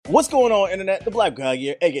What's going on, Internet? The Black Guy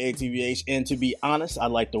here, aka TVH, and to be honest,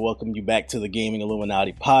 I'd like to welcome you back to the Gaming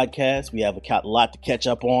Illuminati podcast. We have a lot to catch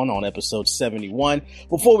up on episode 71.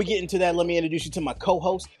 Before we get into that, let me introduce you to my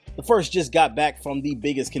co-host. The first just got back from the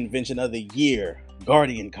biggest convention of the year,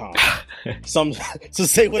 Guardian Con. So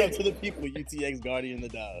say what up to the people, UTX Guardian the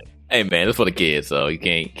Dog. Hey man, that's for the kids, so you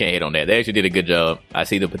can't hate on that. They actually did a good job. I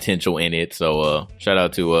see the potential in it, so shout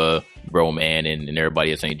out to Bro Man and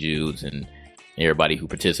everybody at St. Jude's and everybody who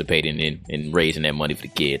participated in raising that money for the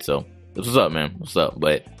kids. So this was up, man. What's up?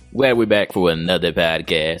 But glad we're back for another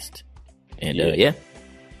podcast. And yeah.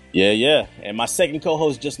 And my second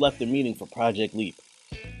co-host just left the meeting for Project Leap.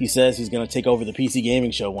 He says he's going to take over the PC gaming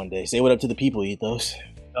show one day. Say what up to the people, Ethos.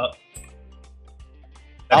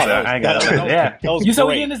 I got it. Yeah. You said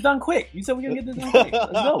we're getting this done quick. Let's go.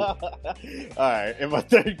 All right. And my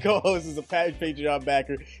third co-host is a Patreon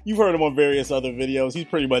backer. You've heard him on various other videos. He's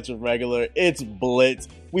pretty much a regular. It's Blitz.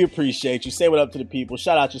 We appreciate you. Say what up to the people.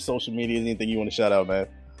 Shout out your social media. Anything you want to shout out, man?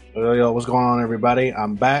 Yo, what's going on, everybody?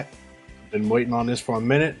 I'm back. Been waiting on this for a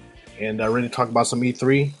minute, and ready to talk about some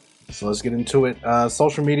E3. So let's get into it.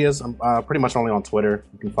 Social medias, I'm pretty much only on Twitter.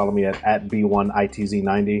 You can follow me at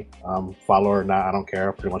B1ITZ90. Follow or not, I don't care.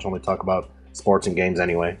 I pretty much only talk about sports and games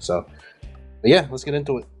anyway. So, but yeah, let's get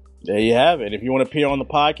into it. There you have it. If you want to appear on the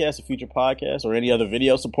podcast, a future podcast, or any other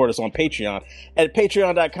video, support us on Patreon at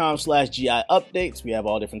patreon.com/GI updates. We have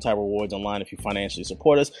all different type of rewards online if you financially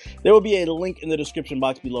support us. There will be a link in the description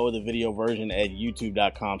box below of the video version at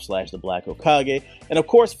youtube.com/theblackokage. And of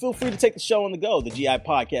course, feel free to take the show on the go. The GI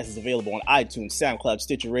podcast is available on iTunes, SoundCloud,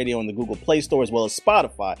 Stitcher Radio, and the Google Play Store, as well as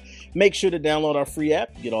Spotify. Make sure to download our free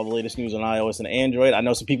app to get all the latest news on iOS and Android. I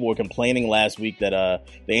know some people were complaining last week that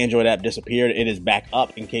the Android app disappeared. It is back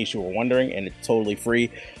up in case you were wondering, and it's totally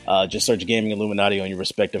free. Just search Gaming Illuminati on your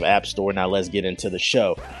respective app store. Now let's get into the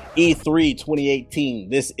show. E3 2018.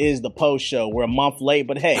 This is the post show. We're a month late,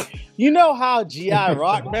 but hey, you know how GI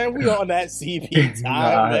rock, man. We on that CP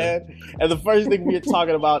time, man. And the first thing we're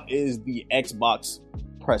talking about is the Xbox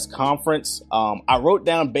press conference. I wrote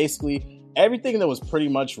down basically everything that was pretty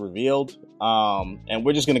much revealed. And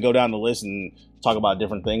we're just going to go down the list and talk about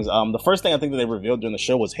different things. The first thing I think that they revealed during the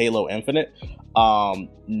show was Halo Infinite.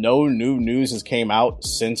 No new news has came out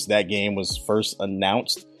since that game was first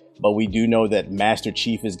announced, but we do know that Master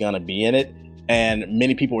Chief is going to be in it. And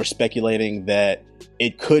many people were speculating that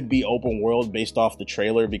it could be open world based off the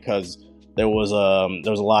trailer because there was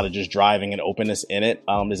a lot of just driving and openness in it.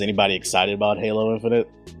 Is anybody excited about Halo Infinite?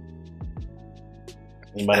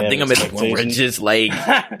 I think I'm at the point where just like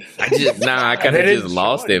I kind of just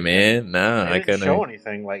lost it, man. I couldn't show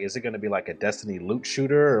anything. Like, is it going to be like a Destiny loot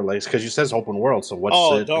shooter, or like because you says open world? So what's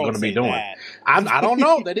it going to be doing? I don't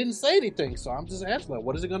know. They didn't say anything, so I'm just asking, like,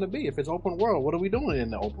 what is it going to be? If it's open world, what are we doing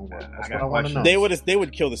in the open world? That's what I want to know. They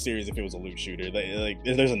would kill the series if it was a loot shooter.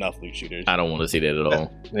 There's enough loot shooters. I don't want to see that at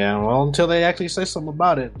all. Yeah, well, until they actually say something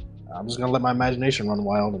about it, I'm just going to let my imagination run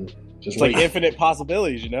wild and just wait. Like infinite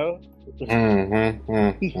possibilities, you know. What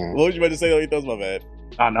was you about to say? Though, thoughts, my bad.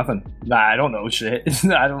 Nothing. I don't know shit.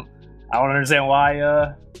 I don't understand why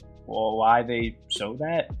they showed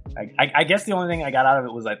that. I guess the only thing I got out of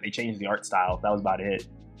it was like they changed the art style. That was about it.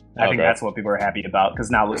 I think that's what people are happy about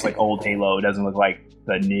because now it looks like old Halo. It doesn't look like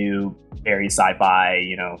the new, very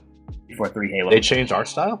sci-fi, before 3 Halo. They changed art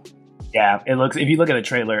style? Yeah, it looks. If you look at the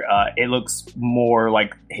trailer, it looks more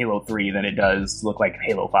like Halo 3 than it does look like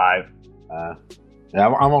Halo 5. Yeah,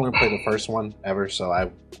 I've only played the first one ever, so I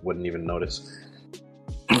wouldn't even notice.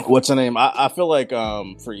 What's the name? I feel like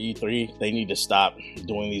for E3, they need to stop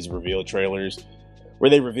doing these reveal trailers where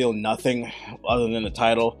they reveal nothing other than the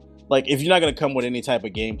title. Like, if you're not going to come with any type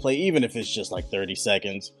of gameplay, even if it's just like 30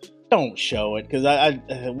 seconds, don't show it, because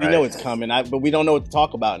we know it's coming, but we don't know what to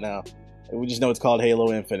talk about now. We just know it's called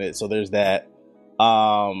Halo Infinite, so there's that.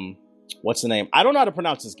 What's the name? I don't know how to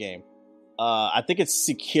pronounce this game. I think it's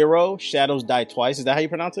Sekiro, Shadows Die Twice. Is that how you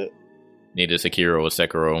pronounce it? Neither Sekiro or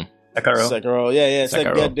Sekiro. Sekiro. Yeah. It's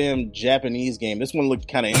that goddamn Japanese game. This one looked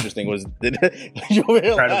kind of interesting.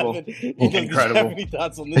 Incredible. Incredible. Have any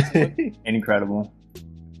thoughts on this one? Incredible.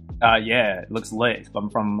 Yeah, it looks lit.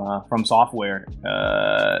 From Software.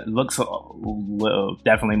 It looks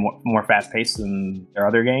definitely more fast paced than their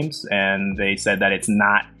other games, and they said that it's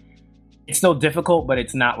still difficult, but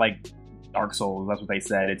it's not like Dark Souls. That's what they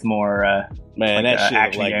said. It's more man, like that shit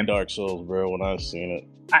looked like game. Dark Souls, bro. When I've seen it,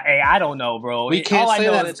 I don't know, bro. We can't say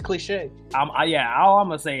that it's cliche. All I'm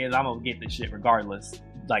gonna say is I'm gonna get this shit regardless,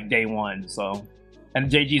 like day one. So, and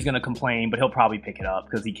JG's gonna complain, but he'll probably pick it up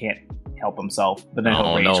because he can't help himself, but then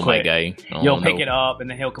he'll Oh rage no, quit. my guy. You'll pick it up, and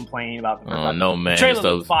then he'll complain about the no, man. The trailer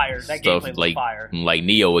Stuff, was fire. That gameplay was fire. Like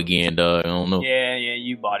Neo again, dog. I don't know. Yeah,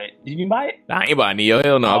 you bought it. Did you buy it? I ain't buy Neo.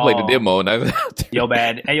 Hell no. I played the demo. Yo,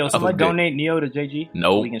 bad. Hey, yo, somebody donate Neo to JG.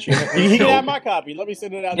 Nope. We can stream it. You can have my copy. Let me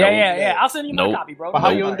send it out. Yeah. I'll send you my copy, bro. But how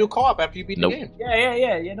you gonna do co-op after you beat the game?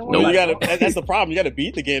 Yeah. No, you gotta. That's the problem. You gotta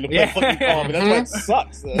beat the game to play fucking co-op. And that's why it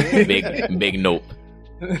sucks. Big nope.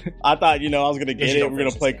 I thought, I was gonna get it. We're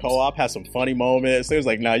gonna play co-op, have some funny moments. It was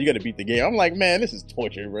like, nah, you gotta beat the game. I'm like, man, this is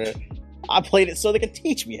torture, bro. I played it so they could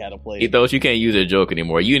teach me how to play it. Ethos, you can't use a joke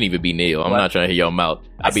anymore. You didn't even beat Neo. I'm not trying to hear your mouth.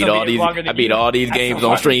 I beat all these games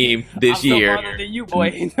on stream this year. I'm still farther than you,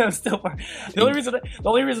 boy. I'm still far. The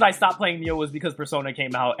only reason I stopped playing Neo was because Persona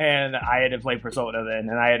came out, and I had to play Persona then,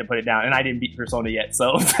 and I had to put it down, and I didn't beat Persona yet.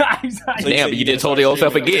 So damn, but you just told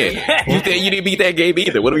yourself again. You said you didn't beat that game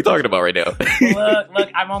either. What are we talking about right now?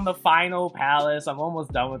 Look, I'm on the final palace. I'm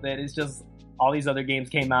almost done with it. It's just all these other games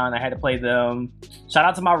came out and I had to play them. Shout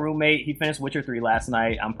out to my roommate. He finished Witcher 3 last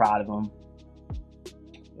night. I'm proud of him.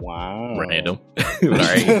 Wow. Random.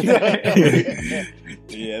 Right.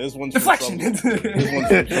 Yeah, this one's deflection. This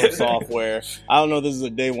one's from Software. I don't know if this is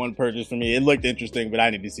a day one purchase for me. It looked interesting, but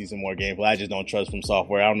I need to see some more gameplay. I just don't trust From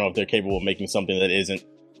Software. I don't know if they're capable of making something that isn't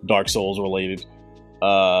Dark Souls related.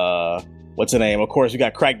 What's the name? Of course, we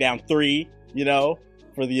got Crackdown 3,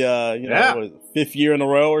 for the fifth year in a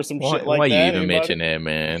row or some shit like that. Why you even mention that,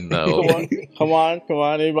 man? No. Come on.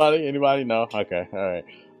 Anybody? No. Okay. All right.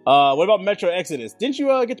 What about Metro Exodus? Didn't you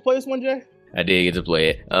get to play this one, Jay? I did get to play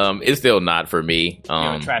it. It's still not for me.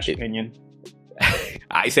 Trash opinion.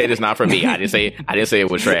 I said it's not for me. I didn't say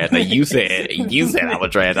it was trash. Like you said I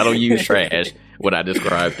was trash. I don't use trash when I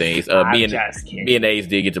describe things. Me and Ace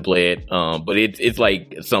did get to play it, but it's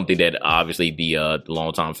like something that obviously the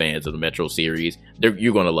longtime fans of the Metro series,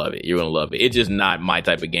 you're gonna love it. You're gonna love it. It's just not my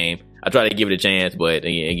type of game. I try to give it a chance, but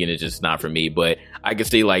again, it's just not for me. But I can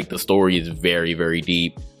see like the story is very, very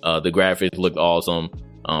deep. The graphics looked awesome.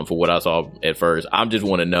 For what I saw at first, I just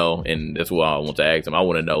want to know, and that's why I want to ask him. I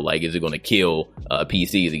want to know, like, is it going to kill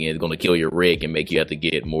PCs again? Is it going to kill your rig and make you have to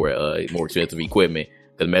get more expensive equipment?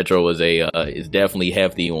 Because Metro is definitely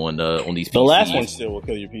hefty on these PCs. The last one still will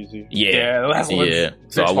kill your PC. Yeah, the last one. Yeah.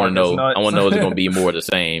 So I want to know. I want to know is it going to be more of the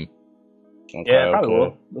same? Okay, yeah, probably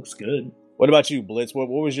will. Looks good. What about you, Blitz? What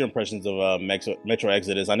was your impressions of Metro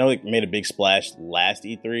Exodus? I know it made a big splash last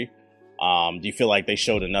E3. Do you feel like they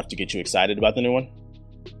showed enough to get you excited about the new one?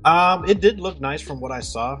 It did look nice from what I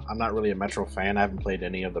saw. I'm not really a Metro fan. I haven't played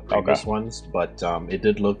any of the previous ones, but it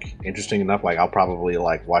did look interesting enough. Like I'll probably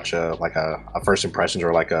watch a first impressions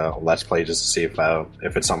or like a let's play just to see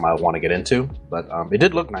if it's something I want to get into. But it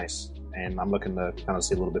did look nice, and I'm looking to kind of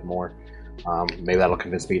see a little bit more. Maybe that'll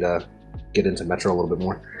convince me to get into Metro a little bit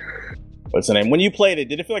more. What's the name? When you played it,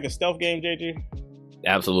 did it feel like a stealth game, JG?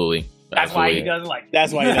 Absolutely. That's why he doesn't like it.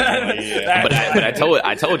 That's why he doesn't like it. Yeah. But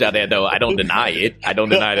I told y'all that though. I don't deny it. I don't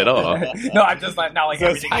deny it at all. No, I'm just like not like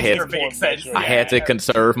everything. I had to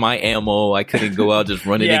conserve my ammo. I couldn't go out just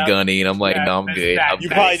running and gunning. I'm like, no, I'm good. You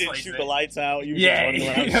probably didn't shoot the lights out. You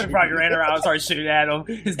probably ran around and started shooting at him.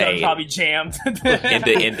 His gun probably jammed.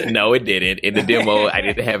 No, it didn't. In the demo, I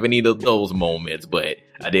didn't have any of those moments, but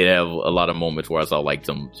I did have a lot of moments where I saw like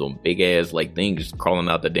some big ass like things crawling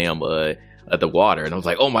out the damn at the water, and I was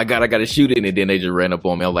like, oh my god, I gotta shoot it, and then they just ran up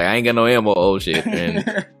on me. I was like, I ain't got no ammo. Oh shit. And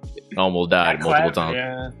I almost died multiple times.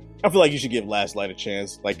 Yeah. I feel like you should give Last Light a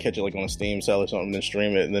chance, like catch it like on a Steam sale or something, then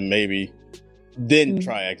stream it, and then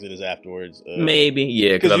try Exodus afterwards. Maybe,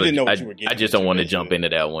 yeah, because you didn't know what you were getting. I just don't want to jump into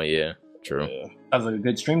that one. Yeah, true. Yeah. That was like a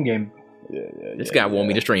good stream game. This guy want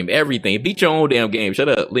me to stream everything. Beat your own damn game. Shut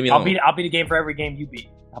up. Leave me alone. I'll beat a game for every game you beat.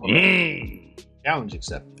 Challenge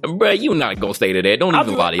accepted. Bruh, you not gonna stay to that. Don't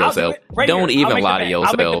even lie to yourself. Don't even lie to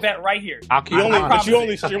yourself. I'll make the bet right here. You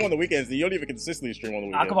only stream on the weekends. You don't even consistently stream on the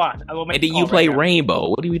weekends. Come on. And then you play Rainbow.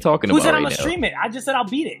 What are we talking about? Who said I'm gonna stream it? I just said I'll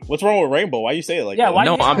beat it. What's wrong with Rainbow? Why you say it like that?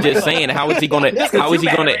 No, I'm just saying, how is he gonna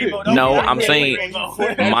No, I'm saying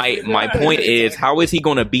my point is, how is he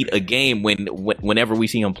gonna beat a game whenever we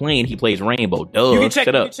see him playing, he plays Rainbow? Duh. You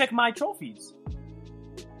can check my trophies.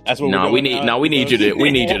 That's what we need you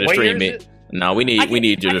to stream it. No, we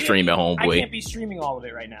need you to stream at home, boy. I can't be streaming all of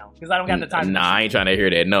it right now because I don't got the time. Nah, I ain't trying to hear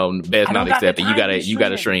that. No, best not accepted. You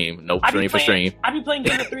gotta stream. Nope, stream for stream. I be playing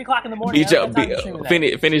games at 3 o'clock in the morning.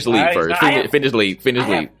 Finish league first. Finish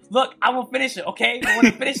league. Look, I will finish it. Okay, I want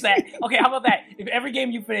to finish that. Okay, how about that? If every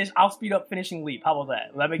game you finish, I'll speed up finishing Leap. How about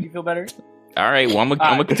that? Will that make you feel better? All right, well, I'm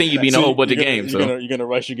gonna continue being a whole bunch of games. You're gonna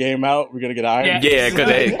rush your game out. We're gonna get iron. Yeah, because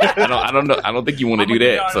I don't know. I don't think you want to do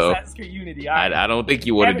that. So Unity, I don't think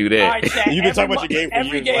you want to do that. Right, Chad, you can talk about your game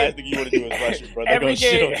for years. The last thing you want to do is rush it, bro. They're gonna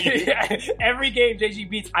shit on you. Every game JG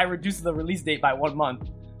beats, I reduce the release date by 1 month.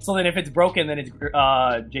 So then if it's broken, then it's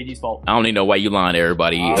JG's fault. I don't even know why you lying to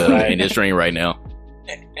everybody in this stream right now.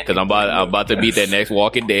 Because I'm about to beat that next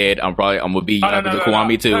Walking Dead. I'm gonna be Yakuza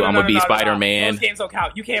Kiwami 2. I'm gonna be Spider-Man. Those games don't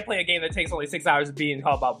count. You can't play a game that takes only 6 hours to beat and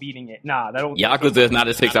call about beating it. Nah, that don't. Yakuza is not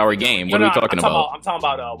a 6-hour game. What are we talking about? I'm talking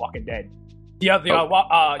about Walking Dead.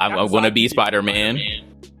 I'm gonna be Spider-Man.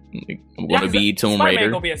 I'm gonna be Tomb Raider.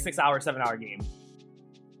 Spider-Man gonna be a 6-hour, 7-hour game.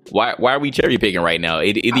 Why are we cherry picking right now?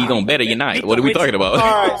 Either you gonna bet or you're not. What are we talking about?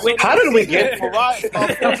 How did we get Horizon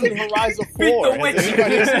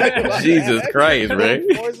 4? Jesus Christ, right?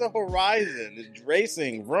 Forza Horizon, it's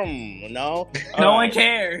racing, vroom, no one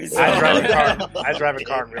cares. I drive a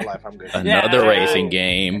car in real life. I'm good. Another racing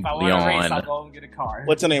game. If I want to race, I'll go and get a car.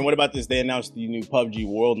 What's the name? What about this? They announced the new PUBG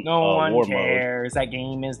World. No one War cares. Mode. That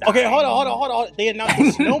game is. Okay, hold on. They announced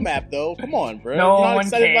the snow map though. Come on, bro. No one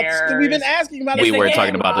cares. We've been asking about. We were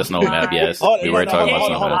talking about the snow map. Yes, we were talking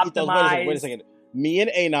about snow map. Wait a second. Me and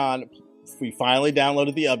Anon, we finally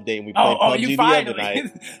downloaded the update and we played PUBG the other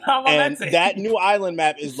night. And that new island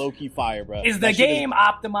map is low key fire, bro. Is the game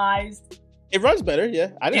optimized? It runs better,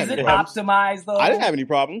 yeah. Is it optimized though? I didn't have any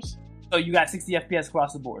problems. So you got 60 FPS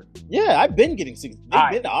across the board? Yeah, I've been getting 60.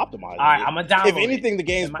 They've been optimized. All right, I'm gonna download. If anything, the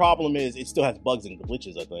game's problem is it still has bugs and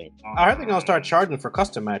glitches. I think. I heard they're gonna start charging for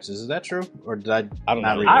custom matches. Is that true, or did I don't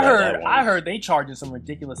know? I heard they charging some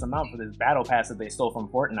ridiculous amount for this battle pass that they stole from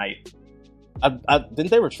Fortnite. Didn't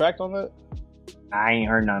they retract on that? I ain't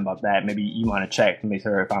heard nothing about that. Maybe you want to check to make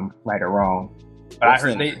sure if I'm right or wrong. But I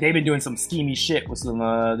heard they've been doing some schemy shit with some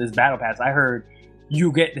this battle pass. I heard you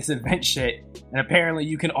get this event shit, and apparently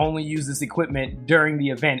you can only use this equipment during the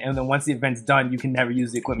event, and then once the event's done, you can never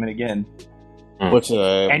use the equipment again. And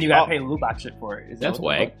you gotta pay loot box shit for it. That's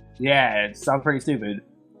whack. Yeah, it sounds pretty stupid.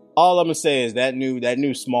 All I'm gonna say is that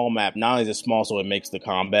new small map. Not only is it small, so it makes the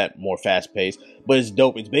combat more fast paced, but it's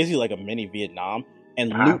dope. It's basically like a mini Vietnam,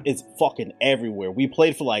 and loot is fucking everywhere. We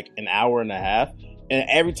played for like an hour and a half, and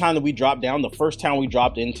every time that we dropped down, the first town we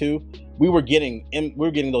dropped into, we were getting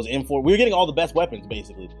those M4. We were getting all the best weapons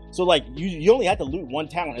basically. So like you only had to loot one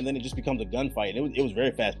town, and then it just becomes a gunfight. And it was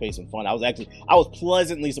very fast paced and fun. I was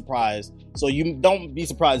pleasantly surprised. So you don't be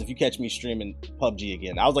surprised if you catch me streaming PUBG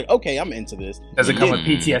again. I was like, okay, I'm into this. Does it come with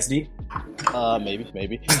PTSD?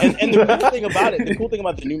 Maybe. And the cool thing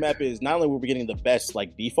about the new map is not only were we getting the best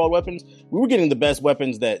like default weapons, we were getting the best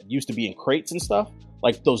weapons that used to be in crates and stuff,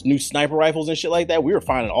 like those new sniper rifles and shit like that. We were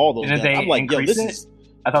finding all those. I'm like, yo, this is.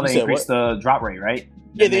 I thought they increased the drop rate, right?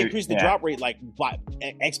 Yeah, they increased the drop rate like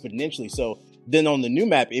exponentially. So then on the new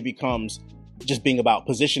map, it becomes just being about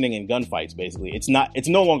positioning and gunfights. Basically, it's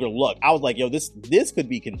no longer luck. I was like, yo, this could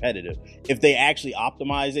be competitive if they actually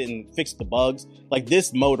optimize it and fix the bugs. Like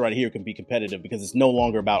this mode right here can be competitive because it's no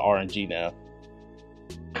longer about RNG now.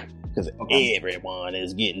 Because everyone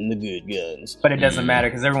is getting the good guns. But it doesn't matter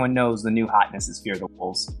because everyone knows the new hotness is Fear the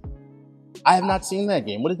Wolves. I have not seen that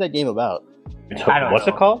game. What is that game about? What's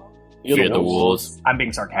it called? Fear the Wolves. I'm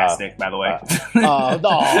being sarcastic, by the way. No.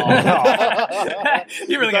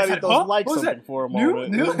 You really got those likes something for a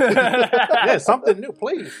moment. New? Yeah, something new,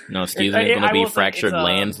 please. No, excuse me. It's going to be Fractured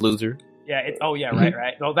Lands Loser. Yeah.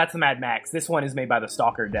 Right. Well, that's the Mad Max. This one is made by the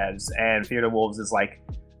Stalker devs, and Fear the Wolves is like,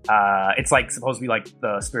 it's like supposed to be like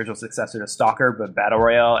the spiritual successor to Stalker, but battle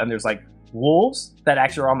royale. And there's like wolves that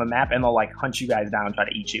actually are on the map, and they'll like hunt you guys down and try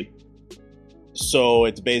to eat you. So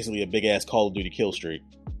it's basically a big ass Call of Duty kill streak.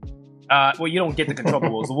 Well, you don't get to control the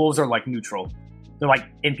wolves. The wolves are like neutral. They're like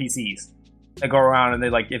NPCs. They go around and they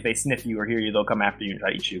like if they sniff you or hear you, they'll come after you and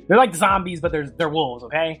try to eat you. They're like zombies, but they're wolves.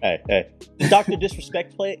 Okay. Hey. Did Dr.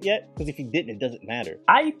 Disrespect play it yet? Because if he didn't, it doesn't matter.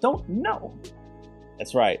 I don't know.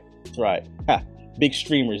 That's right. Ha. Big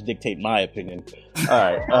streamers dictate my opinion. All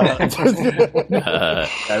right. So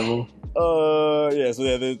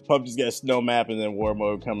the PUBG's got a snow map and then war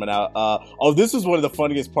mode coming out. This was one of the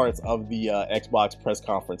funniest parts of the Xbox press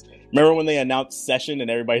conference. Remember when they announced Session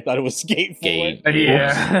and everybody thought it was Skateboard?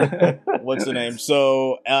 Yeah. What's the name?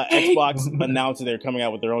 So Xbox announced that they're coming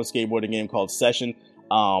out with their own skateboarding game called Session.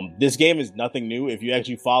 This game is nothing new. If you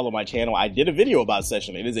actually follow my channel, I did a video about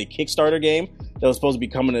Session. It is a Kickstarter game that was supposed to be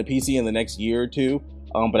coming to PC in the next year or two.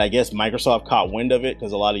 But I guess Microsoft caught wind of it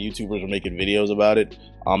because a lot of YouTubers were making videos about it.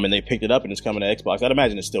 And they picked it up and it's coming to Xbox. I'd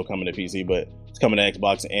imagine it's still coming to PC, but it's coming to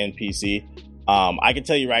Xbox and PC. I can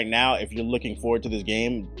tell you right now, if you're looking forward to this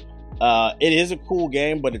game, it is a cool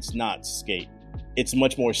game, but it's not Skate. it's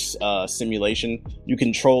much more simulation. You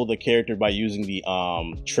control the character by using the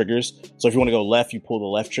triggers. So if you want to go left, you pull the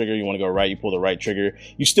left trigger. You want to go right, you pull the right trigger.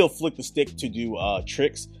 You still flick the stick to do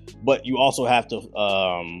tricks, but you also have to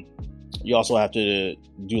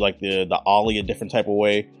do like the ollie a different type of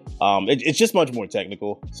way. It's just much more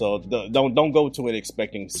technical. So don't go to it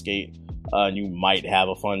expecting skate. You might have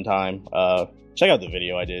a fun time. Check out the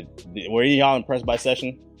video I did. Were y'all impressed by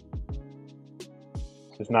Session?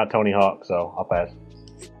 It's not Tony Hawk, so I'll pass.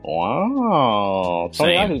 Wow,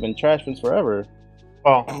 Tony Hawk has been trash since forever.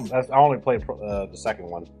 Well, I only played the second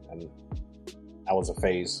one, and that was a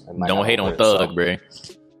phase. And don't hate on Thug, bro.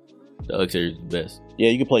 Thug series is the best. Yeah,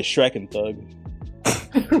 you can play Shrek and Thug.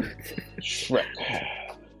 Shrek.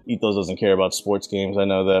 Ethos doesn't care about sports games. I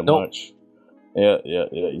know that much. Yeah.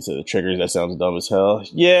 You said the triggers. That sounds dumb as hell.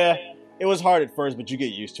 Yeah, it was hard at first, but you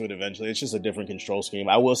get used to it eventually. It's just a different control scheme.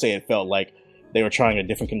 I will say it felt like they were trying a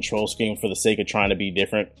different control scheme for the sake of trying to be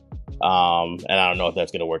different. And I don't know if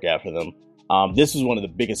that's going to work out for them. This was one of the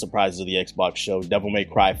biggest surprises of the Xbox show. Devil May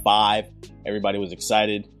Cry 5. Everybody was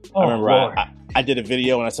excited. I remember I did a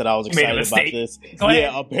video and I said I was excited about this.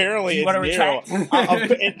 Yeah, apparently it's Nero. Of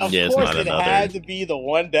course, it had to be the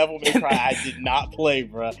one Devil May Cry I did not play,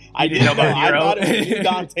 bro. I thought it was new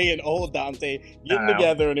Dante and old Dante getting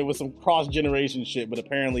together, and it was some cross-generation shit, but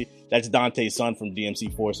apparently that's Dante's son from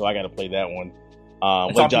DMC4, so I got to play that one.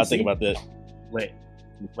 What did y'all think about this? Wait.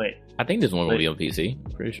 I think this one will be on PC.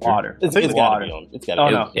 Pretty sure. Water. It's got to be on. It's got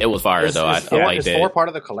to be. It was fire though. I like is that. 4 part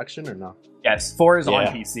of the collection or no? Yes, 4 is on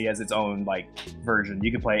PC as its own like version.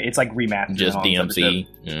 You can play. It's like remastered. Just DMC.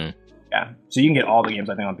 Yeah. So you can get all the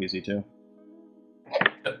games I think on PC too.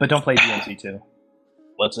 But don't play DMC 2.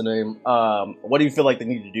 What's the name? What do you feel like they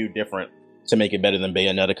need to do different to make it better than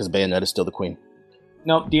Bayonetta? Because Bayonetta is still the queen.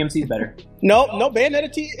 No, DMC is better. No, Bayonetta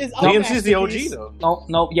is DMC's the OG though.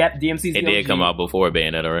 No, DMC's the OG. It did come out before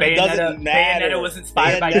Bayonetta, right? It doesn't matter. Bayonetta was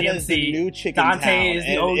inspired by DMC. The new chicken Dante town, is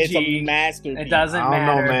the OG. It's a masterpiece. It doesn't matter.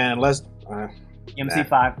 I don't know, man. Let's DMC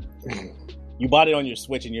 5. You bought it on your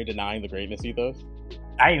Switch and you're denying the greatness, Ethos?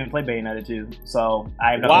 I even played Bayonetta 2, so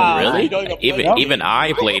I have no Wow, really? Even even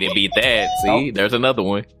I played and beat that. See, there's another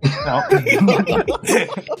one. No.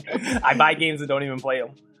 I buy games and don't even play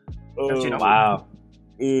them. Wow.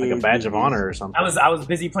 Like a badge of honor or something. I was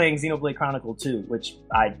busy playing Xenoblade Chronicle 2, which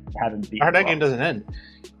I haven't beaten. I heard that game doesn't end.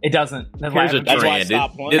 It doesn't. Here's a trend.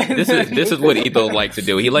 This is what Ethos likes to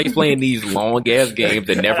do. He likes playing these long ass games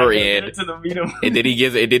that never end. And then he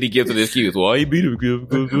gives an excuse. Well, I beat him.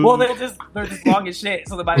 Well, they're just long as shit.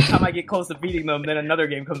 So that by the time I get close to beating them, then another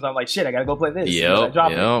game comes out. I'm like, shit, I gotta go play this. Yep.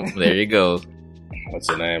 There you go. What's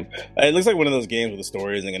the name? It looks like one of those games where the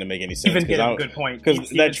story isn't going to make any sense. Even get a good point. Because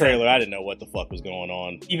that trailer, I didn't know what the fuck was going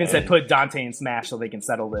on. Even said put Dante in Smash so they can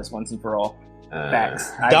settle this once and for all. Facts.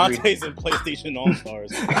 Dante's in PlayStation All-Stars.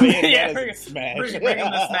 Yeah, bring him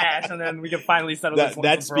to Smash, and then we can finally settle this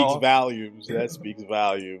once and for all. That speaks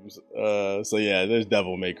volumes. So yeah, there's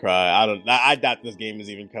Devil May Cry. I doubt this game is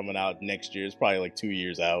even coming out next year. It's probably like 2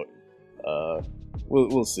 years out.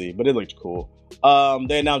 We'll see, but it looked cool.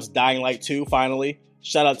 They announced Dying Light 2 finally.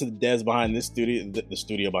 Shout out to the devs behind this studio, the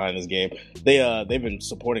studio behind this game. They've been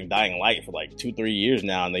supporting Dying Light for like 2-3 years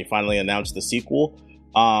now, and they finally announced the sequel.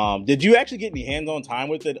 Did you actually get any hands-on time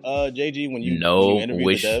with it, JG, when you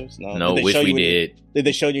interviewed the devs? No, wish we did. Did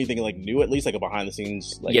they show you anything like new, at least like a behind the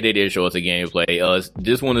scenes? Like... Yeah, they did show us a gameplay.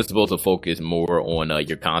 This one is supposed to focus more on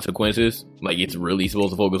your consequences. Like, it's really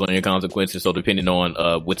supposed to focus on your consequences. So depending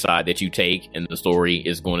on which side that you take in the story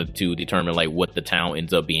is going to determine like what the town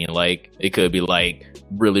ends up being like. It could be like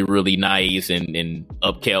really, really nice and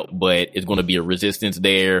upkept, but it's going to be a resistance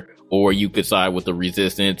there. Or you could side with the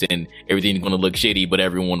resistance and everything's going to look shitty, but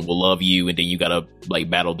everyone will love you, and then you got to like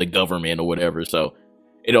battle the government or whatever. So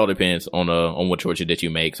it all depends on what choice that you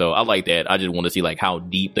make. So I like that. I just want to see like how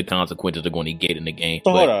deep the consequences are going to get in the game.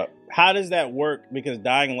 So hold up. How does that work? Because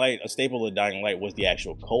Dying Light, a staple of Dying Light was the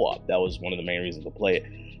actual co-op. That was one of the main reasons to play it.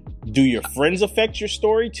 Do your friends affect your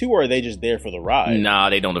story too, or are they just there for the ride? Nah,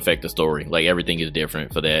 they don't affect the story. Like, everything is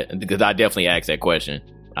different for that. Because I definitely asked that question.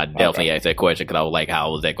 Asked that question because I was like,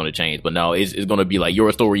 how is that going to change? But no, it's going to be like,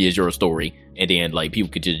 your story is your story, and then like people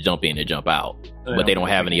could just jump in and jump out, but they don't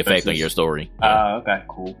have any effect on your story. Okay,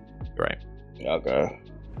 cool. Right. Okay.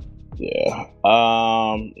 Yeah.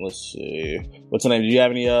 Let's see. What's the name? Do you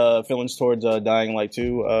have any feelings towards Dying Light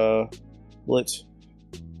 2, Blitz?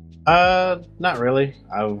 Not really.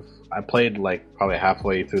 I played like probably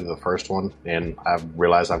halfway through the first one, and I've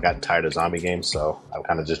realized I've gotten tired of zombie games, so I've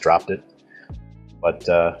kind of just dropped it. But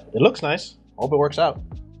it looks nice. Hope it works out.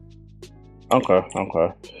 Okay.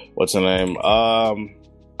 What's the name?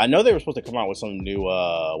 I know they were supposed to come out with some new,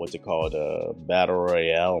 what's it called, Battle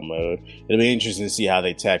Royale mode. It'll be interesting to see how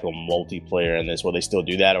they tackle multiplayer in this. Will they still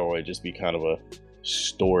do that, or will it just be kind of a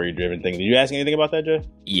story-driven thing? Did you ask anything about that, Jay?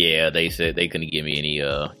 Yeah, they said they couldn't give me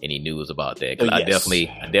any news about that. Cause I definitely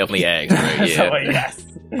asked. Right? Yeah. So, yes.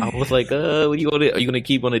 I was like, are you gonna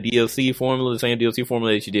keep on the DLC formula, the same DLC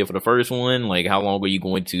formula that you did for the first one? Like, how long are you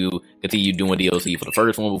going to continue doing DLC for the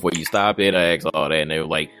first one before you stop it? I asked all that, and they were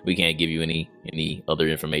like, we can't give you any other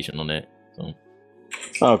information on that. So,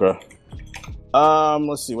 okay.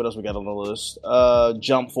 Let's see what else we got on the list.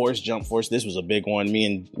 Jump Force. This was a big one. Me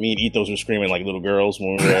and Ethos were screaming like little girls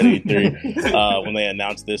when we were at E3 when they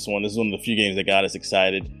announced this one. This is one of the few games that got us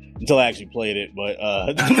excited until I actually played it. But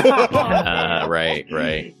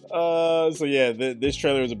right. So yeah, this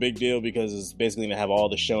trailer is a big deal because it's basically gonna have all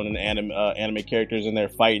the shonen anime characters in there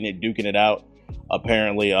fighting it, duking it out.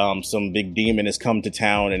 Apparently, some big demon has come to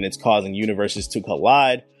town and it's causing universes to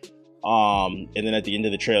collide. And then at the end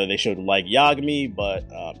of the trailer, they showed Light Yagami,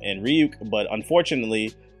 and Ryuk, but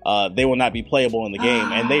unfortunately, they will not be playable in the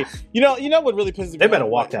game. And they, you know what really pisses me off? They better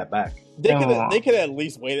walk that back. They could at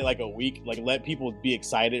least waited like a week, like let people be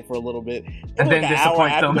excited for a little bit, and then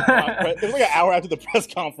disappoint them. It was like an hour after the press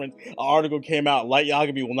conference, an article came out: Light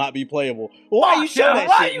Yagami will not be playable. Why you show that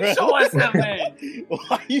why shit? You show us that, man?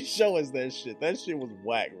 Why you show us that shit? That shit was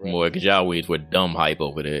whack, bro. Boy, because y'all weeds were dumb hype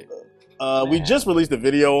over that. We just released a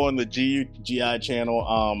video on the GI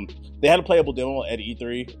channel. They had a playable demo at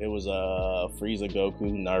E3. It was Frieza,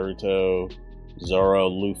 Goku, Naruto, Zoro,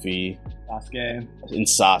 Luffy, Sasuke, and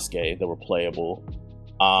Sasuke that were playable.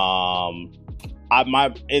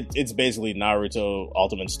 It's basically Naruto,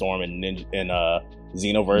 Ultimate Storm, and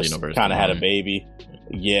Xenoverse kind of had a baby.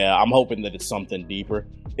 Yeah, I'm hoping that it's something deeper.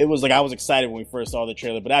 It was like I was excited when we first saw the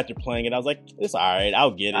trailer, but after playing it, I was like, "It's all right.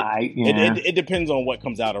 I'll get it." It depends on what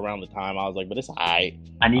comes out around the time. I was like, "But it's all right."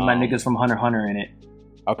 I need my niggas from Hunter x Hunter in it.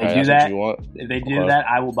 Okay, if they do that, what you want. If they do that,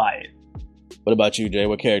 I will buy it. What about you, Jay?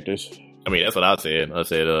 What characters? I mean, that's what I said. I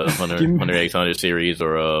said Hunter x Hunter series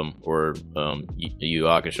or Yu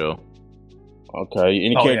Hakusho. Okay.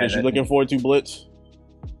 Any characters you're looking forward to, Blitz?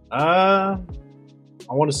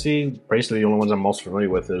 I want to see, basically the only ones I'm most familiar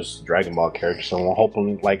with is Dragon Ball characters. So I'm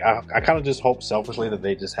hoping, like, I kind of just hope selfishly that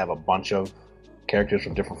they just have a bunch of characters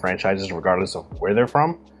from different franchises, regardless of where they're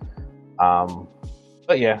from.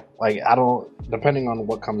 But yeah, like, depending on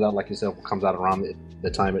what comes out, like you said, what comes out around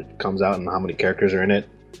the time it comes out and how many characters are in it,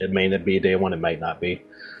 it may not be day one, it might not be.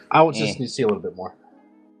 I would just need to see a little bit more.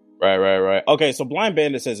 Right. Okay, so Blind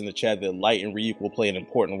Bandit says in the chat that Light and Ryuk will play an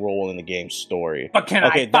important role in the game's story. But can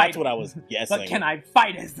I fight? That's what I was guessing. But can I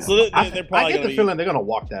fight as them? So they're probably I get the feeling they're going to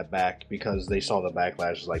walk that back because they saw the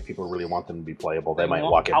backlash. Like, people really want them to be playable. They might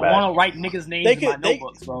walk it back. I want to write niggas' names in my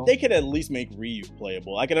notebooks, bro. They could at least make Ryuk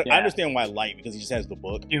playable. I understand why Light, because he just has the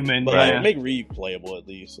book. Human, but make Ryuk playable at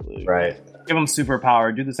least. Right. Give him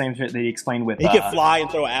superpower. Do the same shit they explained with... He can fly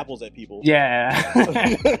and throw apples at people. Yeah.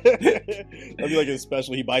 That'd be like a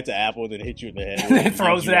special. He bites an apple and then hits you in the head. And then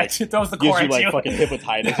throws it at you. Throws the core at you. Gives you like fucking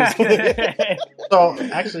hepatitis or something. So,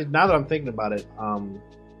 actually, now that I'm thinking about it,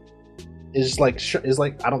 is like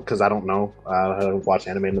I don't know. I haven't watched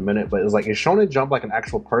anime in a minute, but is Shonen Jump like an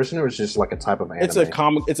actual person, or is it just like a type of anime? It's a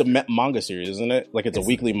comic. It's a manga series, isn't it? Like it's a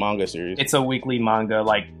weekly manga series. It's a weekly manga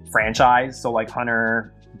like franchise. So like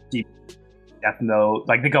Hunter, Death Note,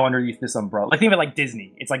 like they go underneath this umbrella. Like think of it like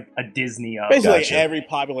Disney. It's like a Disney. Basically, every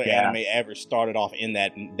popular anime ever started off in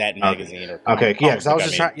that magazine. Okay, because I was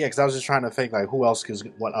just trying to think like who else? Because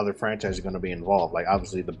what other franchise are going to be involved? Like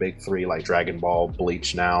obviously the big three, like Dragon Ball,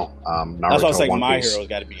 Bleach now, Naruto. That's what I was saying. My Hero's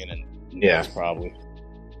got to be in it. Yeah, probably.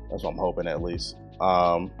 That's what I'm hoping at least.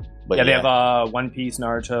 But they have One Piece,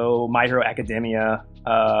 Naruto, My Hero Academia,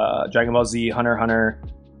 Dragon Ball Z, Hunter x Hunter,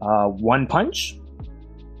 One Punch.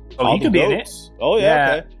 Oh, he could be in it. Oh,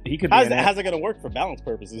 yeah. Okay. He could be in it. How's it going to work for balance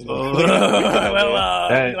purposes? We'll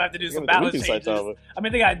have to do some balance changes. I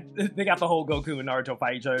mean, they got the whole Goku and Naruto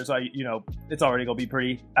fight each other, so it's already going to be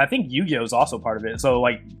pretty. I think Yu-Gi-Oh is also part of it. So,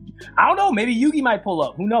 like, I don't know. Maybe Yugi might pull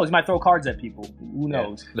up. Who knows? He might throw cards at people. Who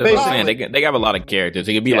knows? Yeah. That's what I'm saying. They have a lot of characters.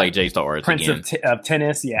 It could be like J-Stars Prince of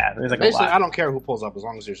Tennis. Yeah, there's like basically, a lot. I don't care who pulls up as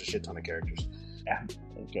long as there's a shit ton of characters. Yeah.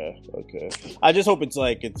 Okay. I just hope it's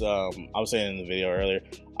I was saying in the video earlier,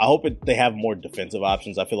 I hope they have more defensive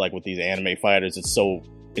options. I feel like with these anime fighters, it's so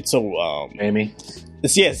spammy.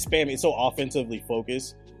 It's spammy. It's so offensively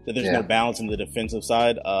focused that there's no balance in the defensive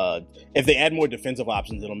side. If they add more defensive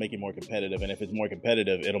options, it'll make it more competitive, and if it's more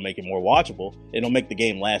competitive, it'll make it more watchable. It'll make the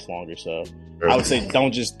game last longer. So I would say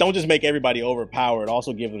don't just make everybody overpowered.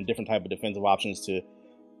 Also give them different type of defensive options to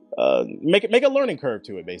make a learning curve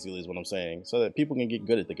to it, basically, is what I'm saying, so that people can get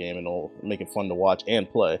good at the game and it'll make it fun to watch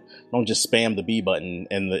and play. Don't just spam the B button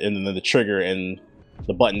and the trigger and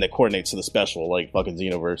the button that coordinates to the special like fucking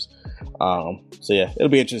Xenoverse. So yeah, it'll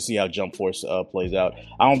be interesting to see how Jump Force plays out.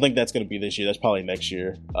 I don't think that's going to be this year. That's probably next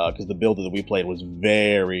year, because the build that we played was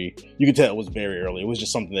you could tell it was very early. It was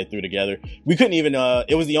just something they threw together. We couldn't even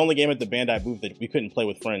it was the only game at the Bandai booth that we couldn't play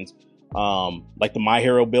with friends. Like the My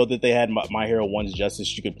Hero build that they had, My Hero 1's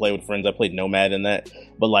Justice, you could play with friends. I played Nomad in that,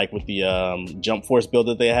 but like with the Jump Force build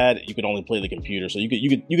that they had, you could only play the computer, so you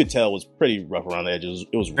could tell it was pretty rough around the edges.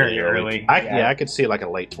 It was really early. I could see like a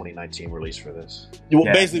late 2019 release for this.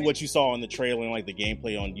 Well, basically what you saw in the trailer and like the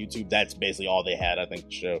gameplay on YouTube, that's basically all they had, I think,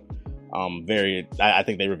 to show. I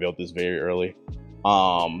think they revealed this very early.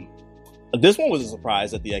 This one was a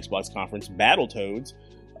surprise at the Xbox conference. Battletoads.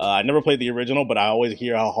 I never played the original, but I always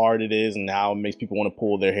hear how hard it is and how it makes people want to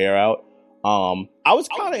pull their hair out. I was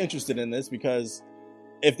kind of interested in this because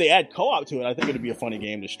if they add co-op to it, I think it'd be a funny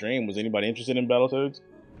game to stream. Was anybody interested in Battletoads?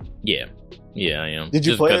 Yeah, I am. Did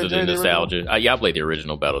you play it? Because of the nostalgia. I played the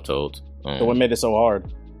original Battletoads. So what made it so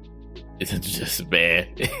hard? It's just bad.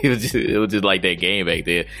 It was just like that game back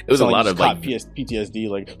then. It was a lot of like PTSD.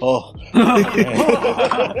 Like, oh,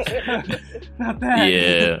 not that.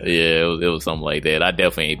 Yeah. It was something like that. I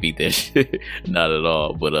definitely ain't beat that shit. Not at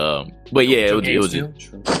all. But yeah, it was.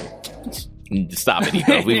 Stop it,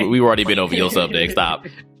 Ethan. We've already been over your subject. Stop.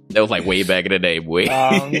 That was like way back in the day, boy.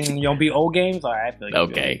 You don't beat old games? All right, I feel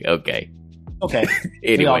like Okay.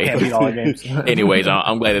 Anyway, can't beat all games. Anyways,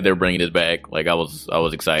 I'm glad that they're bringing this back. Like I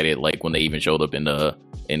was excited, like when they even showed up in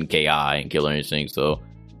KI and Killer Instinct. So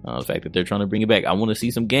the fact that they're trying to bring it back, I want to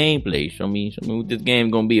see some gameplay. Show me what this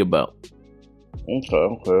game gonna be about.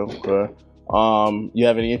 Okay. You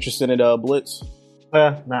have any interest in it, Blitz?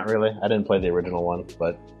 Not really. I didn't play the original one,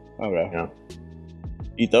 but okay. Yeah.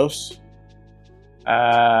 Ethos?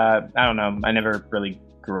 I don't know. I never really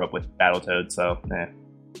grew up with Battletoads, so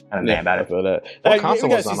I don't know about it. For that. What console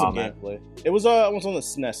was on that? It was on the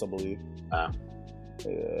SNES, I believe.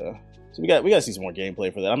 Yeah. So we got to see some more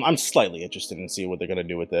gameplay for that. I'm slightly interested in seeing what they're gonna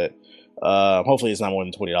do with that. Hopefully it's not more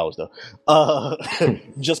than $20 though.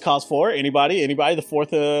 Just Cause 4. Anybody? The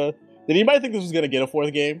fourth? Did anybody think this was gonna get a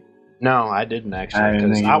fourth game? No, I didn't actually,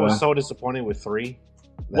 because I was so disappointed with 3.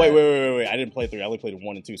 Wait! I didn't play 3. I only played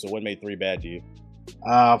 1 and 2. So what made 3 bad to you?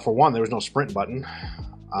 For one, there was no sprint button.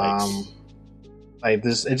 Like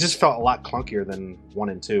this, it just felt a lot clunkier than 1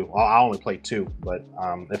 and 2. Well, I only played 2, but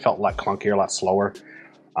it felt a lot clunkier, a lot slower.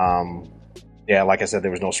 Yeah, like I said,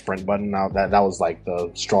 there was no sprint button. Now that was like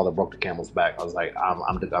the straw that broke the camel's back. I was like,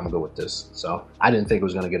 I'm good with this. So I didn't think it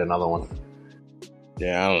was going to get another one.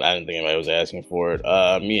 Yeah, I didn't think anybody was asking for it.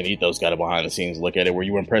 Me and Ethos got a behind the scenes look at it. Were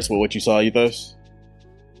you impressed with what you saw, Ethos?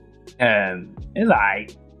 It's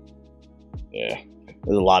alright. Yeah,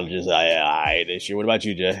 there's a lot of just alright this year. What about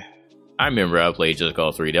you, Jay? I remember I played Just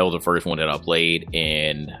Cause 3. That was the first one that I played,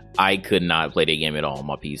 and I could not play that game at all on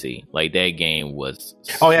my PC. Like, that game was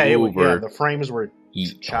the frames were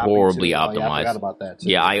horribly optimized. I forgot about that too.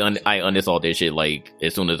 Yeah, I uninstalled that shit, like,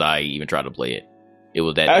 as soon as I even tried to play it. It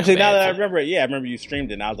was that actually, now that I remember it, I remember you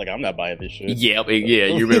streamed it, and I was like, I'm not buying this shit. Yeah,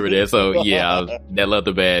 you remember that. So, yeah, that left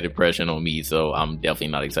a bad impression on me, so I'm definitely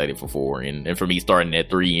not excited for 4. And for me, starting at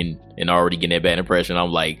 3 and already getting that bad impression,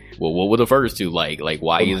 I'm like, well, what were the first 2 like? Like,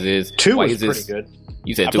 why is this? 2 was pretty good.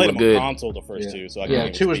 You said 2 was good? I played on console the first 2, so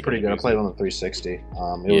 2 was pretty good. I played on the 360.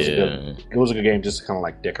 It was a good game just to kind of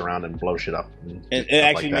like dick around and blow shit up. And it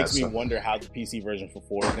actually makes me wonder how the PC version for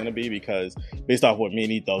 4 is going to be, because based off what me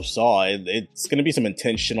and Ethos saw, it's going to be some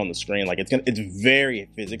intense shit on the screen. Like it's very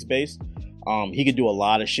physics based. He could do a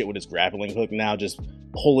lot of shit with his grappling hook now, just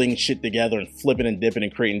pulling shit together and flipping and dipping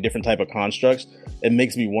and creating different type of constructs. It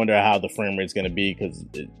makes me wonder how the frame rate's going to be, because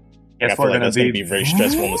I feel like that's going to be very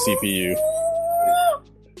stressful on the CPU.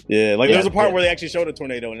 Yeah, there's a part where they actually showed a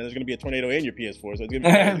tornado, and there's going to be a tornado in your PS4, so it's going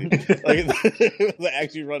to be crazy. They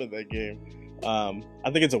actually running that game.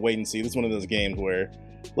 I think it's a wait and see. This is one of those games where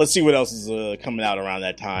let's see what else is coming out around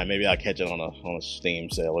that time. Maybe I'll catch it on a Steam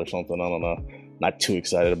sale or something. I don't know. Not too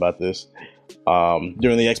excited about this.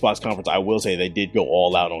 During the Xbox conference, I will say they did go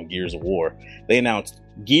all out on Gears of War. They announced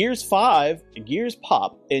Gears 5, Gears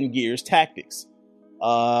Pop, and Gears Tactics.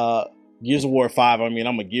 Gears of War 5, I mean,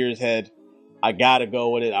 I'm a Gears head. I gotta go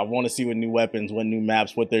with it. I want to see what new weapons, what new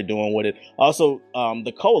maps, what they're doing with it. Also,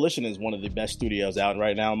 the Coalition is one of the best studios out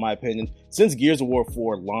right now, in my opinion. Since Gears of War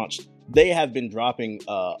 4 launched, they have been dropping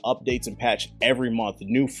updates and patch every month.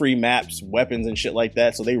 New free maps, weapons, and shit like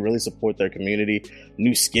that. So they really support their community.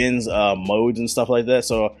 New skins, modes, and stuff like that.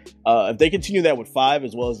 So if they continue that with 5,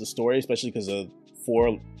 as well as the story, especially because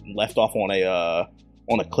 4 left off on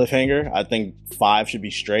on a cliffhanger. I think 5 should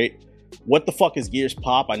be straight. What the fuck is Gears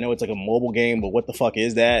Pop? I know it's like a mobile game, but what the fuck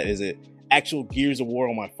is that? Is it actual Gears of War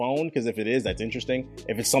on my phone? Because if it is, that's interesting.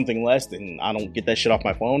 If it's something less, then I don't get that shit off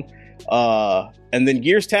my phone. And then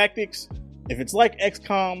Gears Tactics, if it's like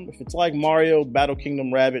XCOM, if it's like Mario, Battle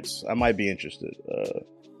Kingdom, Rabbids, I might be interested.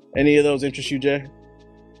 Any of those interest you, Jay?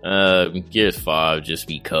 Gears 5, just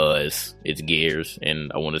because it's Gears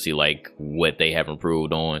and I want to see like what they have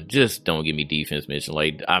improved on. Just don't give me defense mission.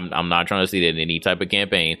 Like I'm not trying to see that in any type of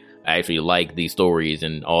campaign. I actually like these stories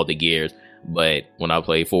and all the Gears, but when I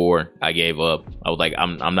played 4, I gave up. I was like,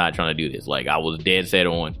 I'm not trying to do this. Like I was dead set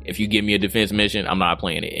on, if you give me a defense mission, I'm not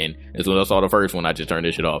playing it. And as soon as I saw the first one, I just turned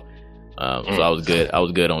this shit off. So I was good. I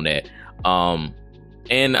was good on that.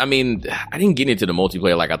 And I mean, I didn't get into the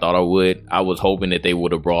multiplayer like I thought I would. I was hoping that they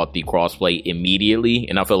would have brought the crossplay immediately,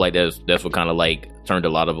 and I feel like that's what kind of like turned a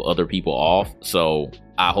lot of other people off. So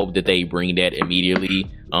I hope that they bring that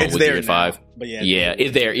immediately with Gears 5. But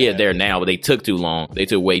it's there. Yeah, there now, but they took too long. They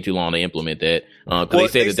took way too long to implement that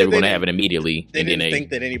because they said that they were going to have it immediately. They didn't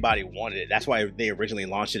think that anybody wanted it. That's why they originally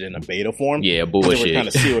launched it in a beta form. Yeah, bullshit. They were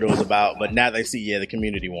trying to see what it was about, but now they see, the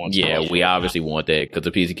community wants it. Yeah, we obviously want that because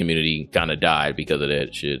the PC community kind of died because of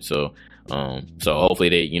that shit. So hopefully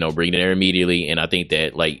they, bring it there immediately. And I think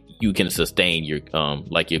that like you can sustain your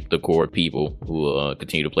the core people who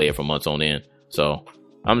continue to play it for months on end. So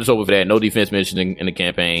I'm just hoping for that. No defense mission in the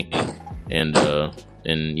campaign. And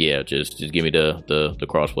yeah, just give me the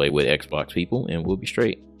crossplay with Xbox people and we'll be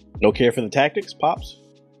straight. No care for the tactics, Pops?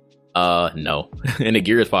 No. And the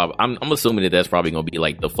Gears Pop, I'm assuming that that's probably gonna be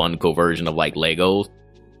like the Funko version of like Legos,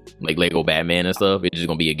 like Lego Batman and stuff. It's just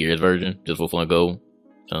gonna be a Gears version, just for Funko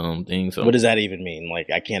thing. So what does that even mean? Like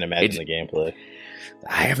I can't imagine the gameplay.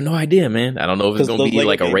 I have no idea, man. I don't know if it's gonna be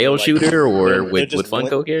like a rail shooter or with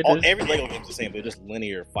Funko characters. Every Lego game's the same. They're just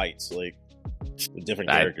linear fights, like with different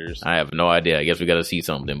characters. I have no idea. I guess we got to see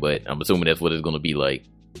something, but I'm assuming that's what it's going to be like.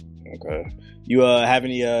 Okay. You have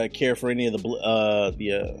any care for any of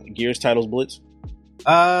the Gears titles, Blitz?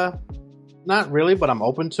 Not really, but I'm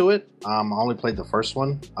open to it. I only played the first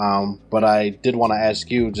one, but I did want to ask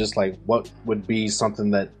you, just like, what would be something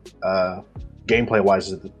that gameplay wise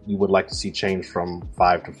that you would like to see change from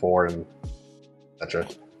 5 to 4 and etc.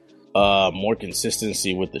 More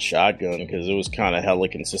consistency with the shotgun, because it was kind of hella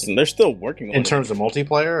consistent. They're still working on it. In terms of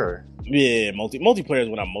multiplayer? Or? Yeah, multiplayer is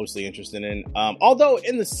what I'm mostly interested in. Although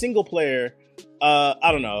in the single player,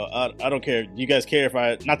 I don't know. I don't care. Do you guys care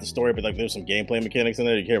if not the story, but like there's some gameplay mechanics in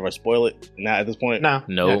there? Do you care if I spoil it? Not at this point? No.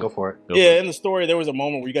 Yeah, go for it. In the story, there was a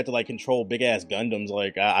moment where you got to like control big ass Gundams.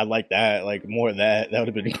 Like I like that. Like more of that. That would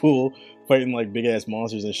have been cool. Fighting like big ass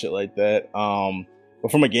monsters and shit like that. But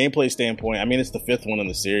from a gameplay standpoint, I mean, it's the 5th one in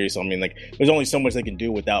the series. So, I mean, like, there's only so much they can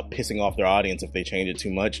do without pissing off their audience if they change it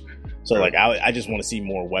too much. So, like, I just want to see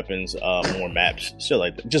more weapons, more maps, shit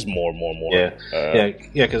like that. Just more. Yeah.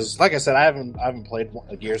 Because, like I said, I haven't played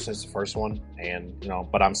a Gears since the first one, and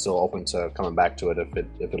but I'm still open to coming back to it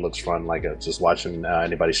if it looks fun. Like just watching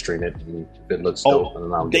anybody stream it, and if it looks dope, and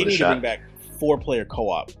then I'll give it a shot. They need to bring back 4-player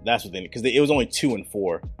co-op. That's what they need, because it was only 2 and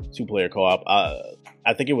 4, 2-player co-op.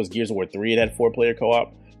 I think it was Gears of War 3. It had 4-player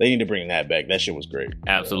co-op. They need to bring that back. That shit was great.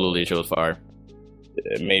 Absolutely, it was fire.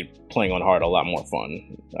 It made playing on hard a lot more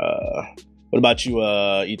fun. What about you,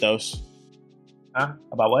 Ethos? Huh?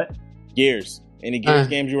 About what? Gears. Any Gears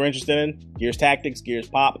games you were interested in? Gears Tactics, Gears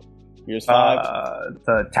Pop, Gears 5?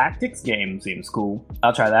 The Tactics game seems cool.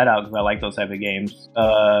 I'll try that out because I like those type of games.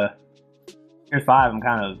 Gears 5, I'm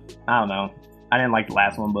kind of, I don't know. I didn't like the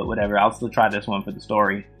last one, but whatever. I'll still try this one for the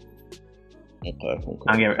story. Okay.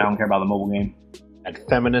 I don't care about the mobile game. Like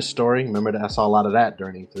feminist story. Remember that I saw a lot of that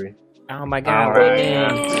during E3. Oh my god,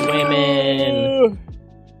 women.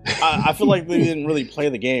 I feel like they didn't really play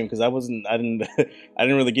the game because I didn't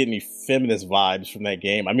really get any feminist vibes from that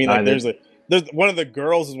game. I mean, like there's one of the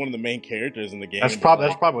girls is one of the main characters in the game. That's probably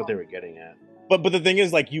what they were getting at. But the thing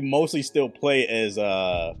is, like, you mostly still play as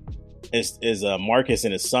Marcus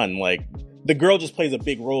and his son. Like, the girl just plays a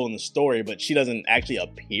big role in the story, but she doesn't actually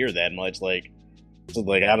appear that much. Like, so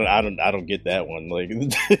like I don't get that one. Like,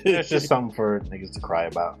 it's just something for niggas to cry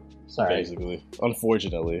about. Sorry, basically.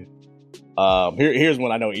 Unfortunately, here's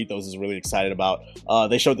one I know Ethos is really excited about.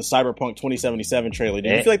 They showed the Cyberpunk 2077 trailer. Do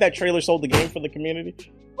you feel like that trailer sold the game for the community?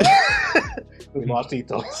 We lost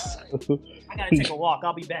Ethos. I gotta take a walk.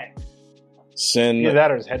 I'll be back. Either that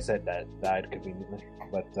or his headset died conveniently.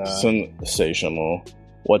 But sensational.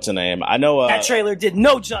 What's the name? I know that trailer did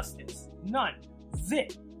no justice. None.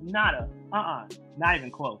 Zip. Nada. Not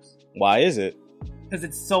even close. Why is it? Because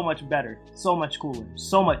it's so much better, so much cooler,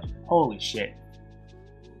 so much. Holy shit!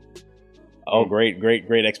 Oh,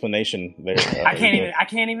 great explanation there. I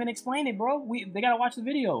can't even explain it, bro. They gotta watch the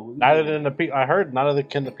video. Neither than I heard none of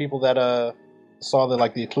the people that saw the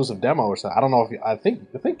exclusive demo or something. I don't know if I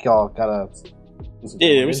think y'all got a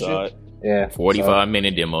we saw it. Yeah,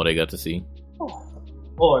 45-minute demo they got to see. Oh,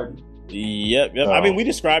 Lord. Yep. I mean, we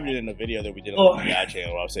described it in the video that we did on the GI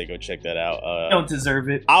channel. I'll say go check that out. Don't deserve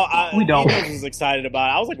it. We don't. I was excited about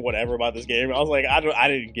it. I was like, whatever about this game. I was like, I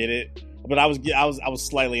didn't get it. But I was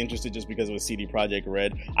slightly interested just because it was CD Projekt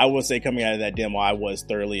Red. I will say, coming out of that demo, I was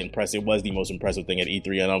thoroughly impressed. It was the most impressive thing at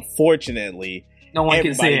E3, and unfortunately,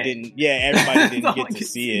 everybody didn't get to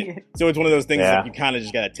see it. So it's one of those things that you kind of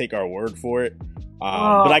just got to take our word for it.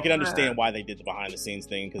 But I can understand why they did the behind the scenes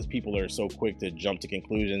thing, because people are so quick to jump to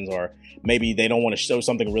conclusions, or maybe they don't want to show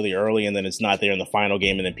something really early and then it's not there in the final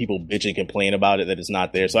game, and then people bitch and complain about it that it's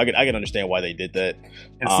not there. So I can understand why they did that.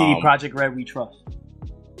 And CD Projekt Red, we trust.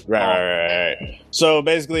 Right. So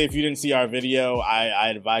basically, if you didn't see our video, I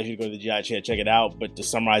advise you to go to the GI chat, check it out. But to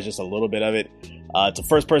summarize just a little bit of it, it's a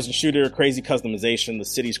first-person shooter, crazy customization. The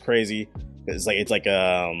city's crazy. It's like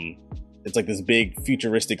this big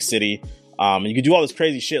futuristic city. And you can do all this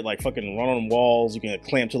crazy shit, like fucking run on walls. You can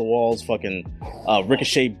clamp to the walls, fucking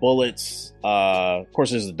ricochet bullets. Of course,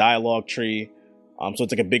 there's a dialogue tree. So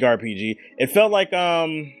it's like a big RPG. It felt like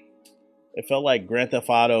Grand Theft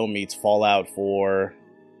Auto meets Fallout 4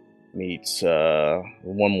 meets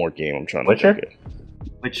one more game. I'm trying to think it.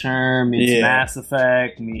 Witcher meets Mass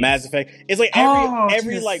Effect. Mass Effect. It's like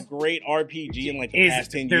every like great RPG in like the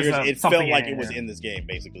past 10 years. It felt like it was in this game,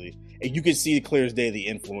 basically. And you could see clear as day the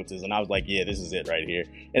influences, and I was like, yeah, this is it right here.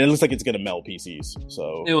 And it looks like it's gonna melt PCs.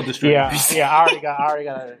 So it'll destroy. Yeah. I already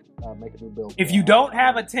gotta make a new build. If you don't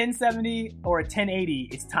have a 1070 or a 1080,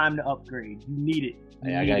 it's time to upgrade. You need it.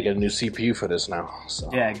 I gotta get a new CPU for this now. So.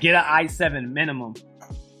 Yeah, get an i7 minimum.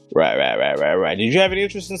 Right. Did you have any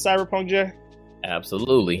interest in Cyberpunk, Jay?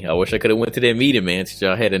 Absolutely. I wish I could have went to that meeting, man, since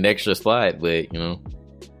y'all had an extra slide, but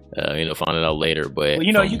finding out later. But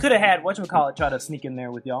well, you could have had whatchamacallit try to sneak in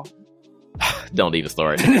there with y'all. Don't even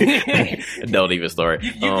start. Don't even start.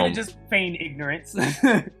 You could have just feigned ignorance.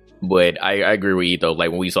 But I agree with you though. Like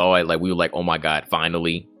when we saw it, like we were like, oh my god,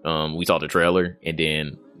 finally. We saw the trailer, and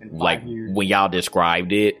then like when y'all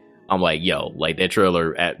described it, I'm like, yo, like that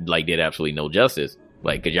trailer did absolutely no justice.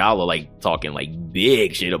 Like, cause y'all are like talking like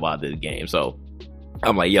big shit about this game. So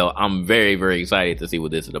I'm like, yo, I'm very, very excited to see what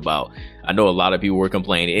this is about. I know a lot of people were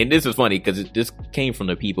complaining, and this is funny because this came from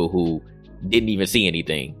the people who didn't even see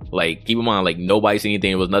anything. Like, keep in mind, like nobody seen anything.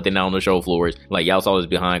 There was nothing out on the show floors. Like y'all saw this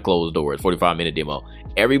behind closed doors, 45-minute demo.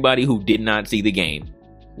 Everybody who did not see the game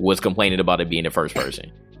was complaining about it being the first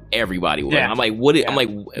person. Everybody was. Yeah. I'm like, what? I'm like,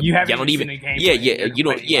 you haven't don't even. You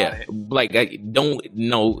don't. Yeah, like I don't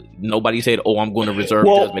know. Nobody said, "Oh, I'm going to reserve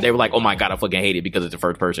judgment." They were like, "Oh my god, I fucking hate it because it's the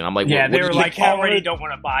first person." I'm like, yeah, they were like, already don't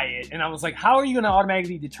want to buy it, and I was like, how are you going to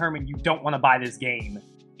automatically determine you don't want to buy this game?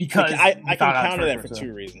 Because I can counter that for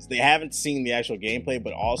two reasons. They haven't seen the actual gameplay,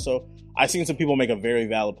 but also I've seen some people make a very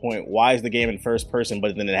valid point. Why is the game in first person,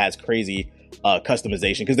 but then it has crazy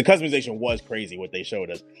customization? Because the customization was crazy what they showed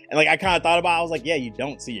us, and like I kind of thought about it, I was like, yeah, you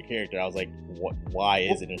don't see your character. I was like, what? Why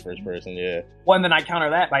is it in first person? Yeah. Well, and then I counter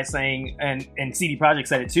that by saying, and CD Projekt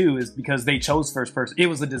said it too, is because they chose first person. It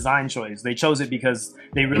was a design choice. They chose it because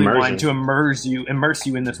they really wanted to immerse you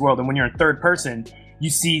in this world. And when you're in third person, you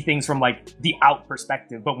see things from like the out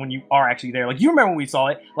perspective, but when you are actually there, like you remember when we saw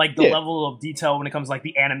it, like the level of detail when it comes to like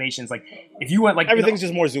the animations, like if you went like everything's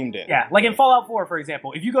just more zoomed in. Yeah, like in Fallout 4, for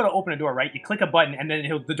example, if you go to open a door, right, you click a button and then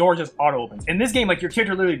the door just auto opens. In this game, like your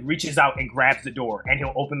character literally reaches out and grabs the door and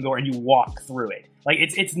he'll open the door and you walk through it. Like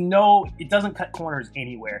it doesn't cut corners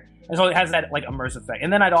anywhere. And so it has that like immersive effect.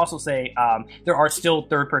 And then I'd also say there are still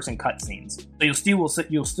third person cutscenes, so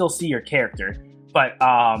you'll still see your character, but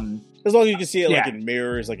as long as you can see it like in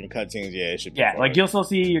mirrors, like in cutscenes, it should be fun. Like you'll still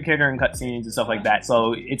see your character in cutscenes and stuff like that.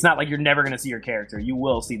 So it's not like you're never going to see your character. You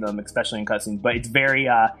will see them, especially in cutscenes. But it's very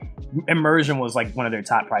immersion was like one of their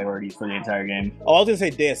top priorities for the entire game. Oh, I was going to say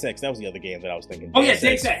Deus Ex. That was the other game that I was thinking. Oh yeah,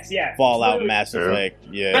 Deus Ex. Yeah, Fallout, Mass Effect.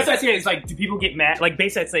 Yeah, that's what I say. It's like, do people get mad? Like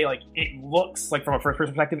Deus Ex say, like it looks like from a first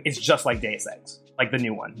person perspective, it's just like Deus Ex, like the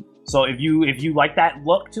new one. So if you like that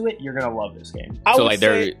look to it, you're gonna love this game.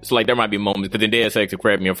 There might be moments because in Deus Ex,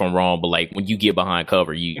 correct me if I'm wrong, but like when you get behind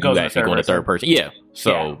cover, you actually go into third person. Yeah.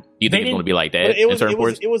 So you think it's going to be like that? It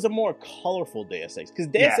was a more colorful Deus Ex because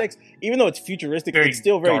Deus Ex, even though it's futuristic, it's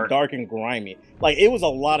still very dark and grimy. Like it was a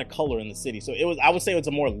lot of color in the city, so it was. I would say it's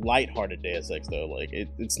a more lighthearted Deus Ex though. Like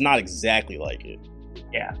it's not exactly like it.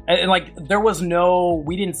 Yeah, and like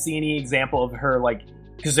we didn't see any example of her like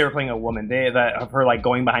because they were playing a woman. Of her like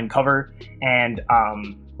going behind cover and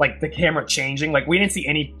like the camera changing. Like we didn't see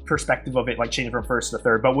any perspective of it like changing from first to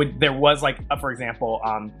third, but there was like for example,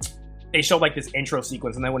 they showed like this intro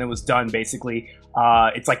sequence, and then when it was done, basically,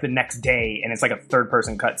 it's like the next day, and it's like a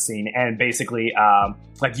third-person cutscene, and basically,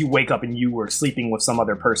 like you wake up and you were sleeping with some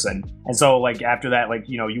other person, and so like after that, like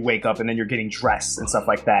you wake up and then you're getting dressed and stuff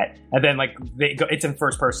like that, and then like it's in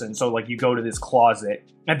first person, so like you go to this closet,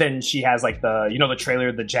 and then she has like the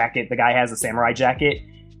trailer, the jacket, the guy has a samurai jacket.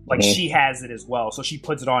 Like she has it as well, so she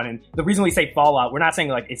puts it on. And the reason we say Fallout, we're not saying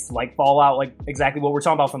like it's like Fallout, like exactly what we're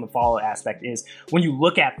talking about from the Fallout aspect is when you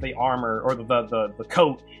look at the armor or the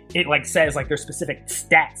coat, it like says like there's specific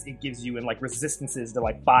stats it gives you and like resistances to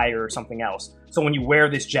like fire or something else. So when you wear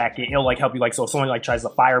this jacket, it'll like help you, like so if someone like tries to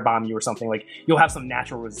firebomb you or something, like you'll have some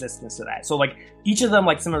natural resistance to that. So like each of them,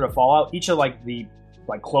 like similar to Fallout, each of like the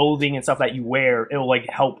like clothing and stuff that you wear, it'll like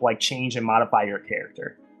help like change and modify your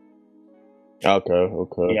character.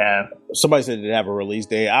 Okay. Yeah. Somebody said it have a release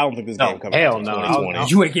date. I don't think this game comes out in 2020.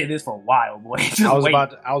 You ain't getting this for a while, boy. I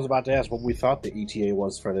was about to ask what we thought the ETA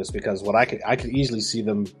was for this, because what I could easily see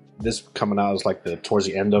this coming out as like towards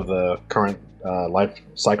the end of the current life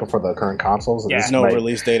cycle for the current consoles. And there's no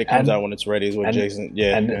release date. It comes out when it's ready. Is what Jason.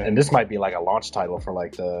 Yeah. And this might be like a launch title for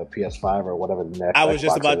like the PS5 or whatever the next. I was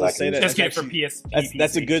just about to say that. Just get it for PS.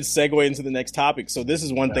 That's a good segue into the next topic. So this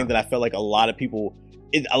is one thing that I felt like a lot of people.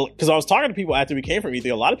 Because I was talking to people after we came from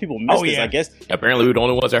E3, a lot of people missed this. I guess apparently we're the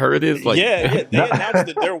only ones that heard this. Like, they announced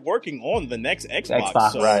that they're working on the next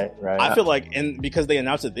Xbox. So right. I feel like, and because they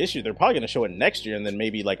announced it this year, they're probably going to show it next year, and then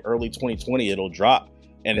maybe like early 2020 it'll drop.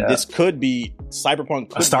 And this could be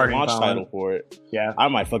Cyberpunk could be a launch title for it. Yeah, I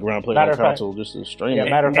might fuck around and play on console just to stream it.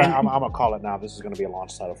 Matter of fact, I'm gonna call it now. This is gonna be a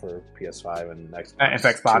launch title for PS5 and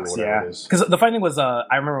Xbox. Yeah, because the funny thing was, I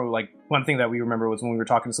remember like one thing that we remember was when we were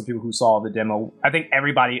talking to some people who saw the demo. I think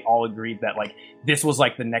everybody all agreed that like this was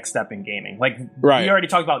like the next step in gaming. Like we already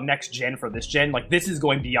talked about next gen for this gen. Like this is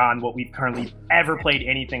going beyond what we've currently ever played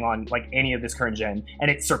anything on like any of this current gen,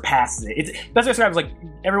 and it surpasses it. That's what I described. Like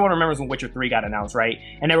everyone remembers when Witcher 3 got announced, right?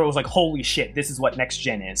 And everyone was like, holy shit, this is what next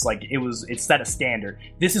gen is. Like it set a standard.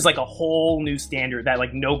 This is like a whole new standard that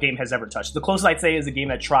like no game has ever touched. The closest I'd say is a game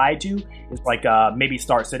that tried to is like maybe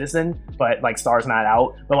Star Citizen, but like Star's not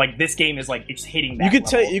out. But like this game is like it's hitting that.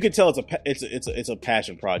 You could tell it's a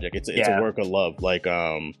passion project. It's a work of love. Like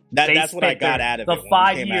that's what I got out of it. The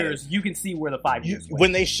 5 years, you can see where the 5 years went.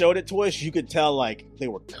 When they showed it to us, you could tell like they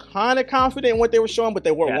were kind of confident in what they were showing, but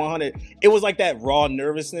they weren't 100. It was like that raw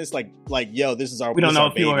nervousness, like yo, this is our. We don't know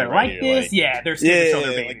if people are gonna like this. Like, they're scared to show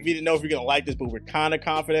their baby. Like we didn't know if we're gonna like this, but we're kind of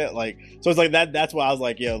confident. Like so, it's like that. That's why I was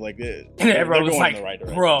like, yo, like and everyone was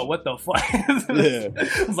like, bro, what the fuck?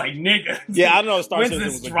 I was like, nigga. Yeah, I don't know. Star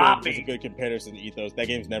Citizen was a good comparison to Ethos. That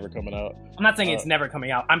game's never coming out. I'm not saying it's never coming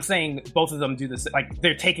out. I'm saying both of them do this. Like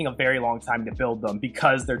they're taking a very long time to build them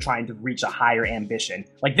because they're trying to reach a higher ambition.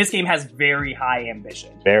 Like this game has very high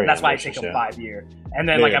ambition. That's why it takes them 5 years. And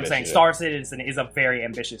then, like I'm saying, Star Citizen is a very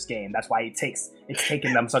ambitious game. That's why it's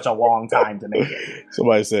taken them such a long time to make it.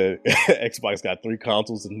 Somebody said Xbox got 3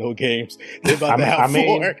 consoles and no games. They're about to have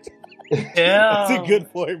 4. Yeah, that's a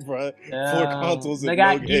good point, bro. 4 consoles. They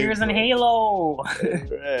got Gears and Halo.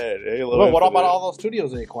 Halo. Well, what about all those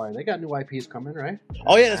studios they acquired? They got new IPs coming, right?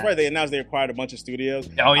 Oh yeah, that's right. They announced they acquired a bunch of studios.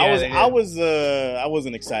 Oh yeah, I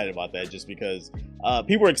wasn't excited about that just because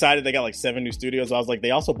people were excited. They got like 7 new studios. I was like,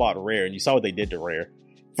 they also bought Rare, and you saw what they did to Rare.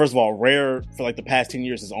 First of all, Rare for like the past 10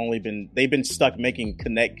 years they've been stuck making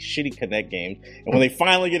shitty Connect games, and when they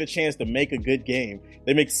finally get a chance to make a good game,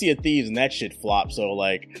 they make Sea of Thieves and that shit flop. So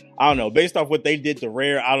like, I don't know, based off what they did to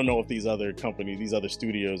Rare, I don't know if these other companies, these other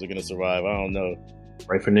studios are gonna survive. I don't know.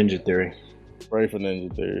 Pray for Ninja Theory.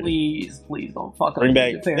 Please don't fuck up. Bring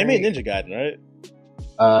back. They made Ninja Gaiden, right?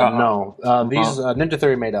 No. Ninja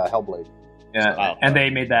Theory made Hellblade. Yeah, and they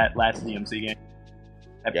made that last DMC game.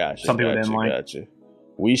 Gotcha. Some people didn't like. Gotcha.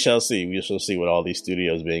 We shall see. We shall see with all these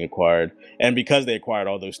studios being acquired. And because they acquired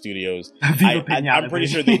all those studios, I'm pretty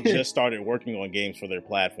sure they just started working on games for their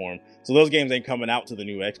platform. So those games ain't coming out to the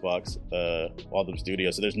new Xbox, all them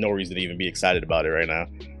studios. So there's no reason to even be excited about it right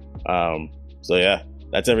now. So yeah,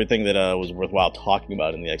 that's everything that was worthwhile talking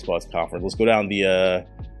about in the Xbox conference. Let's go down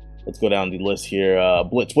the list here.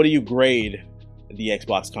 Blitz, what do you grade the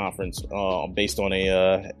Xbox conference based on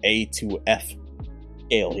a to F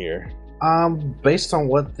scale here? Based on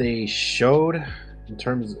what they showed in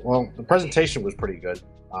terms, the presentation was pretty good.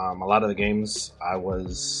 A lot of the games I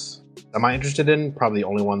was interested in. Probably the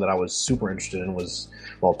only one that I was super interested in was,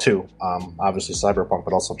 2. Obviously Cyberpunk,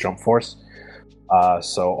 but also Jump Force.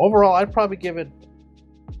 So overall, I'd probably give it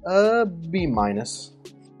a B-.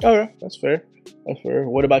 Okay, that's fair.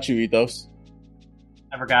 What about you, Ethos?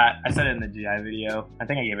 I forgot. I said it in the GI video. I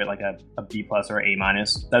think I gave it like a B+ or A-.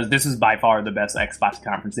 This is by far the best Xbox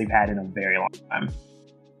conference they've had in a very long time.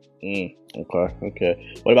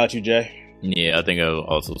 Okay. What about you, Jay? Yeah, I think I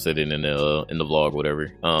also said it in the vlog,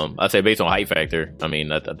 whatever. I say based on hype factor. I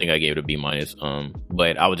mean, I think I gave it a B-.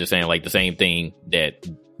 But I was just saying like the same thing that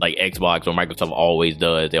like Xbox or Microsoft always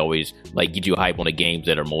does. They always like get you hype on the games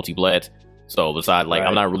that are multi-plat. So besides, like,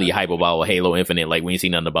 I'm not really hype about Halo Infinite. Like, we ain't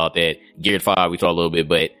seen nothing about that. Gears 5, we saw a little bit,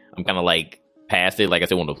 but I'm kind of like past it. Like I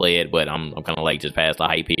still want to play it, but I'm kind of like just past the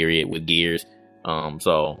hype period with Gears.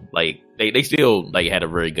 So like they still like had a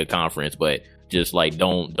very good conference, but just like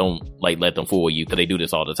don't like let them fool you, because they do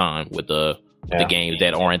this all the time with the games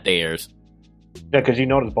that aren't theirs. Yeah, because you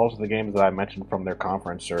notice most of the games that I mentioned from their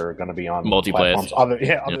conference are going to be on multi-platforms other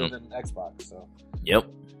than Xbox. So yep.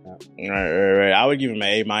 Right. I would give them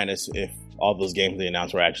an A- if all those games they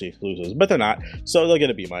announced were actually exclusives, but they're not, so they'll get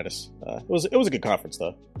a B-. It was a good conference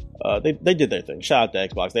though. They did their thing. Shout out to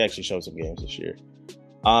Xbox. They actually showed some games this year.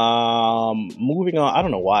 Moving on. I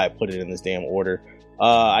don't know why I put it in this damn order.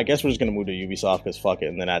 I guess we're just gonna move to Ubisoft because fuck it,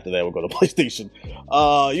 and then after that we'll go to PlayStation.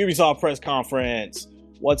 Ubisoft press conference.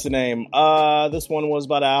 What's the name? This one was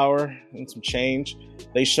about an hour and some change.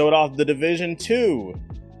 They showed off The Division 2.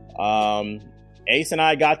 Ace and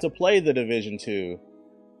I got to play The Division 2.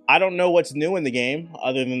 I don't know what's new in the game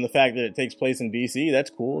other than the fact that it takes place in BC. That's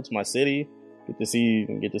cool. It's my city. Get to see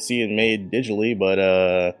it made digitally, but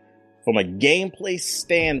from a gameplay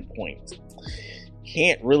standpoint,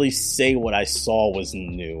 can't really say what I saw was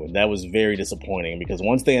new, and that was very disappointing because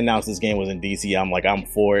once they announced this game was in DC, I'm like, I'm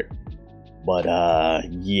for it. But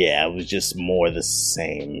yeah, it was just more the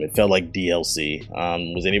same. It felt like DLC.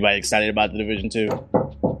 Was anybody excited about The Division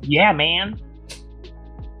 2? Yeah, man.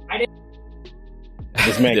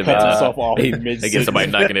 This man cuts himself off I guess somebody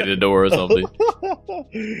knocking at the door or something.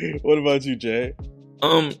 What about you, Jay?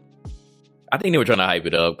 I think they were trying to hype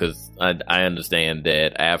it up because I understand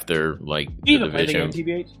that after like The Division.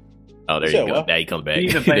 TBH? Oh, there you go. Now he comes back.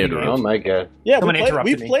 Oh my god! Yeah,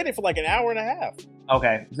 we played it for like an hour and a half.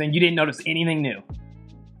 Okay, so then you didn't notice anything new.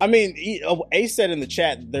 I mean, Ace said in the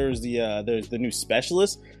chat there's the new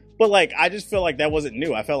specialist. But, like, I just feel like that wasn't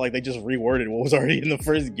new. I felt like they just reworded what was already in the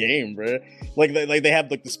first game, bro. Like they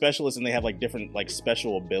have, like, the specialists and they have, like, different, like,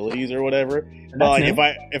 special abilities or whatever. But, like,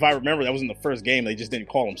 if I remember, that was in the first game. They just didn't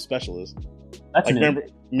call them specialists. That's like, new.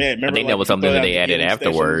 Remember, I think that was something that they added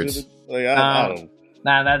afterwards. Like, I don't...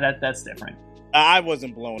 Nah, that's different. I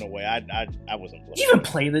wasn't blown away. I wasn't blown away. Did you even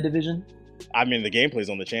play The Division? I mean, the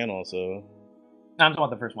gameplay's on the channel, so... No, I'm talking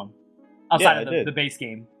about the first one. Outside of the base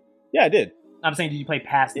game. Yeah, I did. I'm saying, did you play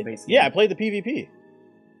past the base game? Yeah, I played the PvP.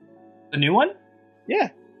 The new one? Yeah.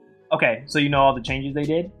 Okay, so you know all the changes they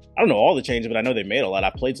did? I don't know all the changes, but I know they made a lot.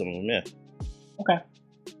 I played some of them, yeah. Okay.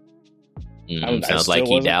 Sounds like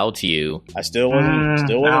he doubts you. I still wasn't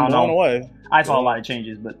blown away. I saw a lot of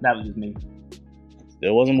changes, but that was just me.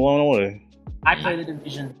 Still wasn't blown away. I played The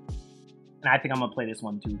Division, and I think I'm going to play this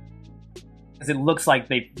one too. Because it looks like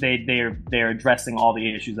they're addressing all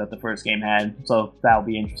the issues that the first game had, so that'll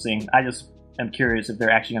be interesting. I just am curious if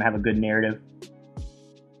they're actually going to have a good narrative.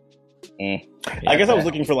 I guess I was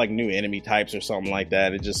looking for like new enemy types or something like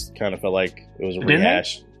that. It just kind of felt like it was a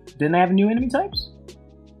rehash. Didn't they have new enemy types?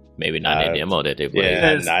 Maybe not in the demo that they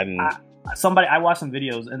played. Yeah, I watched some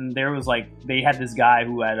videos and there was like they had this guy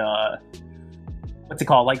who had what's it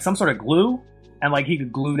called, like some sort of glue, and like he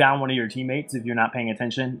could glue down one of your teammates if you're not paying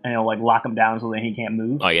attention, and it'll like lock him down so that he can't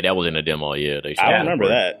move. Oh yeah, that was in the demo. Yeah, I don't remember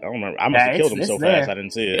that. I don't remember. I must have killed him so fast I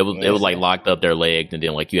didn't see it. It was like locked up their legs, and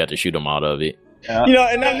then like you had to shoot them out of it. You know,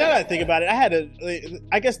 and now that I think about it,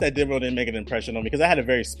 I guess that demo didn't make an impression on me because I had a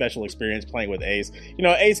very special experience playing with Ace. You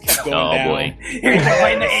know, Ace kept going down.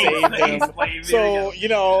 Boy. So, you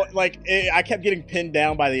know, like I kept getting pinned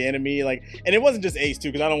down by the enemy, like, and it wasn't just Ace too,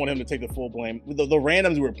 because I don't want him to take the full blame. The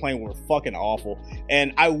randoms we were playing were fucking awful,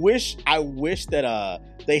 and I wish that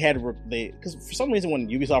because for some reason when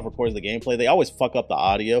Ubisoft records the gameplay, they always fuck up the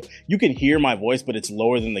audio. You can hear my voice, but it's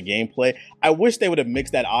lower than the gameplay. I wish they would have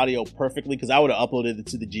mixed that audio perfectly, because I would have uploaded it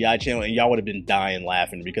to the GI channel and y'all would have been dying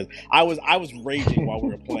laughing, because I was raging while we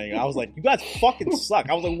were playing. I was like, you guys fucking suck.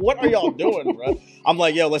 I was like, what are y'all doing, bro? I'm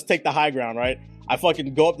like, yo, let's take the high ground, right? I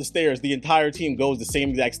fucking go up the stairs. The entire team goes the same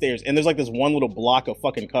exact stairs. And there's like this one little block of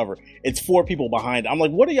fucking cover. It's 4 people behind it. I'm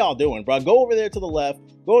like, what are y'all doing, bro? Go over there to the left.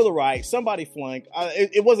 Go to the right. Somebody flank.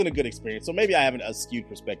 It wasn't a good experience. So maybe I have a skewed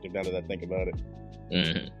perspective now that I think about it.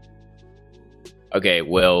 Mm-hmm. Okay,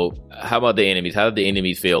 well, how about the enemies? How did the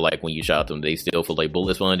enemies feel like when you shot them? Did they still feel like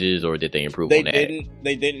bullet sponges, or did they improve on that?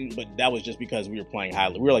 They didn't, but that was just because we were playing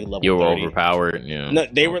highly. We were like level 30. You were overpowered, yeah. No,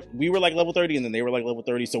 we were like level 30, and then they were like level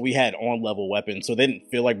 30, so we had on-level weapons, so they didn't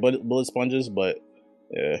feel like bullet sponges, but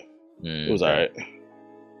yeah, it was alright.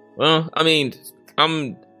 Well, I mean,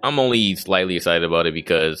 I'm only slightly excited about it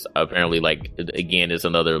because apparently, like, again, it's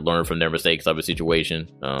another learn from their mistakes type of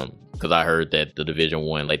situation. Because I heard that the Division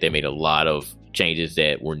 1, like, they made a lot of changes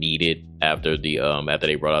that were needed after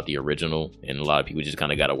they brought out the original, and a lot of people just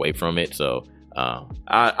kind of got away from it. So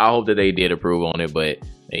I hope that they did improve on it, but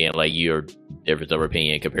again, like, your difference of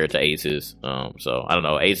opinion compared to Ace's. So I don't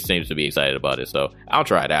know. Ace seems to be excited about it, so I'll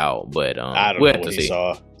try it out. But I don't know what he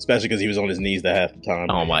saw, especially because he was on his knees the half the time.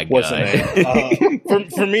 Oh my god!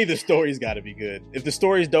 For me, the story's got to be good. If the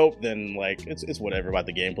story's dope, then like it's whatever about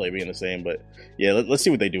the gameplay being the same. But yeah, let's see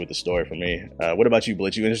what they do with the story. For me, what about you,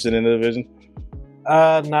 Blitz? You interested in the Division?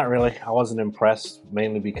 Not really. I wasn't impressed,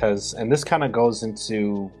 mainly because, and this kind of goes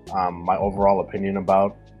into my overall opinion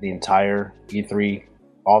about the entire E3,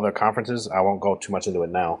 all their conferences. I won't go too much into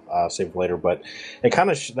it now, save for later, but it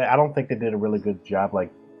kind of, I don't think they did a really good job,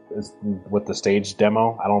 like, with the stage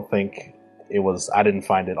demo. I don't think it was, I didn't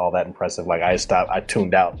find it all that impressive. Like, I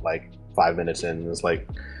tuned out like 5 minutes in, and it's like,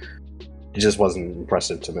 it just wasn't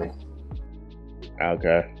impressive to me.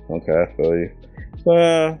 Okay, I feel you.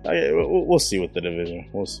 We'll see with the Division.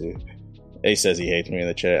 We'll see. Ace says he hates me in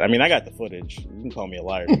the chat. I mean, I got the footage. You can call me a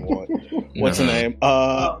liar if you want. What's the name?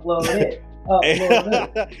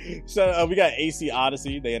 So we got AC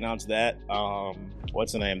Odyssey. They announced that.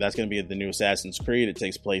 What's the name? That's going to be the new Assassin's Creed. It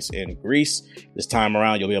takes place in Greece. This time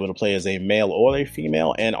around, you'll be able to play as a male or a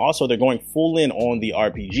female. And also, they're going full in on the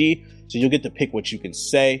RPG. So you'll get to pick what you can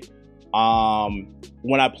say.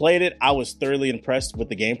 When I played it, I was thoroughly impressed with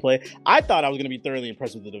the gameplay. I thought I was going to be thoroughly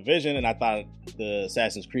impressed with the Division, and I thought the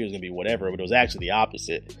Assassin's Creed was going to be whatever, but it was actually the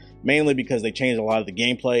opposite. Mainly because they changed a lot of the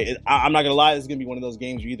gameplay. I'm not going to lie, this is going to be one of those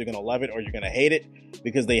games you're either going to love it or you're going to hate it,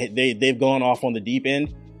 because they've gone off on the deep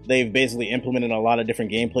end. They've basically implemented a lot of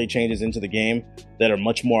different gameplay changes into the game that are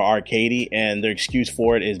much more arcadey, and their excuse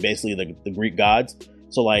for it is basically the Greek gods.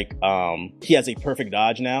 So, like, he has a perfect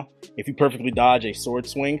dodge now. If you perfectly dodge a sword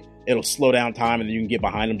swing, it'll slow down time, and then you can get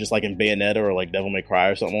behind him just like in Bayonetta or like Devil May Cry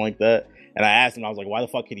or something like that. And I asked him, I was like, why the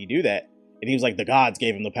fuck could he do that? And he was like, the gods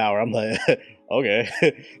gave him the power. I'm like, okay.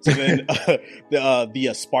 So then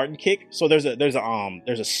the Spartan kick. So there's an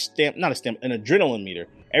adrenaline meter.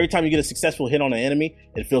 Every time you get a successful hit on an enemy,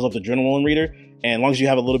 it fills up the adrenaline meter. And as long as you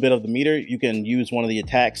have a little bit of the meter, you can use one of the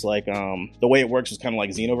attacks. Like, the way it works is kind of like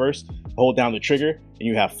Xenoverse. Hold down the trigger, and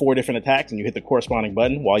you have 4 different attacks, and you hit the corresponding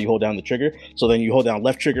button while you hold down the trigger. So then you hold down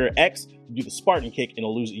left trigger X, you do the Spartan kick, and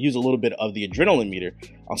it'll use a little bit of the adrenaline meter.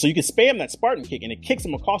 So you can spam that Spartan kick, and it kicks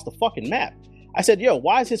him across the fucking map. I said, yo,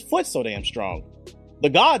 why is his foot so damn strong? The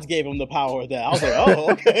gods gave him the power of that. I was like,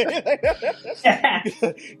 oh, okay.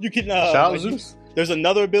 You can, Zeus. There's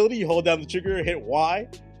another ability. You hold down the trigger, hit Y.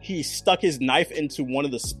 He stuck his knife into one of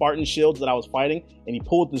the Spartan shields that I was fighting, and he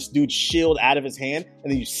pulled this dude's shield out of his hand,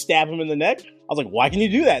 and then you stab him in the neck. I was like, why can you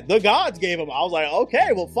do that? The gods gave him. I was like, okay,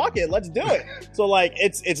 well, fuck it, let's do it. So, like,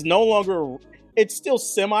 it's no longer, it's still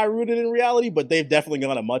semi-rooted in reality, but they've definitely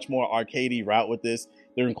gone a much more arcadey route with this.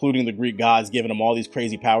 They're including the Greek gods, giving them all these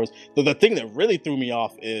crazy powers. The thing that really threw me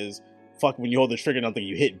off is, when you hold the trigger, nothing,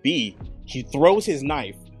 you hit B, he throws his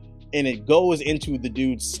knife, and it goes into the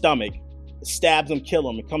dude's stomach, stabs him, kill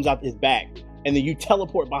him, it comes out his back, and then you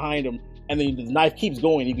teleport behind him, and then the knife keeps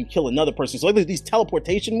going, you can kill another person. So like these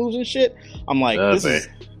teleportation moves and shit, I'm like, this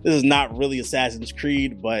is not really Assassin's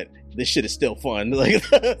Creed, but this shit is still fun. Like,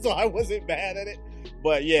 so I wasn't mad at it.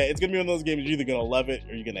 But yeah, it's gonna be one of those games you're either gonna love it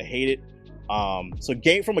or you're gonna hate it. So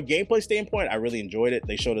from a gameplay standpoint, I really enjoyed it.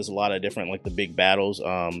 They showed us a lot of different, like, the big battles.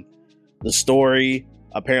 The story,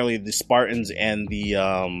 apparently the Spartans and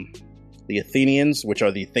the Athenians, which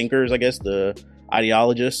are the thinkers, I guess, the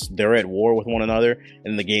ideologists, they're at war with one another. And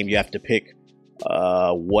in the game, you have to pick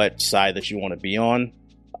what side that you want to be on.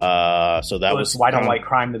 So that was White on White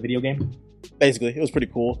Crime, the video game. Basically, it was pretty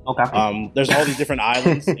cool. Okay. There's all these different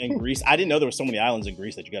islands in Greece. I didn't know there were so many islands in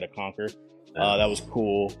Greece that you got to conquer. That was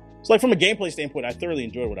cool. So, like, from a gameplay standpoint, I thoroughly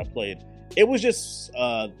enjoyed what I played. It was just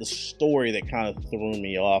the story that kind of threw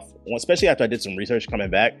me off, especially after I did some research coming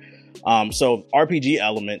back. So RPG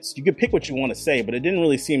elements, you could pick what you want to say, but it didn't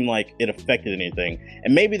really seem like it affected anything.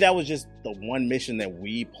 And maybe that was just the one mission that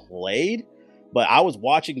we played, but I was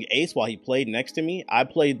watching Ace while he played next to me. I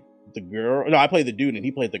played the dude and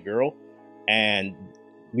he played the girl, and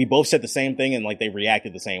we both said the same thing, and like they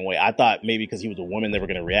reacted the same way. I thought maybe because he was a woman, they were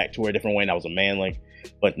going to react to her a different way, and I was a man,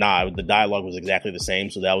 but nah, the dialogue was exactly the same,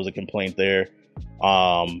 so that was a complaint there.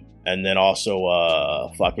 And then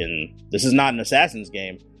also, this is not an Assassin's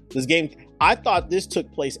game. This game, I thought this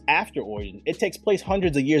took place after Origin. It takes place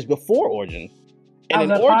hundreds of years before Origin. And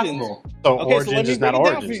in Origins, Origins is not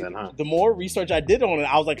Origins then, huh? The more research I did on it,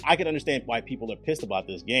 I was like, I can understand why people are pissed about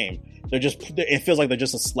this game. It feels like they're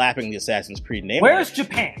just slapping the Assassin's Creed name. Where's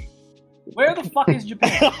Japan? Where the fuck is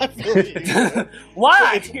Japan?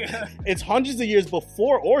 Why? It's hundreds of years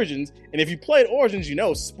before Origins, and if you played Origins,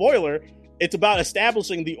 spoiler, it's about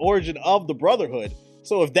establishing the origin of the Brotherhood.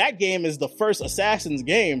 So if that game is the first Assassin's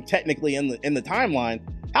game, technically in the timeline,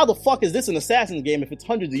 how the fuck is this an Assassin's game if it's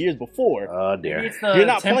hundreds of years before? Oh dear. You're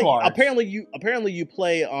not Templars. playing. Apparently you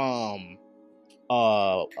play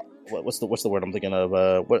what's the word I'm thinking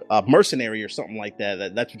of? Mercenary or something like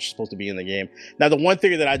that. That's what you're supposed to be in the game. Now the one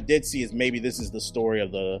theory that I did see is maybe this is the story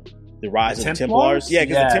of the rise of the Templars. Yeah,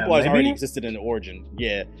 because the Templars already existed in the Origin.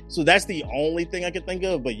 Yeah, so that's the only thing I could think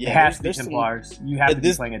of. But yeah, it has to be Templars. You have to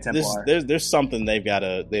be playing a Templar. There's something they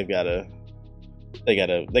gotta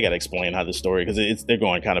explain how the story, because they're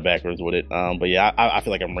going kind of backwards with it. But yeah, I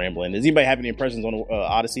feel like I'm rambling. Does anybody have any impressions on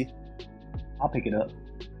Odyssey? I'll pick it up.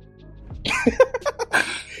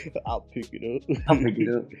 I'll pick it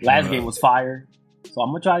up. Last game was fire, so I'm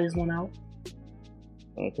gonna try this one out.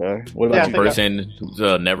 Okay. What about you, person who's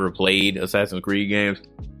never played Assassin's Creed games?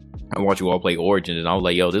 I watched you all play Origins, and I was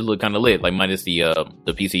like, "Yo, this look kind of lit." Like minus the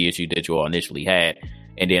PC issue that you all initially had,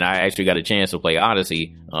 and then I actually got a chance to play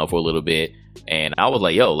Odyssey for a little bit, and I was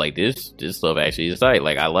like, "Yo, like this stuff actually is tight."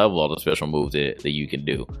 Like I love all the special moves that you can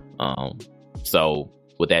do. So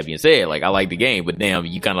with that being said, like I like the game, but damn,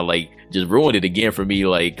 you kind of like just ruined it again for me.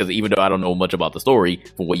 Like, because even though I don't know much about the story,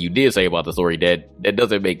 from what you did say about the story, that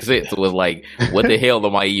doesn't make sense. So it's like, what the hell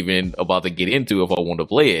am I even about to get into if I want to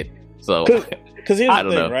play it? So, because here's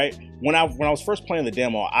the thing, right? When I was first playing the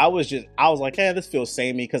demo, I was like, hey, this feels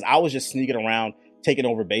samey, because I was just sneaking around, taking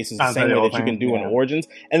over bases the same way that you can do in Origins.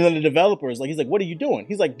 And then the developer is like, he's like, what are you doing?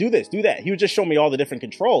 He's like, do this, do that. He would just show me all the different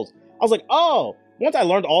controls. I was like, oh. Once I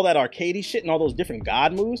learned all that arcadey shit and all those different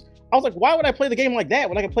god moves, I was like, why would I play the game like that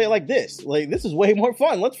when I can play it like this? Like, this is way more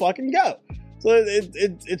fun. Let's fucking go. So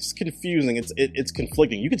it's confusing. It's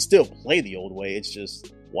conflicting. You can still play the old way. It's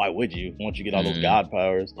just, why would you once you get all those god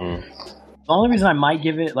powers? The only reason I might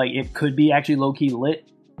give it, like, it could be actually low-key lit,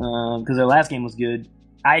 because their last game was good.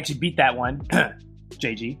 I actually beat that one.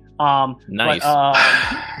 JG. Nice.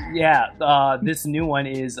 But, this new one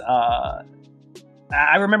is...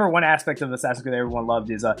 I remember one aspect of Assassin's Creed that everyone loved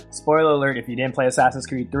is, spoiler alert, if you didn't play Assassin's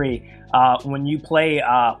Creed 3, when you play,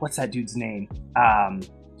 what's that dude's name?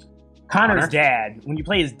 Connor's dad, when you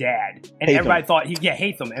play his dad, and everybody thought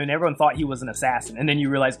Haytham, and everyone thought he was an assassin, and then you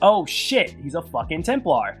realize, oh shit, he's a fucking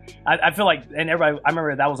Templar. I feel like, and everybody, I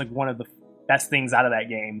remember that was like one of the best things out of that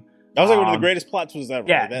game. That was like one of the greatest plot twists ever.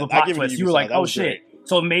 Yeah, the plot twist. You were like, oh shit. Great.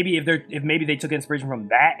 So maybe if maybe they took inspiration from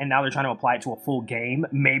that and now they're trying to apply it to a full game,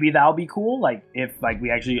 maybe that'll be cool. Like if like we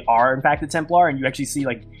actually are in fact a Templar and you actually see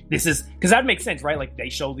like this is, because that makes sense, right? Like they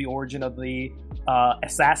show the origin of the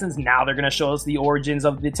assassins, now they're gonna show us the origins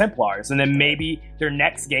of the Templars, and then maybe their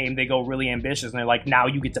next game they go really ambitious and they're like, now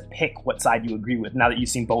you get to pick what side you agree with now that you've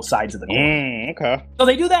seen both sides of the coin. Okay. So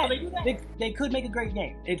they do that. They could make a great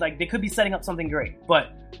game. It's like they could be setting up something great,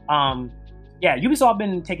 but yeah, Ubisoft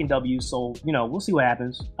been taking W's, so we'll see what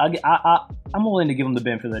happens. I'm willing to give them the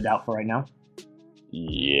benefit of the doubt for right now.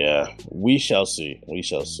 Yeah, we shall see.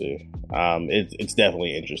 It's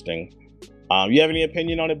definitely interesting. You have any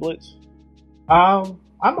opinion on it, Blitz? I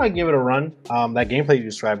might give it a run. That gameplay you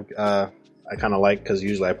described, I kind of like, because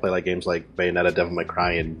usually I play like games like Bayonetta, Devil May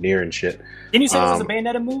Cry, and Nier and shit. Didn't you say this was a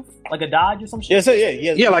Bayonetta move, like a dodge or some shit?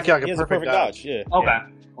 Yeah, like a perfect dodge. Yeah. Okay. Yeah.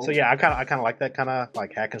 So yeah, I kind of like that kind of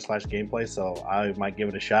like hack and slash gameplay. So I might give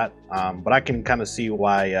it a shot. But I can kind of see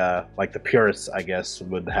why like the purists, I guess,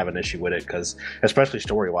 would have an issue with it, because especially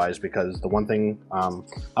story wise. Because the one thing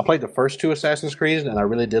I played the first two Assassin's Creed and I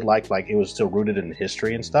really did like it was still rooted in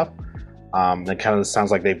history and stuff. It kind of sounds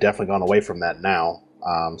like they've definitely gone away from that now.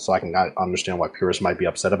 So I can understand why purists might be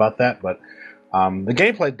upset about that. But the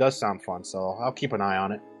gameplay does sound fun, so I'll keep an eye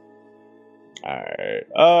on it.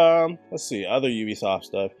 Alright. Let's see. Other Ubisoft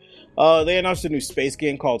stuff. They announced a new space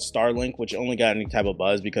game called Starlink, which only got any type of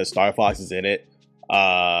buzz because Star Fox is in it.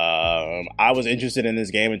 I was interested in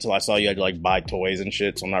this game until I saw you had to like buy toys and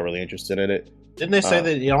shit, so I'm not really interested in it. Didn't they say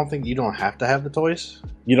that you don't have to have the toys?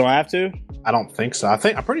 You don't have to? I don't think so.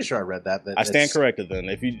 I'm pretty sure I read that I stand corrected then.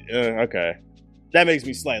 If you okay. That makes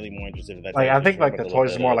me slightly more interested in that. Like I think like the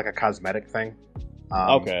toys is more like a cosmetic thing.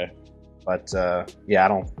 Okay. But yeah,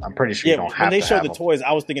 I'm pretty sure you don't have to. When they showed the toys,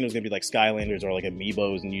 I was thinking it was gonna be like Skylanders or like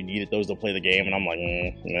Amiibos, and you needed those to play the game, and I'm like,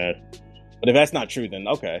 nah. But if that's not true, then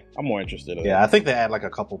okay, I'm more interested in I think they add like a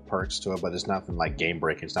couple perks to it, but it's nothing like game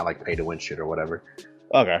breaking. It's not like pay to win shit or whatever.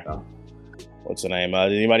 Okay. What's the name?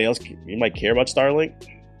 Did anybody else? You might care about Starlink?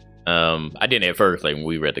 I didn't at first. Like when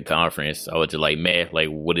we were at the conference, I was just like, man, like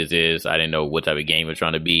what is this? I didn't know what type of game it was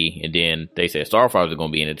trying to be. And then they said Star Fox was going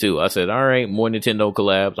to be in it too. I said, all right, more Nintendo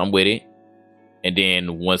collabs. I'm with it. And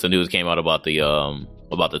then once the news came out about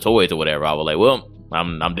the toys or whatever, I was like, well,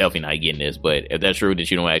 I'm definitely not getting this. But if that's true that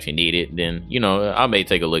you don't actually need it, then I may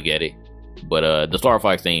take a look at it. But the Star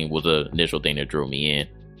Fox thing was the initial thing that drew me in.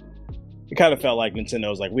 It kind of felt like Nintendo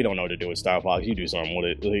was like, we don't know what to do with Star Fox. You do something with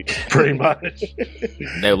it. Like, pretty much.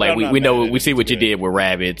 They were like, we know, we see what you did with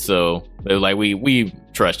Rabbids, so they were like, we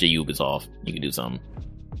trust you, Ubisoft. You can do something.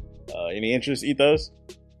 Any interest, Ethos?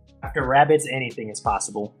 After Rabbids, anything is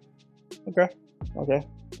possible. Okay.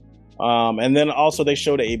 And then also they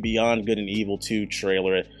showed a Beyond Good and Evil 2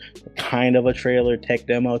 trailer, kind of a trailer tech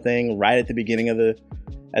demo thing, right at the beginning of the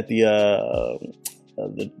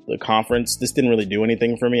conference. This didn't really do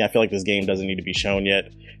anything for me. I feel like this game doesn't need to be shown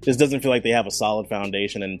yet. This doesn't feel like they have a solid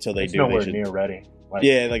foundation, and until it's nowhere near ready. Like,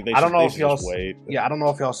 yeah, like they. I don't know if y'all wait. Yeah, I don't know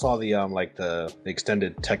if y'all saw the the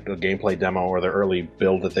extended technical gameplay demo or the early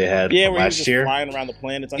build that they had. Yeah, where last year, flying around the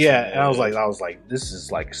planets. And I was like, this is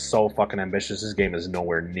like so fucking ambitious. This game is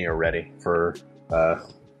nowhere near ready for.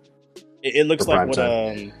 It looks like what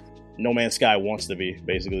No Man's Sky wants to be,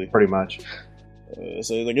 basically. Pretty much.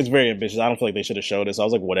 So like it's very ambitious. I don't feel like they should have showed this. I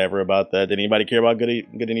was like, whatever about that. Did anybody care about Good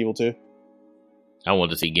and Evil 2? I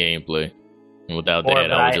wanted to see gameplay. And without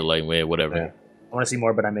that, I was just like, man, whatever. Yeah. I want to see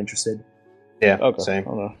more, but I'm interested. Yeah, okay. Same.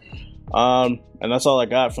 And that's all I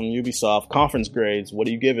got from Ubisoft. Conference grades. What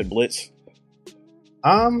do you give it, Blitz?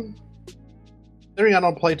 Considering I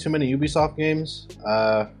don't play too many Ubisoft games,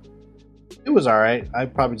 it was alright.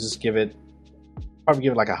 I'd probably just give it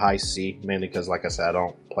like a high C, mainly because, like I said, I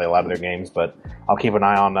don't play a lot of their games, but I'll keep an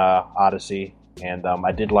eye on Odyssey. And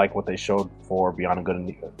I did like what they showed for Beyond Good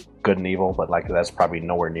and Evil, but like that's probably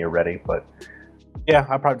nowhere near ready. But yeah,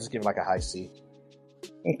 I'd probably just give it like a high C.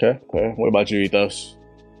 Okay. What about you, Ethos?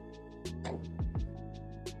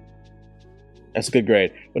 That's a good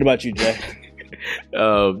grade. What about you, Jay?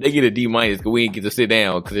 They get a D- because we didn't get to sit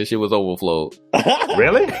down because this shit was overflowed.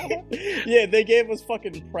 Really? Yeah, they gave us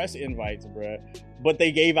fucking press invites, bruh. But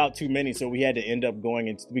they gave out too many, so we had to end up going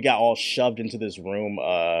and we got all shoved into this room.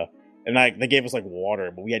 And they gave us like water,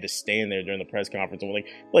 but we had to stand there during the press conference. And we're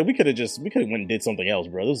like we could have went and did something else,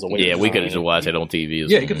 bro. This is a waste. Yeah, we could have just watched it on TV.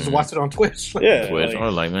 Yeah, you could just watch it on Twitch. Yeah, Twitch. I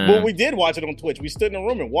was like, man. Well, we did watch it on Twitch. We stood in a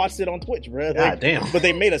room and watched it on Twitch, bro. God damn. But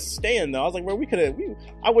they made us stand though. I was like, bro, we could have.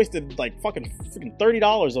 I wasted like fucking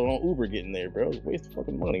 $30 on Uber getting there, bro. It was a waste of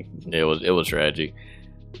fucking money. It was tragic.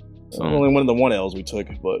 So, only one of the 1Ls we took,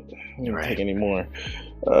 but we didn't take any more.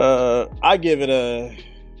 I give it a.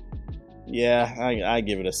 Yeah, I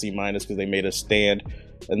give it a C- because they made us stand.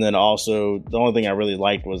 And then also, the only thing I really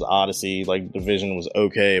liked was Odyssey. Like, Division was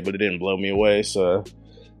okay, but it didn't blow me away. So,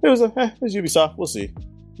 it was Ubisoft. We'll see.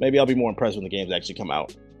 Maybe I'll be more impressed when the games actually come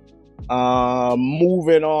out.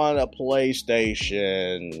 Moving on to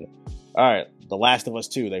PlayStation. Alright, The Last of Us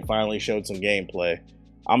 2. They finally showed some gameplay.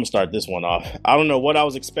 I'm going to start this one off. I don't know what I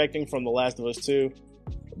was expecting from The Last of Us 2.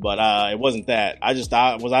 But it wasn't that.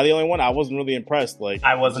 Was I the only one? I wasn't really impressed. Like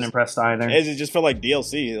I wasn't impressed either. It just felt like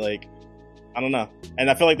DLC. Like I don't know. And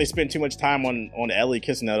I feel like they spent too much time on Ellie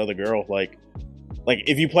kissing that other girl. Like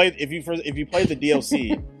if you played the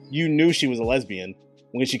DLC, you knew she was a lesbian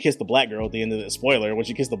when she kissed the black girl at the end of the spoiler. When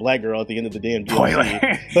she kissed the black girl at the end of the damn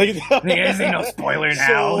DLC. Like, there ain't no spoiler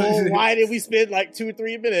now. So why did we spend like 2 or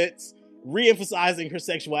 3 minutes re-emphasizing her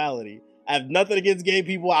sexuality? I have nothing against gay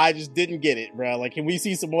people. I just didn't get it, bro. Like, can we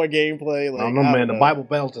see some more gameplay? Like, I don't know, man. The Bible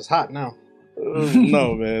Belt is hot now.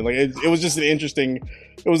 No, man. Like, it was just an interesting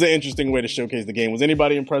way to showcase the game. Was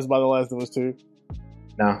anybody impressed by The Last of Us 2?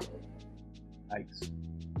 No. Yikes.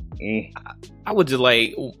 I would just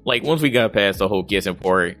like once we got past the whole kissing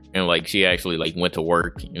part and like she actually like went to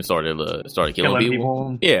work and started killing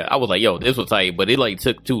people. Yeah, I was like, yo, this was tight, but it like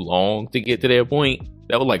took too long to get to that point.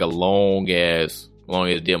 That was like a long ass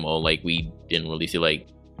demo. Like we didn't really see like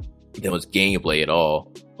there was gameplay at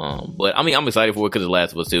all. But I mean, I'm excited for it because The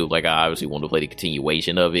Last of Us 2. Like I obviously wanted to play the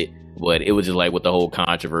continuation of it, but it was just like with the whole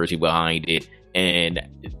controversy behind it and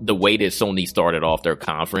the way that Sony started off their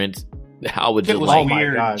conference. I would just like,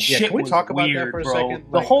 weird. Yeah, can we talk about that for a second?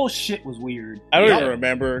 The whole shit was weird. I don't even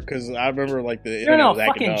remember because I remember like the internet was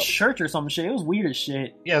acting fucking up. church or some shit. It was weird as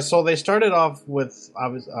shit. Yeah, so they started off with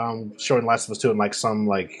showing Last of Us 2 in like some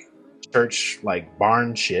like church like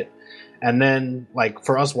barn shit, And then, like,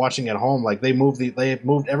 for us watching at home, like, they moved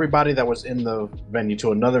everybody that was in the venue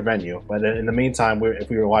to another venue. But in the meantime, if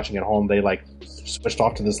we were watching at home, they, like, switched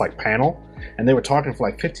off to this, like, panel. And they were talking for,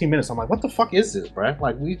 like, 15 minutes. I'm like, what the fuck is this, bro?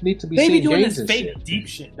 Like, we need to be seeing doing games this fake shit. deep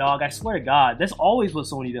shit, dog. I swear to God. That's always what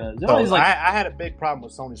Sony does. They're So always like, I had a big problem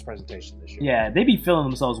with Sony's presentation this year. yeah, they be feeling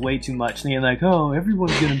themselves way too much. Thinking, like, oh,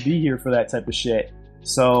 everyone's going to be here for that type of shit.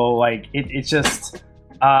 So, like, it's just...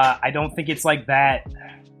 I don't think it's like that...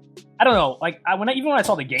 I don't know. Like even when I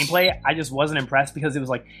saw the gameplay, I just wasn't impressed because it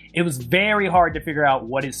was very hard to figure out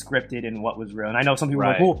what is scripted and what was real. And I know some people were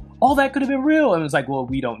like, "Well, all that could have been real," and it was like, "Well,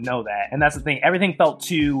 we don't know that." And that's the thing. Everything felt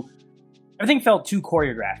too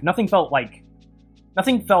choreographed. Nothing felt like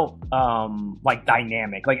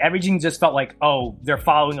dynamic. Like everything just felt like, oh, they're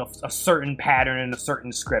following a certain pattern and a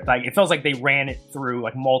certain script. Like it feels like they ran it through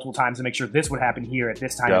like multiple times to make sure this would happen here at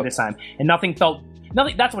this time and this time, and nothing.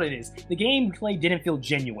 That's what it is. The gameplay didn't feel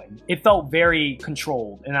genuine. It felt very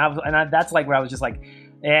controlled, and that's like where I was just like,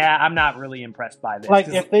 yeah, I'm not really impressed by this. Like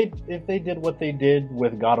if they did what they did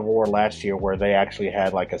with God of War last year, where they actually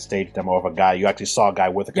had like a stage demo of a guy, you actually saw a guy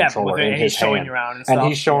with a controller in his hand, and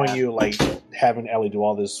he's showing you like having Ellie do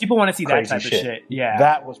all this. People want to see that type of shit. Yeah,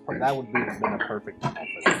 that would been a perfect demo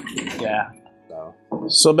for yeah.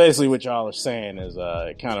 So basically, what y'all are saying is,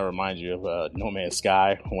 it kind of reminds you of No Man's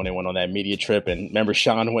Sky when they went on that media trip, and remember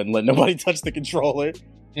Sean wouldn't let nobody touch the controller.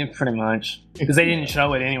 Yeah, pretty much, because they didn't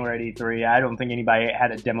show it anywhere at E3. I don't think anybody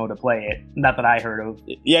had a demo to play it. Not that I heard of.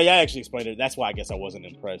 Yeah, I actually explained it. That's why I guess I wasn't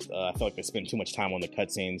impressed. I felt like they spent too much time on the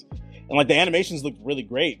cutscenes, and like the animations looked really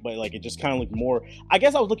great, but like it just kind of looked more. I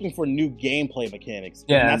guess I was looking for new gameplay mechanics.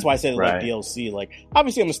 Yeah, and that's why I said like DLC. Like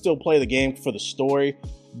obviously, I'm gonna still play the game for the story,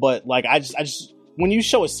 but like I just. When you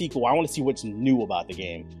show a sequel, I want to see what's new about the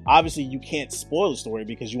game. Obviously, you can't spoil the story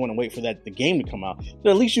because you want to wait for the game to come out. But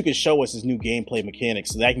at least you can show us his new gameplay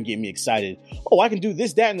mechanics so that can get me excited. Oh, I can do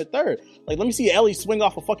this, that, and the third. Like, let me see Ellie swing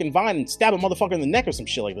off a fucking vine and stab a motherfucker in the neck or some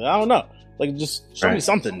shit like that. I don't know. Like, just show me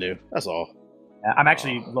something new. That's all. I'm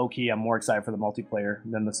actually, low-key, I'm more excited for the multiplayer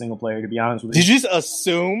than the single player, to be honest with you. Did you just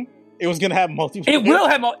assume it was going to have multiplayer? It will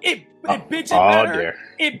have multiplayer. It better. Dear.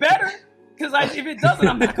 It better. Because if it doesn't,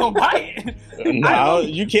 I'm not gonna buy it. No,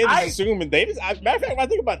 you can't just assume. And they just, matter of fact, when I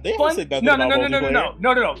think about it, they haven't said nothing about multiplayer.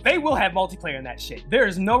 No. They will have multiplayer in that shit. There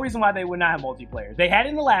is no reason why they would not have multiplayer. They had it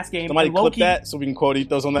in the last game. Somebody clip that so we can quote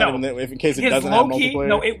Ethos on that if in case it doesn't have multiplayer.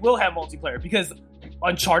 No, it will have multiplayer because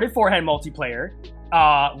Uncharted 4 had multiplayer.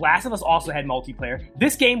 Last of Us also had multiplayer.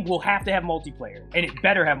 This game will have to have multiplayer, and it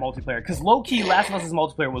better have multiplayer because low-key, Last of Us'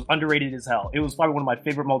 multiplayer was underrated as hell. It was probably one of my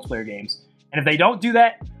favorite multiplayer games. And if they don't do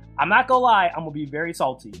that, I'm not gonna lie, I'm gonna be very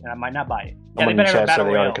salty, and I might not buy it. Yeah, they better have Battle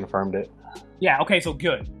Royale. They already confirmed it. Yeah, okay, so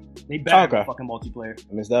good. They better have fucking multiplayer.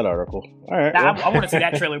 I missed that article. All right. Now, I want to see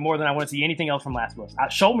that trailer more than I want to see anything else from Last of Us.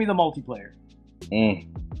 Show me the multiplayer.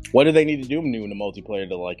 What do they need to do new in the multiplayer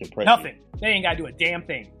to like impress Nothing. you? They ain't gotta do a damn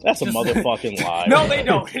thing. That's a motherfucking lie. No, they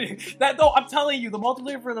don't. I'm telling you, the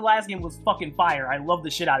multiplayer for the last game was fucking fire. I love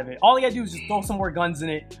the shit out of it. All you gotta do is just throw some more guns in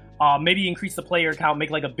it. Maybe increase the player count, make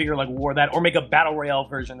like a bigger like war that, or make a battle royale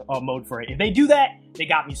version mode for it. If they do that, they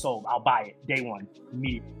got me sold. I'll buy it day one,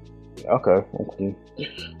 immediately. Okay.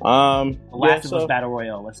 The Last of Us battle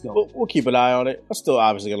royale. Let's go. We'll keep an eye on it. I'm still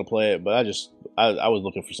obviously gonna play it, but I was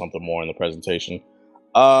looking for something more in the presentation.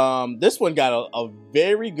 This one got a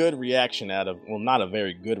very good reaction not a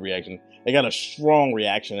very good reaction. They got a strong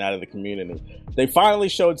reaction out of the community. They finally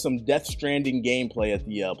showed some Death Stranding gameplay at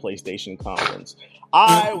the PlayStation conference.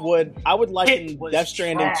 I would liken Death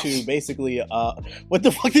Stranding to basically what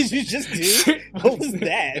the fuck did you just do? What was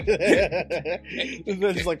that?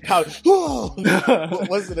 It's like what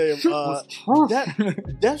was the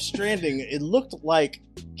name? Death Stranding. It looked like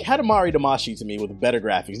Katamari Damacy to me with better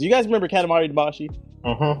graphics. Do you guys remember Katamari Damacy?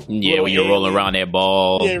 Yeah, when you're rolling around that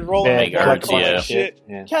ball. Yeah, rolling around shit.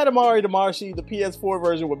 Yeah. Katamari Damacy, the PS4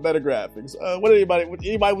 version with better graphics.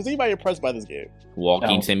 Was anybody impressed by this game?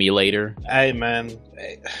 Walking simulator. Hey man,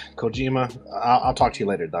 Kojima. I'll talk to you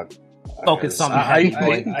later, Doug. Focus on I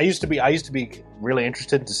used to be really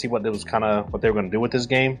interested to see what they were going to do with this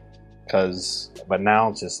game, but now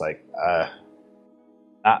it's just like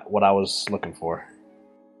not what I was looking for.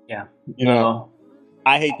 Yeah,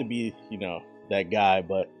 I hate to be that guy,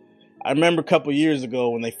 but I remember a couple years ago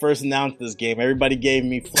when they first announced this game, everybody gave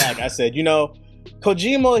me flack. I said,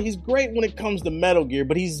 Kojima, he's great when it comes to Metal Gear,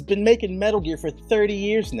 but he's been making Metal Gear for 30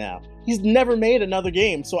 years now. He's never made another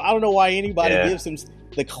game, so I don't know why anybody gives him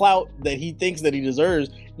the clout that he thinks that he deserves.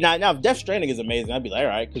 Now, if Death Stranding is amazing, I'd be like, all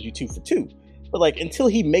right, because you're 2 for 2. But like until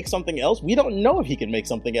he makes something else, we don't know if he can make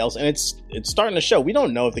something else, and it's starting to show. We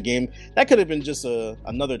don't know if the game that could have been just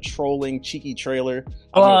another trolling cheeky trailer.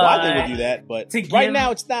 I don't know why they would do that, but right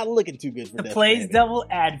now it's not looking too good for Death Stranding. Devil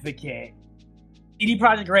advocate. CD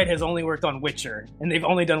Projekt Red has only worked on Witcher, and they've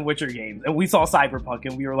only done Witcher games. And we saw Cyberpunk,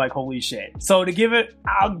 and we were like, "Holy shit!" So to give it,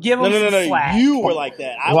 I'll give them some slack. You were like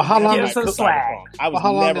that. How long has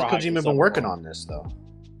Kojima been working on this though?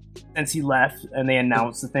 Since he left, and they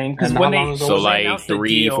announced the thing. Because when they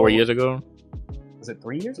 3-4 years ago. Was it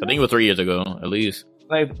 3 years ago? I think it was 3 years ago, at least.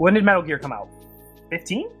 Like, when did Metal Gear come out?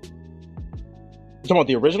 15? You talking about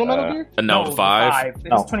the original Metal Gear? No, 5.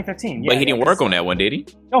 It was 2015. But he didn't work on that one, did he?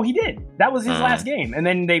 No, he did. That was his last game. And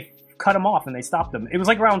then they cut him off and they stopped him. It was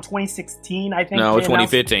like around 2016, I think. No,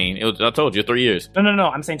 2015. I told you, 3 years. No.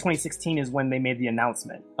 I'm saying 2016 is when they made the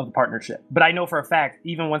announcement of the partnership. But I know for a fact,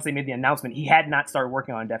 even once they made the announcement, he had not started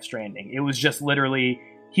working on Death Stranding. It was just literally...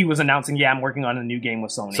 He was announcing, I'm working on a new game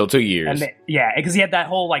with Sony. So 2 years. And because he had that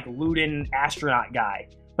whole, like, Luden astronaut guy.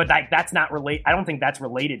 But that's not related. I don't think that's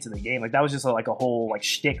related to the game. Like that was just a whole like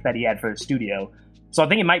shtick that he had for the studio. So I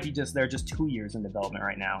think it might be just they're just 2 years in development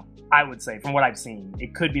right now. I would say from what I've seen,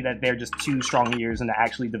 it could be that they're just 2 strong years into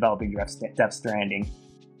actually developing Death Stranding.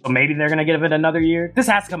 So maybe they're gonna give it another year. This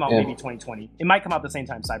has to come out maybe 2020. It might come out the same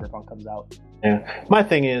time Cyberpunk comes out. Yeah, my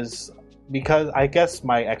thing is because I guess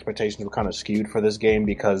my expectations were kind of skewed for this game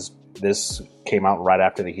because this came out right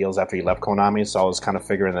after the heels after he left Konami. So I was kind of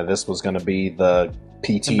figuring that this was going to be the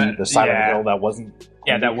the Silent Hill that wasn't.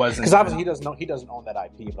 Yeah, that wasn't because obviously he doesn't own that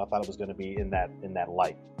IP, but I thought it was going to be in that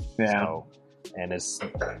light. Yeah. So, and it's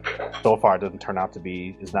so far it doesn't turn out to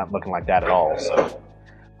be. It's not looking like that at all. So,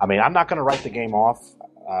 I mean, I'm not going to write the game off.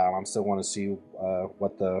 I'm still want to see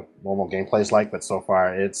what the normal gameplay is like, but so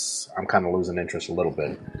far I'm kind of losing interest a little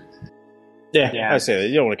bit. Yeah, I say that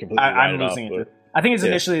you don't want to completely. I'm losing interest. I think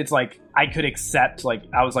initially it's like I could accept. Like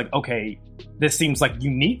I was like, okay, this seems like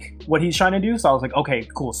unique what he's trying to do. So I was like, okay,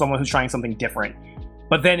 cool, someone who's trying something different.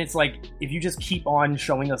 But then it's like if you just keep on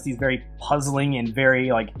showing us these very puzzling and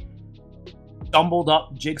very like stumbled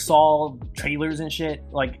up jigsaw trailers and shit.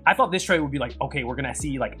 Like I thought this trailer would be like, okay, we're gonna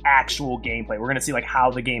see like actual gameplay. We're gonna see like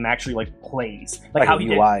how the game actually like plays, like how he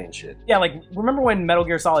did UI and shit. Yeah, like remember when Metal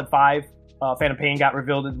Gear Solid 5. Phantom Pain got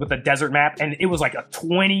revealed with a desert map, and it was like a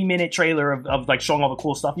 20-minute trailer of like showing all the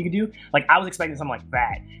cool stuff you could do. Like I was expecting something like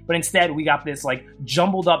that, but instead we got this like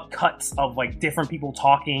jumbled up cuts of like different people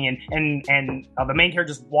talking and the main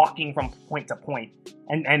character just walking from point to point,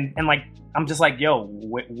 and like I'm just like, yo,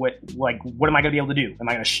 what am I gonna be able to do? Am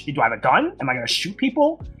I gonna do I have a gun? Am I gonna shoot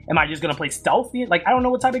people? Am I just gonna play stealthy? Like I don't know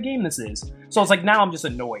what type of game this is. So it's like now I'm just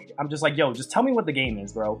annoyed. I'm just like, yo, just tell me what the game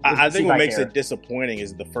is, bro. I think what makes it disappointing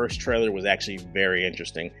is the first trailer was actually very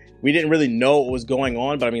interesting. We didn't really know what was going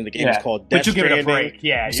on, but I mean the game is called Death Stranding. But you give it a break.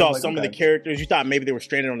 Yeah, you saw some of the characters. You thought maybe they were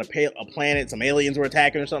stranded on a planet. Some aliens were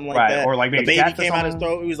attacking or something like that. Or like the baby came out his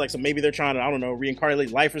throat. It was like so maybe they're trying to, I don't know,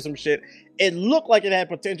 reincarnate life or some shit. It looked like it had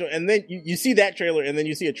potential, and then you see that trailer, and then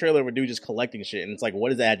you see a trailer of a dude just collecting shit, and it's like, what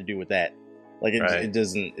does that have to do with that? Like it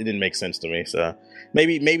didn't make sense to me. So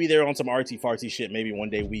maybe they're on some artsy fartsy shit. Maybe one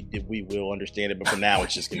day we will understand it, but for now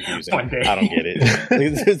it's just confusing. I don't get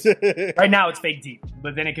it. Right now it's fake deep,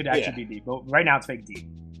 but then it could actually be deep. But right now it's fake deep.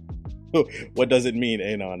 What does it mean,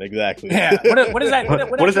 Anon? Exactly. Yeah. What does that?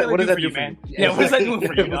 What does that do for you, man? Yeah. What does that do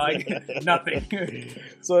for you? Like nothing.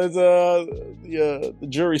 So it's the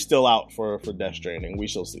jury's still out for Death Stranding. We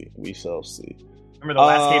shall see. Remember the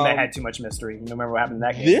last game that had too much mystery? You remember what happened in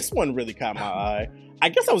that game? This one really caught my eye. I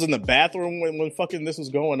guess I was in the bathroom when fucking this was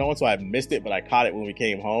going on, so I missed it, but I caught it when we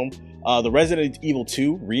came home. The Resident Evil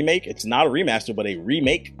 2 remake. It's not a remaster, but a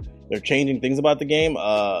remake. They're changing things about the game.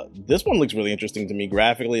 This one looks really interesting to me.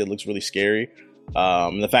 Graphically, it looks really scary.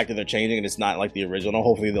 The fact that they're changing it, it's not like the original.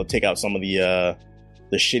 Hopefully, they'll take out some of the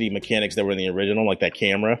shitty mechanics that were in the original, like that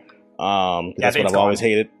camera. That's what I've always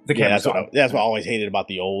hated. That's what I always hated about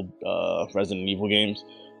the old Resident Evil games.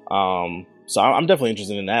 So I'm definitely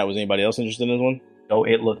interested in that. Was anybody else interested in this one? Oh,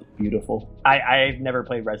 it looked beautiful. I've never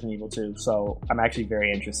played Resident Evil 2, so I'm actually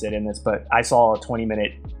very interested in this. But I saw a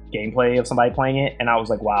 20-minute gameplay of somebody playing it, and I was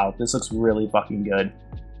like, wow, this looks really fucking good.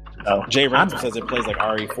 So, Jay Ransom says it plays like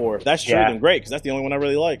RE4. If that's true, then great, because that's the only one I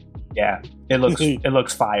really like. Yeah, it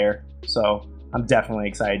looks fire. So I'm definitely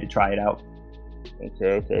excited to try it out.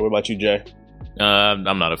 Okay. What about you, Jay?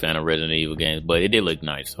 I'm not a fan of Resident Evil games, but it did look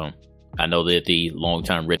nice. So I know that the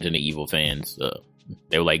longtime Resident Evil fans,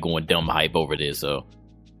 they were like going dumb hype over this. So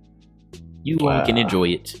you can enjoy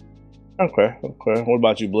it. Okay. What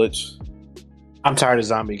about you, Blitz? I'm tired of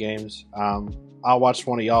zombie games. I'll watch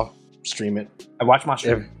one of y'all stream it. I watch my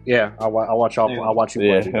stream. I'll watch you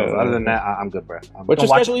play. Other than that, I'm good, bro. What's your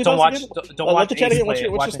schedule? Don't watch the chat again. What's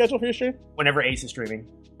your schedule for your stream? Whenever Ace is streaming.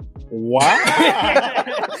 Wow.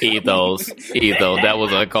 Ethos. That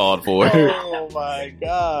was uncalled for. Oh my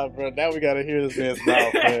god, bro. Now we gotta hear this man's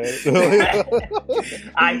mouth, man.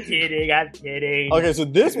 I'm kidding. Okay, so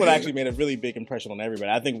this one actually made a really big impression on everybody.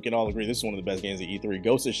 I think we can all agree this is one of the best games of E3.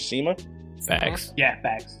 Ghost of Tsushima. Facts. Yeah,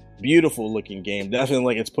 facts. Beautiful looking game. Definitely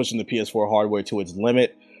like it's pushing the PS4 hardware to its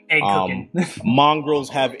limit. Cooking. Mongrels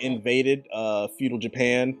have invaded feudal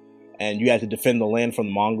Japan, and you have to defend the land from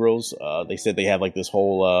the mongrels. They said they have like this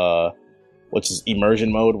whole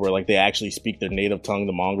immersion mode where like they actually speak their native tongue,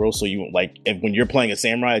 the mongrels. So you like when you're playing a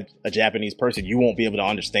samurai, a Japanese person, you won't be able to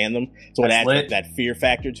understand them. So it adds like, that fear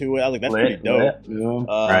factor to it. I think that's pretty dope.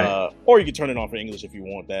 Right. Or you can turn it on for English if you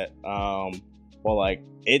want that. Well, like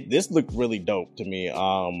this looked really dope to me.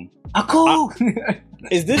 Cool.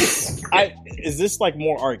 Is this like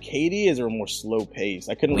more arcadey? Is it more slow paced?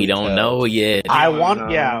 I couldn't. We don't know yet. I want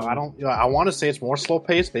to say it's more slow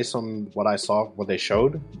paced based on what I saw, what they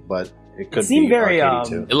showed, but it could be very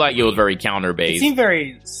too. Like it was very counter based. It seemed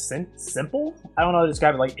very simple. I don't know how to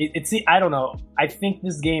describe it. Like I don't know. I think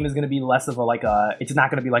this game is going to be less of a it's not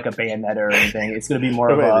going to be like a Bayonetta or anything. It's going to be more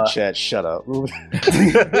of a. The chat, shut up.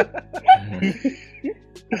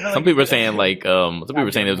 Some people are saying it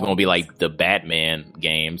was going to be like the Batman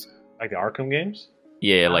games, like the Arkham games.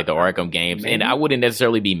 Yeah, like the Arkham games. Maybe. And I wouldn't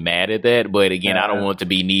necessarily be mad at that, but again, I don't want it to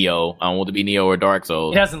be Neo. I don't want it to be Neo or Dark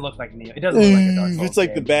Souls. It doesn't look like Neo. It doesn't look like a Dark Souls. It's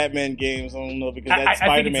like the Batman games. I don't know, because that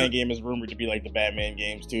Spider-Man game is rumored to be like the Batman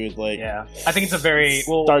games too. It's like, yeah, I think it's a very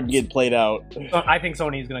start to get played out. I think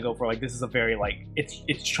Sony is going to go for this is a very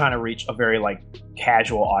it's trying to reach a very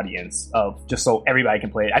casual audience of just so everybody can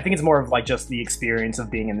play it. I think it's more of just the experience of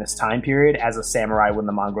being in this time period as a samurai when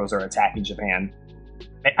the mongrels are attacking Japan.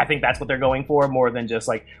 I think that's what they're going for, more than just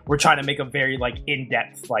we're trying to make a very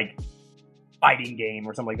in-depth fighting game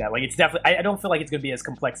or something like that. It's definitely, I don't feel like it's going to be as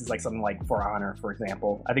complex as something like For Honor, for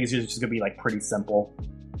example. I think it's just going to be pretty simple,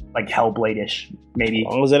 Hellblade-ish, maybe.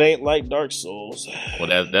 As long as it ain't like Dark Souls. Well,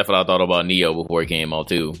 that's what I thought about Neo before it came out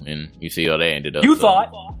too, and you see how they ended up. You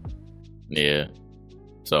thought? Yeah.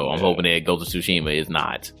 So I'm hoping that Ghost of Tsushima is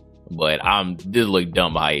not, but this look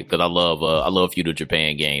dumb hype because I love feudal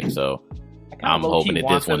Japan games, so. I'm hoping that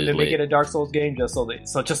this one is lit. Make it a Dark Souls game just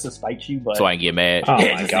just to spite you, but so I can get mad. Oh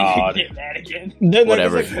my god! Get mad again.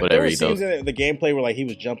 Whatever he does. The gameplay where he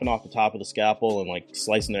was jumping off the top of the scalpel and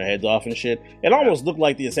slicing their heads off and shit. It almost looked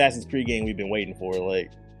like the Assassin's Creed game we've been waiting for. I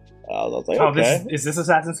was like, okay, is this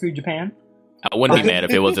Assassin's Creed Japan? I wouldn't be mad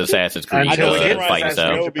if it was Assassin's Creed fighting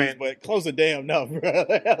style. But close the damn enough, bro.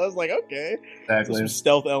 I was like, okay. Exactly. Some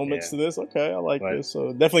stealth elements to this. Okay, I like this.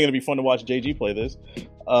 So definitely going to be fun to watch JG play this.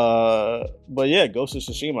 But yeah, Ghost of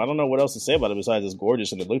Tsushima. I don't know what else to say about it besides it's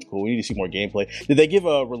gorgeous and it looks cool. We need to see more gameplay. Did they give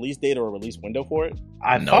a release date or a release window for it?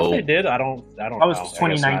 I thought they did. I don't know. That was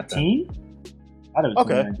 2019? I thought it was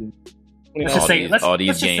 2019. All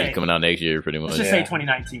these games coming out next year, pretty much. Let's just say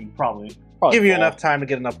 2019, probably. Give you enough time to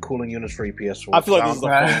get enough cooling units for your PS4. I feel like this is the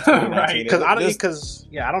right. Because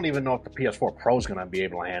I don't even know if the PS4 Pro is going to be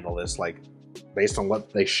able to handle this. Based on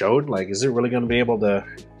what they showed, is it really going to be able to?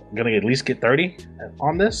 Going to at least get 30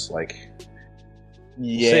 on this?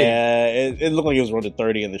 Yeah, it looked like it was running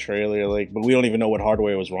 30 in the trailer. But we don't even know what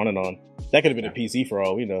hardware it was running on. That could have been a PC for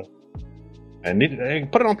all we know. And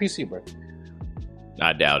put it on PC, bro.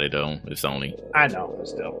 I doubt it though. It's Sony. I know, but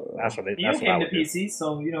still, that's what you came to PC,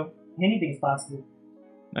 so anything's possible.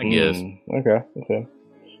 I guess. Okay.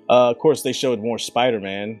 Of course, they showed more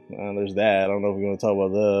Spider-Man. There's that. I don't know if we're going to talk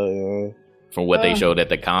about that. From what they showed at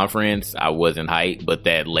the conference, I wasn't hyped, but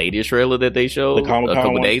that latest trailer that they showed a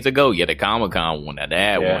couple days ago, the Comic-Con one,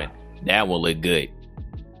 that one looked good.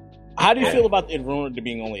 How do you feel about it rumored to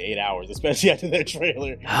being only 8 hours, especially after that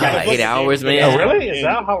trailer? 8 hours, man. Oh, really? Is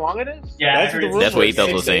that how long it is? Yeah, that's what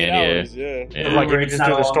Ethos was saying. Yeah. You can just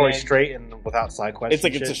do the story straight and without side quests.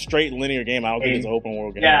 It's a straight linear game. I don't think it's an open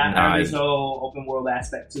world game. Yeah, there's no open world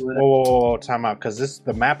aspect to it. Whoa, time out, because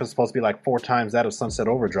the map is supposed to be 4 times that of Sunset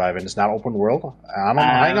Overdrive, and it's not open world. I don't know.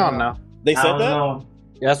 Hang on now. They said that.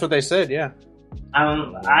 Yeah, that's what they said. Yeah.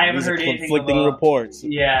 I haven't heard anything reports.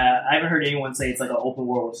 Yeah, I haven't heard anyone say it's an open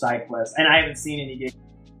world side quest, and I haven't seen any game.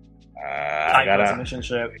 I gotta mission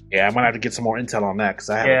ship. Yeah, I might have to get some more intel on that because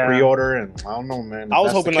I have a pre-order and I don't know, man. I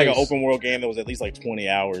was hoping like an open world game that was at least like 20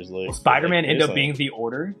 hours. Like Spider-Man ended up being The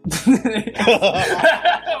Order. Will it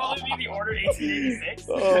be The Order 1886?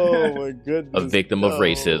 Oh my goodness! A victim of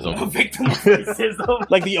racism. A victim of racism.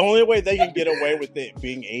 Like the only way they can get away with it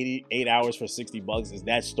being 88 hours for $60 is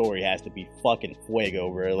that story has to be fucking fuego,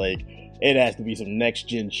 bro. Like it has to be some next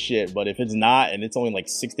gen shit. But if it's not and it's only like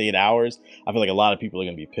 6 to 8 hours, I feel like a lot of people are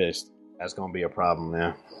gonna be pissed. That's gonna be a problem,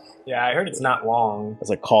 yeah. Yeah, I heard it's not long.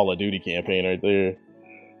 That's a Call of Duty campaign right there.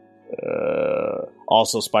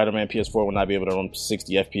 Also, Spider-Man PS4 will not be able to run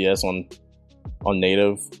 60 FPS on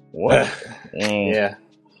native. What? Yeah.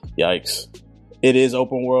 Yikes! It is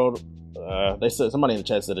open world. They said somebody in the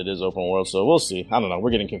chat said it is open world, so we'll see. I don't know.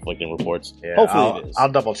 We're getting conflicting reports. Yeah, hopefully it is.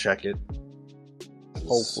 I'll double check it.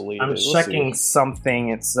 Hopefully, I'm checking something.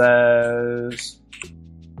 It says,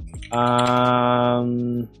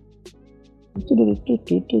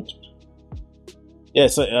 Yeah,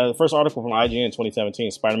 so the first article from IGN in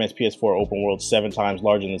 2017, Spider-Man's PS4 open world 7 times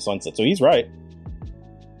larger than Sunset. So he's right.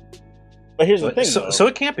 But here's the thing, so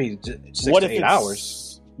it can't be 6 to 8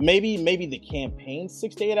 hours. Maybe the campaign's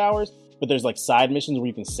 6 to 8 hours, but there's like side missions where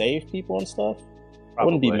you can save people and stuff. Probably. I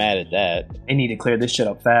wouldn't be mad at that. They need to clear this shit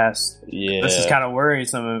up fast. Yeah. This is kind of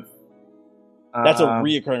worrisome. That's a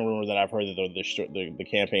reoccurring rumor that I've heard that the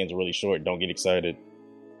campaigns are really short. Don't get excited.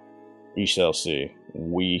 We shall see.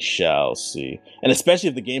 We shall see. And especially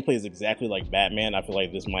if the gameplay is exactly like Batman, I feel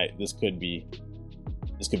like this could be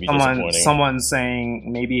disappointing. Someone's saying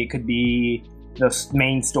maybe it could be the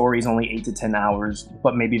main story is only 8 to 10 hours,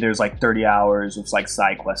 but maybe there's like 30 hours of like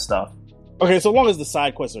side quest stuff. Okay, so long as the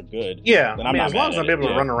side quests are good. Yeah, then as long as I'm able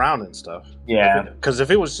to run around and stuff. Yeah. Because if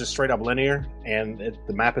it was just straight up linear and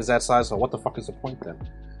the map is that size, so what the fuck is the point then?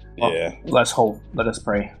 Yeah. Let's hope. Let us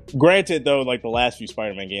pray. Granted, though, like the last few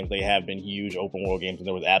Spider-Man games, they have been huge open world games, and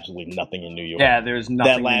there was absolutely nothing in New York. Yeah, there's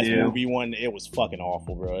nothing. That last movie one, it was fucking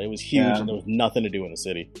awful, bro. It was huge, and there was nothing to do in the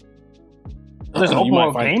city. There's open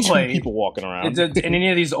world gameplay. People walking around. In any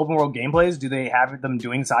of these open world gameplays, do they have them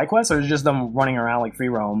doing side quests, or is it just them running around like free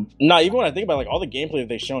roam? No, even when I think about like all the gameplay that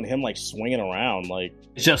they've shown him like swinging around, like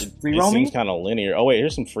it's just free roaming. It seems kind of linear. Oh wait,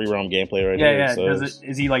 here's some free roam gameplay right here. Yeah.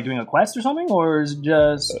 Is he like doing a quest or something, or is it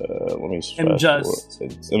just? Let me just.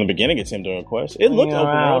 In the beginning, it's him doing a quest. It looked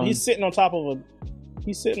open world. He's sitting on top of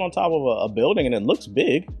a building, and it looks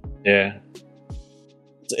big. Yeah.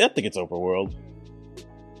 I think it's open world.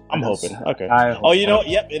 I'm hoping. Okay.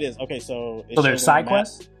 Yep, it is. Okay, so there's side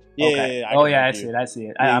quests? Yeah, okay. Yeah. I see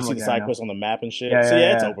it. You see the side quests on the map and shit.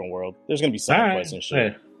 It's open world. There's gonna be side quests and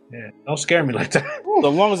shit. Yeah. Don't scare me like that. So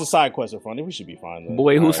as long as the side quests are funny, we should be fine. Though.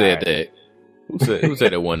 Boy, who said that? Who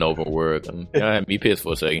said it wasn't open world? Y'all had me pissed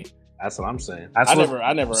for a second. That's what I'm saying. I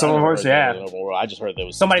never. Someone heard open world. I just heard that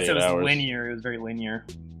was somebody said it was linear. It was very linear.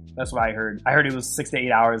 That's what I heard. I heard it was 6 to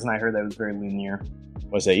 8 hours, and I heard that it was very linear.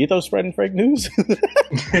 What's that? Ethos spreading fake news?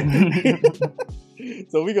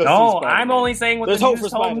 So we go. No, I'm only saying what the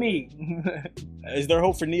news told me. Is there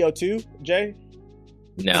hope for Neo 2, Jay?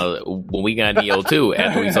 Now, when we got Neo 2,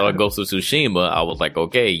 after we saw Ghost of Tsushima, I was like,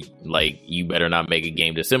 okay, like you better not make a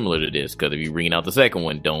game that's similar to this, because if you bring out the second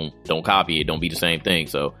one, don't copy it, don't be the same thing.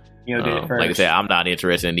 So, like I said, I'm not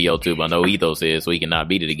interested in Neo 2, but I know Ethos is, so he cannot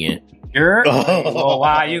beat it again. Oh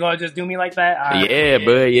wow, you gonna just do me like that?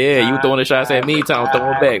 You throwing the shots at me, Tom, throw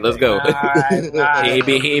them back. Let's go. He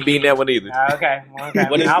ain't beating that one either. Okay.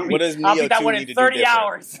 What does Neo 2 beat that one need in to 30 do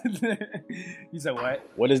hours. You said what?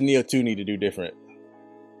 What does Neo 2 need to do different?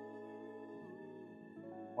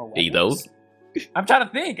 Ethos. I'm trying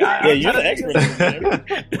to think. You're the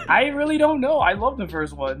expert. I really don't know. I love the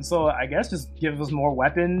first one, so I guess just give us more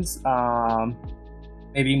weapons.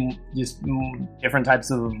 Maybe just different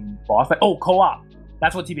types of boss fight. Oh, co-op.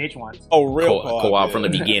 That's what TBH wants. Oh, real co-op from the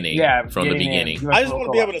beginning. From the beginning. I just want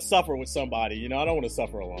to be able to suffer with somebody. I don't want to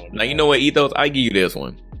suffer alone. Now, you know what, Ethos? I give you this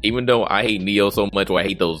one. Even though I hate Neo so much, or I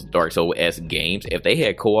hate those Dark Souls-esque games, if they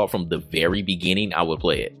had co-op from the very beginning, I would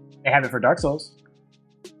play it. They have it for Dark Souls.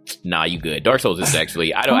 Nah, you good. Dark Souls is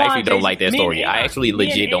actually... I don't like that story. I actually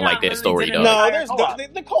legit don't like that story, though. No,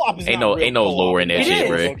 the co-op is ain't no lore in that shit,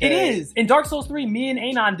 bro. It is. In Dark Souls 3, me and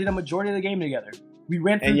Anon did a majority of the game together. We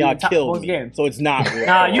ran through y'all killed me. Game. So it's not real.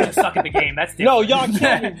 Nah, you just suck at the game. That's different. No, y'all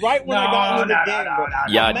killed me right when I got into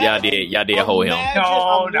the Y'all game. did hold him.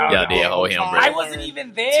 No. Y'all did hold him, bro. I wasn't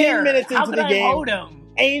even there. 10 minutes into the game. How could I hold him?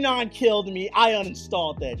 Anon killed me. I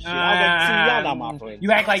uninstalled that shit. I was like, see, y'all not my friend.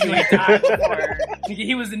 You act like you ain't died before.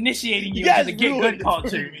 He was initiating you into the get good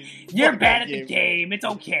culture. You're bad at the game. It's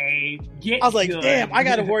okay. I was like, damn, I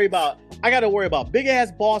gotta worry about big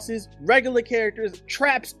ass bosses, regular characters,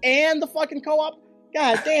 traps, and the fucking co-op.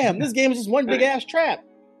 God damn, this game is just one big ass trap.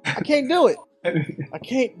 I can't do it. I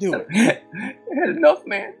can't do it. Enough,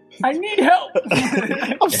 man. I need help.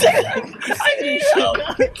 I'm saying, I need help.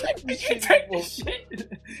 Take this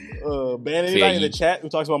shit. Ban anybody in the chat who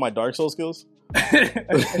talks about my Dark Souls skills?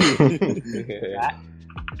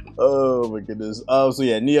 Oh my goodness. So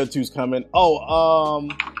yeah, Neo 2's coming. Why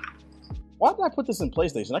did I put this in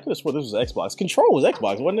PlayStation? I could have sworn this was Xbox. Control was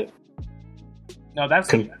Xbox, wasn't it? No,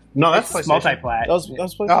 that's multi-plat. That was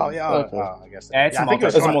PlayStation? Oh yeah, okay. I guess. Yeah, it's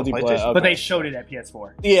multi-plat. Okay. But they showed it at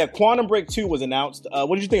PS4. Yeah, Quantum Break 2 was announced.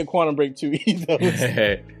 What did you think of Quantum Break 2?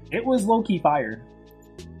 It was low-key fire.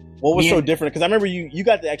 What was so different? Because I remember you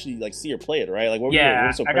got to actually like see or play it, right? Like, what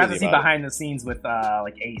was so crazy I got to see behind the scenes with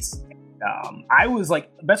like Ace. I was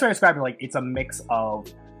like, the best way to describe it, like, it's a mix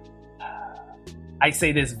of. I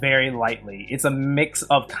say this very lightly. It's a mix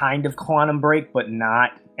of kind of Quantum Break, but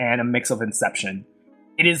not, and a mix of Inception.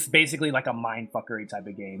 It is basically like a mindfuckery type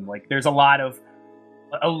of game. Like, there's a lot of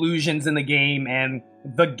illusions in the game, and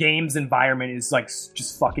the game's environment is like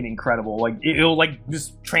just fucking incredible. Like, it'll like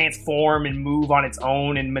just transform and move on its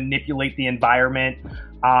own and manipulate the environment.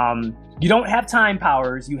 You don't have time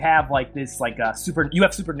powers. You have like this like you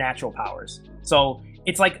have supernatural powers. So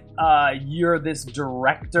it's like you're this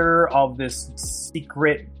director of this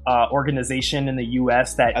secret organization in the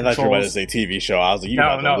U.S. that I thought you were about to say TV show. I was like, you're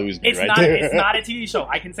about to lose me right there. It's not a TV show.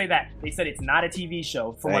 I can say that. They said it's not a TV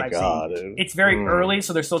show from what I've seen. Dude. It's very early,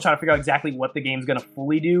 so they're still trying to figure out exactly what the game's going to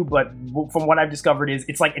fully do. But from what I've discovered is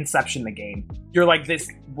it's like Inception, the game. You're like this,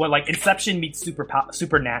 like Inception meets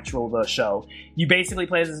Supernatural, the show. You basically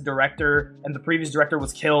play as this director, and the previous director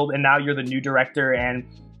was killed, and now you're the new director, and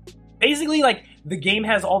basically, like, the game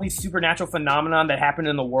has all these supernatural phenomenon that happen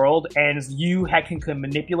in the world, and you can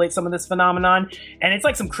manipulate some of this phenomenon, and it's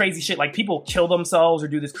like some crazy shit. Like, people kill themselves or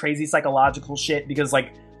do this crazy psychological shit because,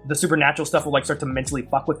 like, the supernatural stuff will, like, start to mentally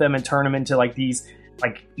fuck with them and turn them into, like, these,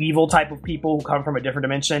 like, evil type of people who come from a different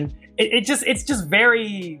dimension. It's just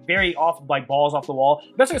very, very off, like, balls off the wall.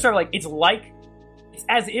 The best way to start, like, it's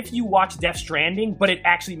as if you watch Death Stranding, but it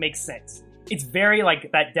actually makes sense. It's very,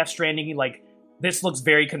 like, that Death Stranding, like, this looks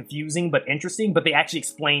very confusing but interesting, but they actually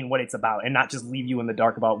explain what it's about and not just leave you in the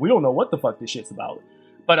dark about, we don't know what the fuck this shit's about.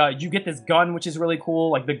 But you get this gun, which is really cool.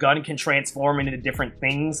 Like, the gun can transform into different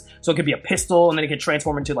things. So it could be a pistol, and then it can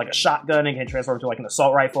transform into, like, a shotgun, and it can transform into, like, an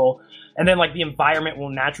assault rifle. And then, like, the environment will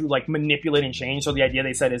naturally, like, manipulate and change. So the idea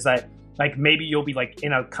they said is that, like, maybe you'll be, like,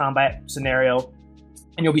 in a combat scenario,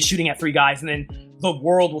 and you'll be shooting at 3 guys, and then the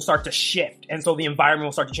world will start to shift, and so the environment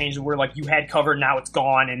will start to change where, like, you had cover, now it's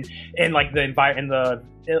gone, and like the environment and the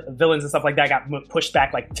villains and stuff like that got pushed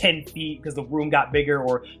back like 10 feet because the room got bigger,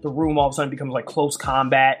 or the room all of a sudden becomes like close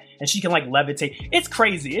combat, and she can like levitate. It's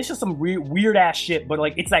crazy. It's just some weird ass shit, but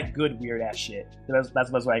like, it's that good weird ass shit. That's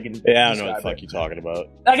the best way I can. Yeah, I don't know what the fuck you're talking about.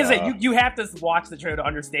 Like I said, you have to watch the trailer to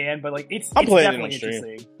understand, but like, it's definitely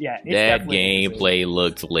interesting. Yeah, that gameplay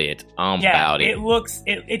looks lit. About it.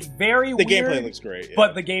 It's very the weird. The gameplay looks great,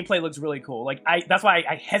 but the gameplay looks really cool. Like, that's why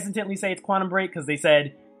I hesitantly say it's Quantum Break, because they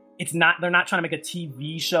said it's not. They're not trying to make a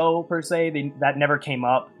TV show per se. That never came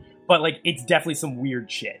up. But like, it's definitely some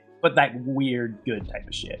weird shit. But that weird good type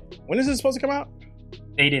of shit. When is this supposed to come out?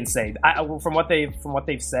 They didn't say. From what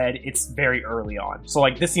they've said, it's very early on. So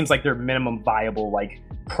like, this seems like their minimum viable like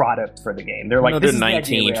product for the game. They're like, this is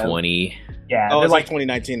 1920. Yeah. Oh, it's like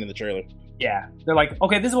 2019 in the trailer. Yeah, they're like,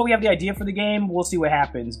 okay, this is what we have the idea for the game. We'll see what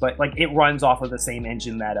happens. But like, it runs off of the same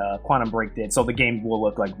engine that Quantum Break did, so the game will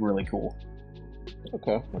look like really cool.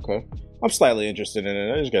 Okay. I'm slightly interested in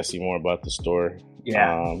it. I just gotta see more about the story.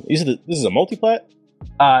 Yeah. This is a multi-plat?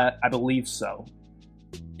 I believe so.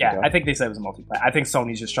 Yeah, Okay. I think they said it was a multi-plat. I think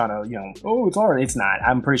Sony's just trying to, it's already. It's not.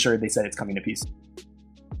 I'm pretty sure they said it's coming to PC.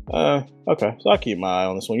 Okay. So I'll keep my eye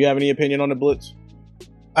on this one. You have any opinion on the Blitz?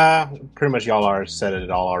 Pretty much y'all are said it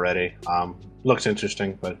all already. Looks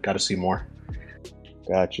interesting, but got to see more.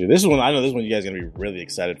 Got you. This is one you guys are gonna be really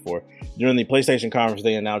excited for. During the PlayStation conference,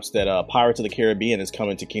 they announced that Pirates of the Caribbean is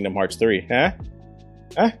coming to Kingdom Hearts 3. Huh?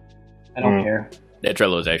 I don't care. That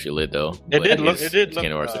trailer was actually lit though. It did look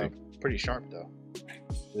pretty sharp though.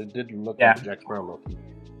 It did look like Jack Sparrow looking.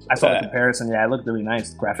 I saw the comparison. Yeah, it looked really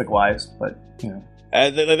nice graphic wise, but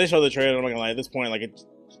they showed the trailer. I'm not gonna lie. At this point, like,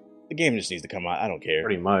 the game just needs to come out. I don't care.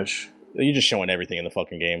 Pretty much. You're just showing everything in the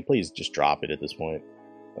fucking game. Please just drop it at this point.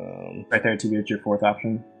 Right there to get your fourth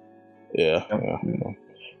option. Yeah.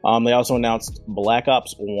 They also announced Black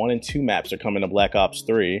Ops 1 and 2 maps are coming to Black Ops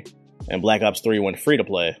 3, and Black Ops 3 went free to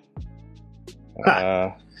play.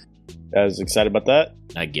 Guys excited about that?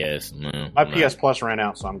 I guess. My PS Plus ran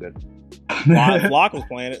out, so I'm good. Flock was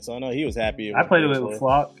playing it, so I know he was happy. I played it with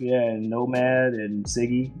Flock, and Nomad and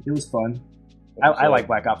Siggy. It was fun. I like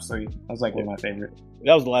Black Ops 3. That was like one of my favorite.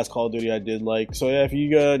 That was the last Call of Duty I did like. So yeah, if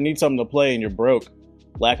you need something to play and you're broke,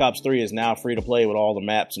 Black Ops 3 is now free to play with all the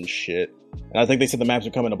maps and shit. And I think they said the maps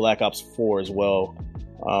are coming to Black Ops 4 as well,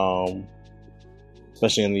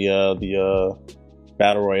 especially in the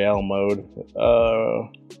Battle Royale mode.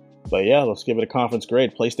 But yeah, let's give it a conference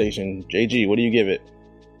grade. PlayStation, JG, what do you give it?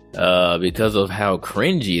 Because of how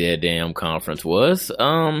cringy that damn conference was,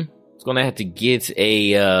 it's gonna have to get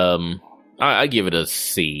a I give it a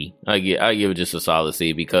C. I give it just a solid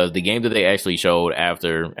C, because the game that they actually showed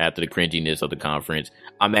after the cringiness of the conference,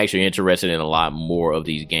 I'm actually interested in a lot more of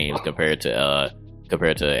these games compared to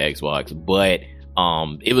Xbox. But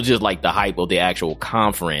it was just like the hype of the actual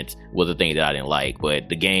conference was the thing that I didn't like. But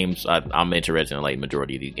the games, I'm interested in like the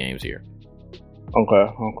majority of these games here.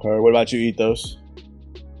 Okay. What about you, Ethos?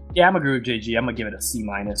 Yeah, I'm agree with JG. I'm gonna give it a C-.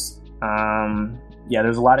 Yeah,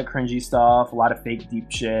 there's a lot of cringy stuff, a lot of fake deep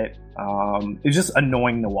shit. It was just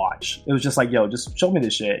annoying to watch. It was just like, yo, just show me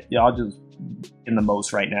this shit. Y'all just in the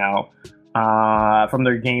most right now. From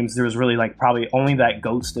their games, there was really like probably only that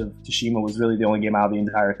Ghost of Tsushima was really the only game out of the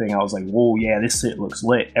entire thing. I was like, whoa, yeah, this shit looks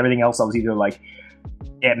lit. Everything else I was either like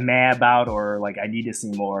mad about or like I need to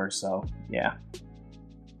see more. So yeah.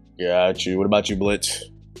 Got you. What about you, Blitz?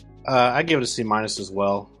 I give it a C- as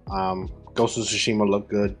well. Ghost of Tsushima looked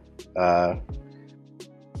good.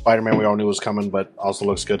 Spider-Man we all knew was coming, but also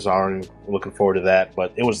looks good, so I'm looking forward to that.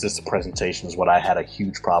 But it was just the presentation is what I had a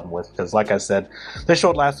huge problem with, because like I said, they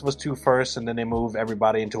showed Last of Us 2 first, and then they moved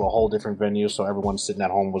everybody into a whole different venue, so everyone sitting at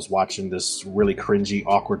home was watching this really cringy,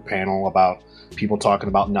 awkward panel about people talking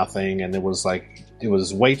about nothing, and it was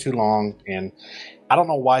way too long, and I don't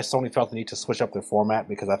know why Sony felt the need to switch up their format,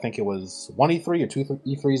 because I think it was one E3 or two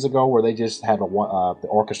E3s ago where they just had the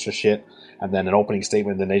orchestra shit, and then an opening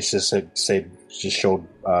statement, and then they just showed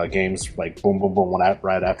games like boom, boom, boom, one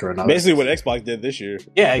right after another. Basically what Xbox did this year.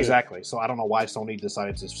 Yeah, exactly. So I don't know why Sony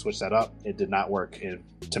decided to switch that up. It did not work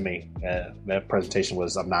to me. That presentation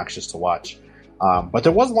was obnoxious to watch. But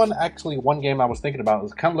there was one game I was thinking about.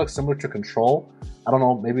 It kind of looks similar to Control. I don't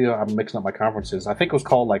know, maybe I'm mixing up my conferences. I think it was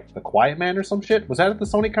called like The Quiet Man or some shit. Was that at the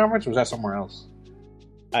Sony conference or was that somewhere else?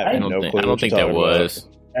 I don't think that was.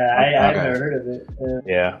 I've never heard of it.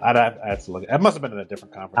 Yeah, I'd have to look. It must have been at a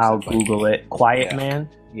different conference. I'll Google it. Quiet Man?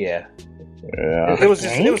 Yeah. It was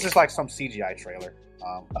just like some CGI trailer.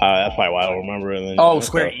 That's probably why I don't remember it.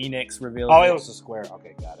 Square Enix revealed it was a Square.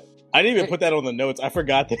 Okay, got it. I didn't even put that on the notes. I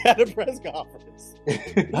forgot they had a press conference.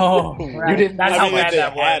 Right. You didn't. That's how bad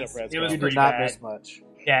that was. It was pretty bad. Miss much.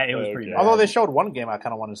 Yeah, it was pretty bad. Although they showed one game I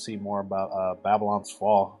kind of want to see more about, Babylon's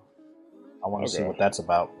Fall. I want to see what that's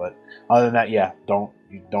about. But other than that, yeah, don't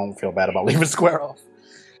feel bad about leaving Square off.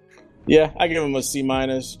 Yeah, I give them a C-,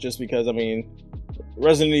 just because, I mean,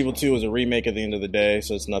 Resident Evil 2 was a remake at the end of the day,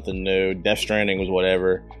 so it's nothing new. Death Stranding was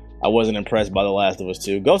whatever. I wasn't impressed by The Last of Us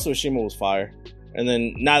 2. Ghost of Tsushima was fire. And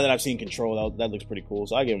then now that I've seen Control, that looks pretty cool.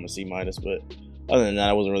 So I give him a C-, but other than that,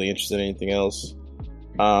 I wasn't really interested in anything else.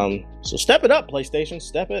 So step it up, PlayStation.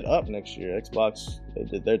 Step it up next year. Xbox, they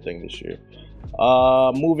did their thing this year.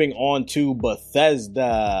 Moving on to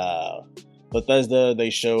Bethesda. Bethesda, they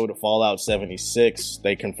showed Fallout 76.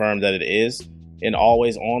 They confirmed that it is an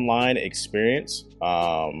always online experience.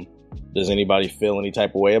 Does anybody feel any type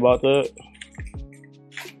of way about that?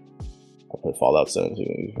 I'll put Fallout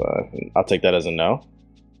 75. I'll take that as a no.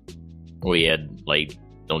 Well, yeah, like,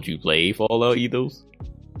 don't you play Fallout, Ethos?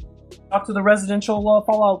 Talk to the residential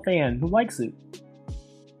Fallout fan who likes it.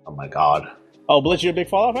 Oh my god. Oh, Blitz, you a big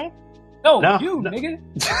Fallout fan? No, nigga.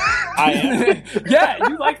 I am. Yeah,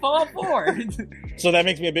 you like Fallout 4. So that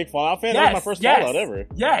makes me a big Fallout fan? That was my first Fallout ever.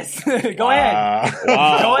 Yes. Go ahead.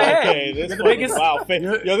 Wow. Go ahead. Okay,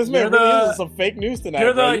 this man really is some fake news tonight.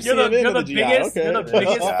 You're the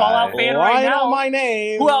biggest Fallout fan right now. On my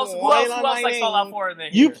name. Who else likes Fallout 4 in there?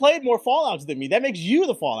 You played more Fallouts than me. That makes you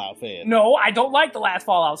the Fallout fan. No, I don't like the last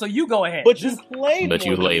Fallout, so you go ahead. But you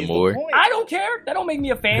played more. I don't care. That don't make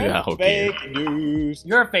me a fan. Fake news.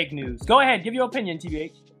 You're a fake news. Go ahead, give your opinion,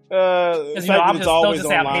 TBH. The fact that it's always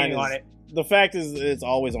online the fact is it's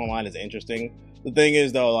always online is interesting. The thing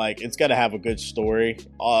is though, like, it's got to have a good story. It's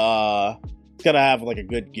got to have like a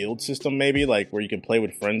good guild system, maybe, like where you can play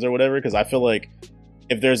with friends or whatever. Because I feel like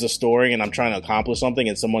if there's a story and I'm trying to accomplish something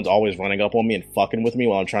and someone's always running up on me and fucking with me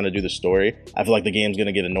while I'm trying to do the story, I feel like the game's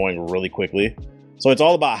gonna get annoying really quickly. So it's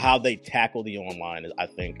all about how they tackle the online, I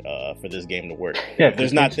think, for this game to work. Yeah, if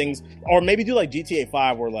there's not things, or maybe do like GTA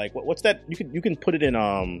 5, where like what's that? You can put it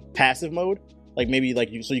in passive mode, like maybe like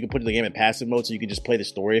so you can put the game in passive mode, so you can just play the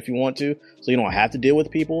story if you want to, so you don't have to deal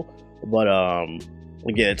with people. But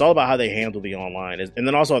Again, it's all about how they handle the online, and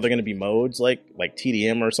then also are there going to be modes like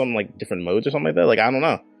TDM or something, like different modes or something like that? Like, I don't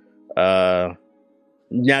know.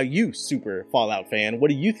 Now you super Fallout fan, what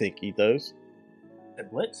do you think, Ethos?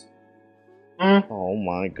 Blitz? Oh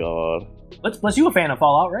my god. Blitz, you a fan of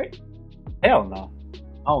Fallout, right? Hell no.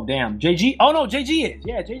 Oh damn, JG. Oh no, JG is.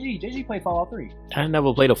 Yeah, JG played Fallout 3. I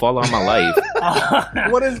never played a Fallout in my life.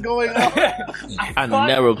 What is going on? I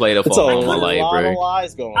never played a Fallout in my life, bro.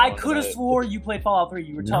 Lies going I on could have swore you played Fallout 3.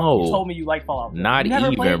 You told me you liked Fallout 3. Not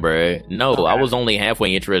even, bro. No, okay. I was only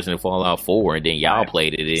halfway interested in Fallout 4, and then y'all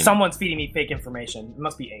played it. Someone's feeding me fake information. It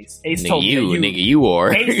must be Ace. Ace nigga, told me you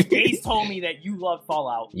are. Ace told me that you love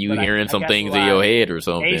Fallout. You hearing some things in your head or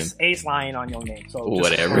something? Ace lying on your name. So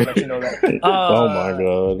whatever. Let you know that. Oh my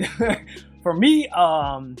god. For me,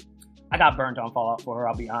 I got burnt on Fallout 4.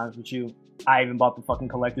 I'll be honest with you. I even bought the fucking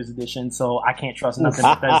collector's edition, so I can't trust nothing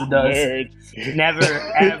Bethesda does. Never,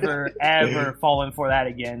 ever, ever falling for that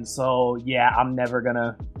again. So yeah, I'm never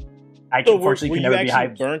gonna. Unfortunately, can never be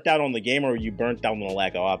hyped. Burnt out on the game, or were you burnt out on the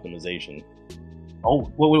lack of optimization?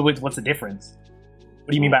 Oh, what's the difference? What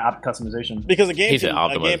do you mean by customization? Because a game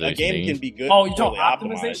can be good. Oh, you talk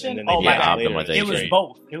optimization? Optimization. It was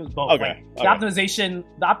both. Okay.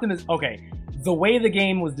 Okay. The way the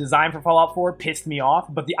game was designed for Fallout 4 pissed me off,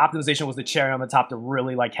 but the optimization was the cherry on the top to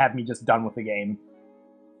really have me just done with the game.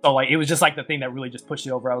 So it was just the thing that really just pushed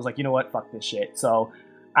it over. I was like, you know what, fuck this shit. So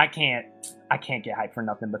I can't get hyped for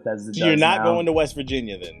nothing Bethesda does. So you're not going to West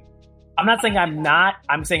Virginia then? I'm not saying I'm not.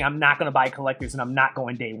 I'm saying I'm not going to buy collectors, and I'm not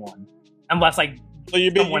going day one unless So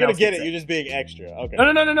you're going to get it. You're just being extra. Okay.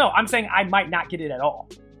 No. I'm saying I might not get it at all.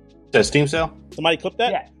 The Steam sale? Somebody clip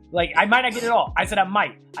that? Yeah. I might not get it all. I said I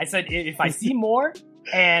might. I said if I see more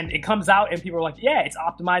and it comes out and people are like, yeah, it's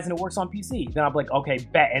optimized and it works on PC, then I'll be like, okay,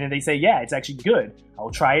 bet. And then they say, yeah, it's actually good.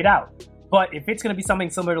 I'll try it out. But if it's going to be something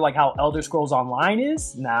similar to how Elder Scrolls Online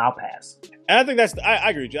is, I'll pass. And I think I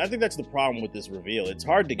agree with you. I think that's the problem with this reveal. It's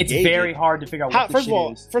hard to gauge. It's very hard to figure out what this shit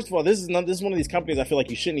is. First of all, this is one of these companies I feel like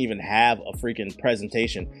you shouldn't even have a freaking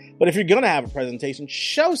presentation. But if you're going to have a presentation,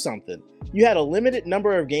 show something. You had a limited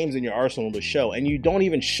number of games in your arsenal to show, and you don't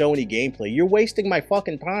even show any gameplay. You're wasting my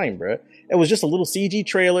fucking time, bro. It was just a little CG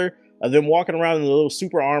trailer of them walking around in a little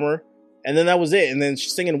super armor, and then that was it. And then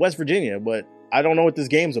singing West Virginia, but I don't know what this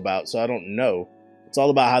game's about, so I don't know. It's all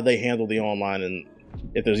about how they handle the online and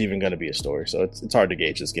if there's even going to be a story. So it's hard to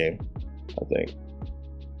gauge this game, I think.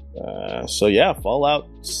 So yeah, Fallout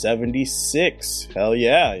 76. Hell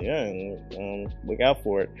yeah. Look out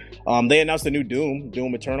for it. They announced the new Doom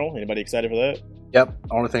Eternal. Anybody excited for that? Yep.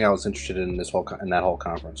 Only thing I was interested in that whole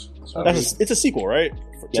conference. So it's a sequel, right?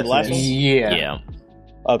 To the last one? Yeah.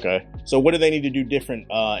 Okay. So what do they need to do different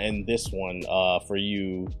in this one for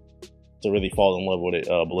you to really fall in love with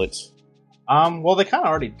it, Blitz? Well, they kind of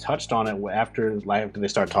already touched on it after they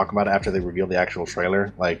started talking about it, after they revealed the actual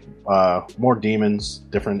trailer. More demons,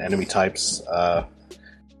 different enemy types.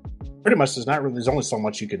 Pretty much, there's only so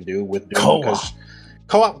much you can do with Doom. Because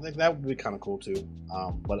co-op, that would be kind of cool too.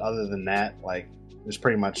 But other than that, there's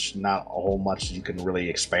pretty much not a whole much you can really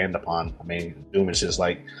expand upon. I mean, Doom is just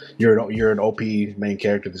you're an OP main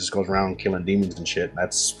character that just goes around killing demons and shit.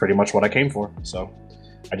 That's pretty much what I came for. So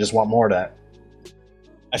I just want more of that.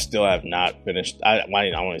 I still have not finished. I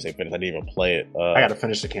want to say finished. I didn't even play it. I got to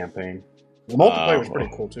finish the campaign. The multiplayer was pretty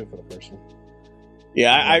cool too for the first one.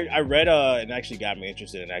 Yeah, I read and actually got me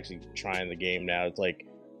interested in actually trying the game now. It's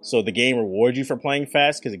so the game rewards you for playing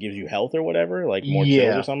fast because it gives you health or whatever, more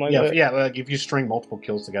kills or something like that? Yeah, if you string multiple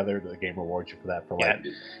kills together, the game rewards you for that, for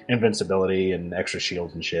invincibility and extra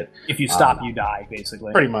shields and shit. If you stop, you die,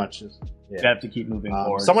 basically. Pretty much. You have to keep moving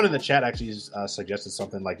forward. Someone in the chat actually suggested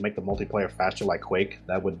something make the multiplayer faster like Quake.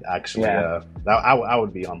 That would actually, I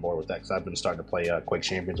would be on board with that because I've been starting to play Quake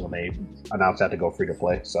Champions when they announced that to go free to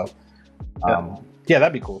play. So, yeah,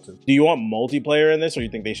 that'd be cool too. Do you want multiplayer in this, or you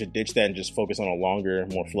think they should ditch that and just focus on a longer,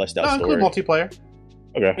 more fleshed out story? Include multiplayer.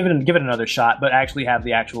 Okay. Give it another shot, but actually have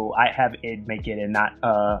have id make it and not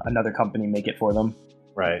another company make it for them.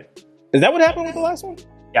 Right. Is that what happened with the last one?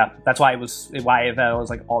 Yeah, that's why that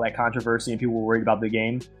was all that controversy and people were worried about the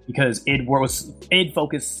game, because id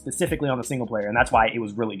focused specifically on the single player, and that's why it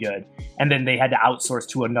was really good. And then they had to outsource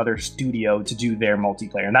to another studio to do their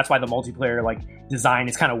multiplayer, and that's why the multiplayer design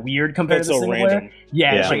is kind of weird compared to the single player.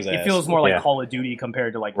 Yeah, it feels more like Call of Duty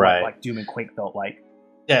compared to what Doom and Quake felt like.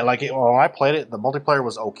 Yeah, when I played it, the multiplayer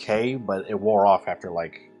was okay, but it wore off after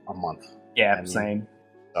a month. Yeah, same.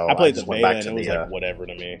 So I played the beta and it was whatever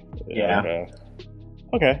to me. Yeah.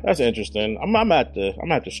 Okay, that's interesting. I'm at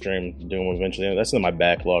the stream Doom eventually. That's in my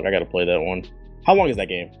backlog. I got to play that one. How long is that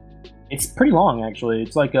game? It's pretty long, actually.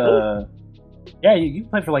 It's Yeah, you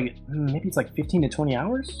play for like maybe it's like 15 to 20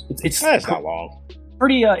 hours. It's not long.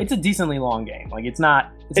 Pretty. It's a decently long game. Like it's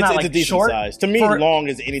not like a decent short size. To me, long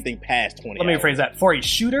is anything past 20. Let me rephrase that. For a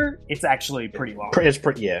shooter, it's actually pretty long. It's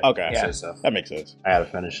pretty. Yeah. Okay. Yeah. That makes sense. I gotta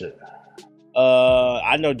finish it.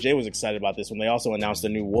 I know Jay was excited about this one. They also announced a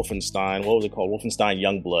new Wolfenstein. What was it called? Wolfenstein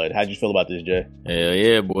Youngblood. How'd you feel about this, Jay? Hell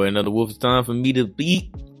yeah, boy. Another Wolfenstein for me to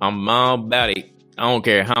beat. I'm all about it. I don't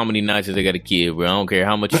care how many Nazis they got to kill, bro. I don't care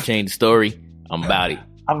how much you change the story. I'm about it.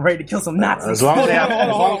 I'm ready to kill some Nazis. As long as they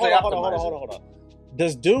hold on.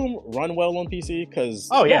 Does Doom run well on PC? Because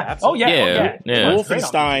yeah.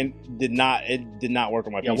 Wolfenstein did not work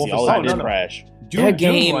on my PC. All it did crashed. That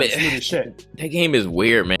game is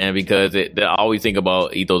weird, man, because I always think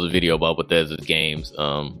about Ethos' video about Bethesda's games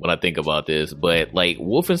when I think about this. But like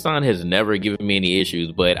Wolfenstein has never given me any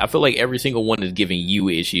issues, but I feel like every single one is giving you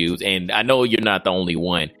issues. And I know you're not the only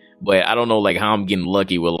one, but I don't know like how I'm getting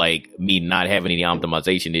lucky with like me not having any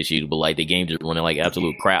optimization issues, but like the game just running like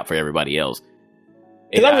absolute crap for everybody else.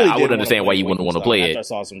 And I would understand why you wouldn't want to play it. I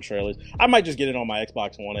saw some trailers. I might just get it on my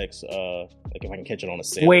Xbox One X, like if I can catch it on a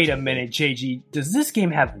sale. Wait a minute, JG. Does this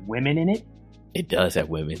game have women in it? It does have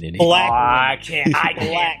women in it. I can't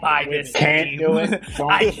buy this game.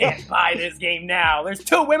 I can't buy this game now. There's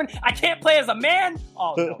 2 women. I can't play as a man.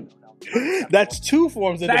 Oh no. That's 2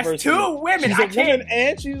 forms of diversity. That's 2 women. She's a woman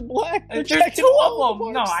and she's black. There's 2 of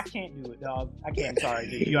them. No, I can't do it, dog. I can't. Sorry,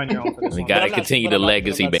 dude. You're on your own for this We gotta continue the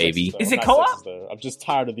legacy, baby. Is it co-op? I'm just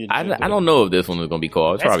tired of the. I don't know if this one is gonna be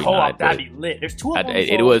co-op. It's probably co-op. not. That'd be lit. There's 2 of them.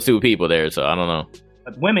 It was 2 people there, so I don't know.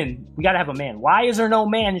 But women, we gotta have a man. Why is there no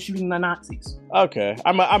man shooting the Nazis? Okay,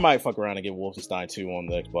 I might fuck around and get Wolfenstein 2 on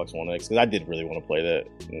the Xbox One X because I did really want to play that.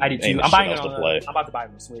 I did too. I'm buying it on I'm about to buy it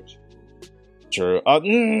on the Switch. True. Why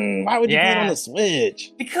would you play it on the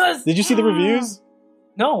Switch? Because did you see the reviews?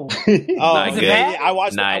 No. Not good. Yeah, I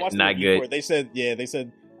watched. Not the good. They said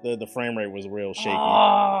the frame rate was real shaky.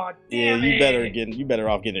 Oh, damn you better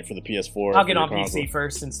off getting it for the PS4. I'll get it on PC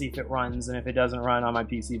first and see if it runs, and if it doesn't run on my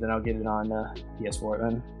PC, then I'll get it on PS4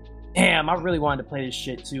 then. Damn, I really wanted to play this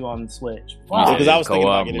shit too on the Switch. Because I was thinking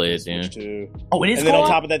about getting it for the Switch too. Oh, it is. And then on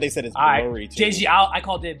top of that, they said it's blurry too. JG, I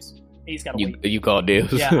call dibs. He's got to wait. You call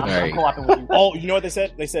dibs? Yeah, I'm co-oping with you. Oh, you know what they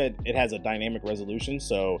said? They said it has a dynamic resolution,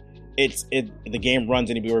 so the game runs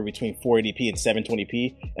anywhere between 480p and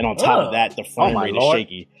 720p, and on top of that, the frame rate is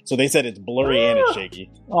shaky. So they said it's blurry and it's shaky.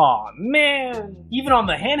 Oh man, even on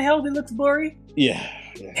the handheld, it looks blurry. Yeah.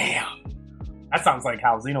 Damn, that sounds like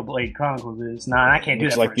how Xenoblade Chronicles is. Nah, I can't do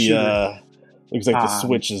that. Looks like the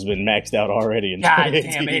Switch has been maxed out already. God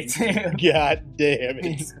damn it! God damn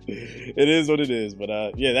it! It is what it is, but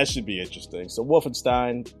yeah, that should be interesting. So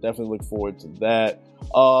Wolfenstein, definitely look forward to that.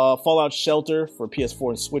 Fallout Shelter for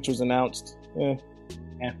PS4 and Switch was announced.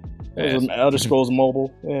 Elder Scrolls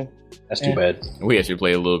Mobile. That's too bad. We actually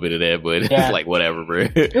played a little bit of that, but it's like whatever, bro.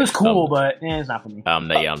 It was cool, but it's not for me. I'm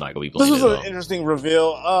not gonna be playing. This was an interesting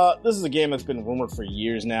reveal. This is a game that's been rumored for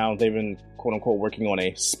years now. They've been quote unquote working on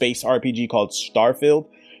a space RPG called Starfield.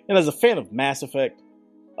 And as a fan of Mass Effect,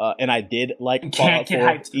 and I did like Fallout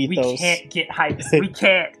 4 ethos. We can't get hyped. We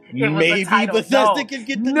can't. Maybe Bethesda can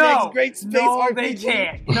get the next great space RPG. They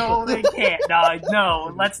can't. No, they can't.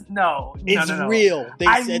 No, let's no. It's real. They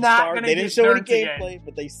said they didn't show any gameplay,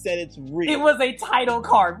 but they said it's real. It was a title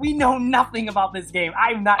card. We know nothing about this game.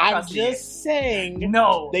 I'm just saying.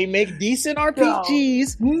 No, they make decent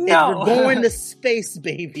RPGs. No, we're going to space,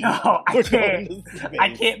 baby. No, I can't. I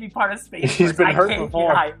can't be part of space. He's been hurt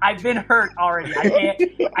before. I've been hurt already.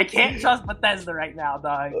 I can't trust Bethesda right now,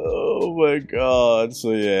 dog. Oh my god.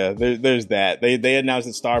 So yeah, there's that. They announced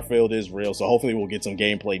that Starfield is real, so hopefully we'll get some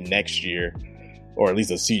gameplay next year. Or at least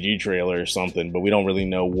a CG trailer or something, but we don't really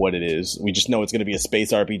know what it is. We just know it's going to be a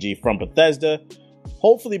space RPG from Bethesda.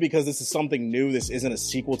 Hopefully, because this is something new, this isn't a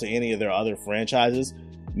sequel to any of their other franchises.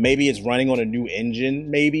 Maybe it's running on a new engine,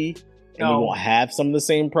 maybe, and we won't have some of the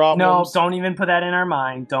same problems. No, don't even put that in our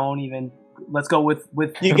mind. Don't even. Let's go with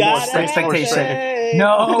you got expectation.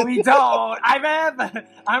 No, we don't.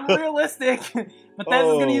 I'm realistic.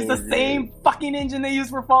 Bethesda's gonna use the same fucking engine they used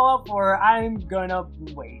for Fallout 4. I'm gonna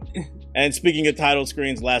wait. And speaking of title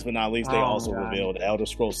screens, last but not least, they also revealed Elder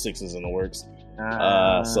Scrolls 6 is in the works.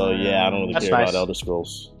 So yeah, I don't really care about Elder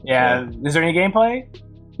Scrolls. Yeah, is there any gameplay?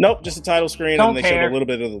 Nope, just a title screen, and they showed a little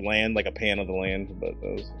bit of the land, like a pan of the land. But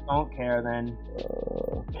don't care then.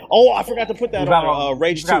 I forgot to put that on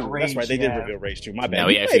Rage 2. That's right, they did reveal Rage 2. My bad. Now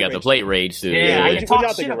we actually got to play Rage 2. Yeah, I can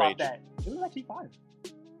talk shit about that. It was actually fun.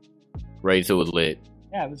 Rage 2 was lit.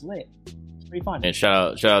 Yeah, it was lit. It's pretty fun. And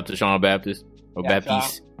shout out to Sean Baptiste.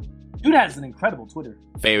 Dude has an incredible Twitter.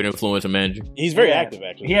 Favorite influencer manager? He's very active,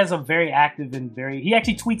 actually. He has a very active and he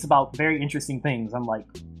actually tweets about very interesting things, unlike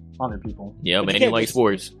other people. Yeah, man, he likes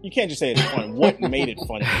sports. You can't just say it's fun. What made it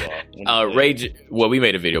fun to y'all? Rage. Well, we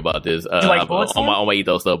made a video about this like on my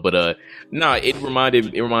Ethos stuff, but it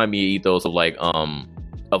reminded me of Ethos of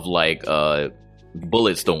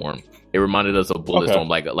Bulletstorm. It reminded us of Bulletstorm,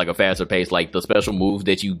 like a faster pace, like the special moves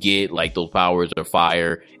that you get, like those powers are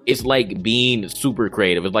fire. It's like being super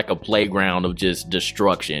creative. It's like a playground of just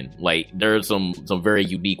destruction. Like there's some very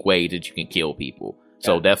unique ways that you can kill people.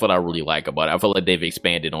 So that's what I really like about it. I feel like they've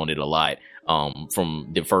expanded on it a lot from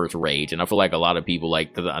the first Rage, and I feel like a lot of people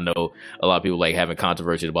because I know a lot of people like having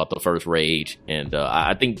controversy about the first Rage, and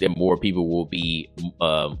I think that more people will be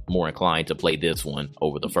more inclined to play this one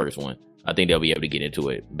over the first one. I think they'll be able to get into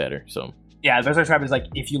it better. So yeah, the best way to describe it is like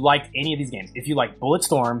if you liked any of these games, if you like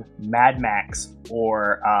Bulletstorm, Mad Max,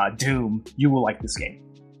 or Doom, you will like this game.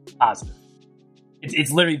 Positive.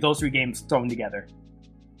 It's literally those three games thrown together.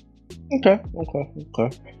 Okay.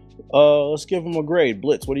 Let's give them a grade.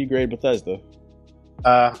 Blitz, what do you grade Bethesda?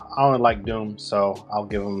 I only like Doom, so I'll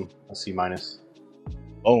give them a C-.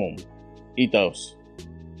 Boom. Ethos.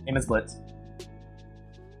 Same as Blitz.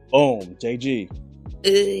 Boom. JG.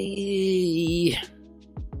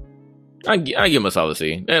 I give him a solid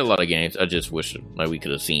C. There are a lot of games. I just wish like we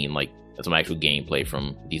could have seen like some actual gameplay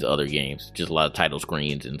from these other games. Just a lot of title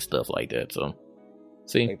screens and stuff like that. So,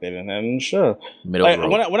 see, like they didn't have sure. When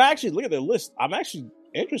I actually look at their list, I'm actually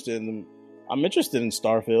interested in them. I'm interested in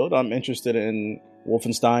Starfield. I'm interested in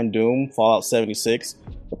Wolfenstein, Doom, Fallout 76.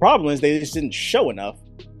 The problem is they just didn't show enough.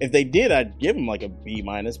 If they did, I'd give them like a B-,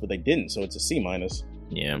 but they didn't, so it's a C-.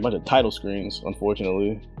 Yeah, a bunch of title screens,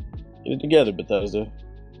 unfortunately. Get it together, Bethesda.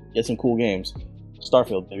 Get some cool games.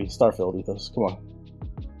 Starfield, baby. Starfield, Ethos. Come on.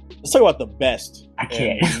 Let's talk about the best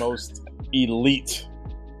and most elite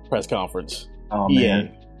press conference. Oh,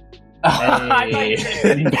 man. Hey.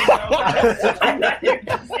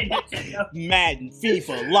 Madden,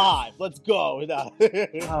 FIFA, live. Let's go.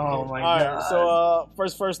 Oh, my God. All right, so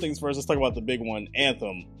first things first, let's talk about the big one,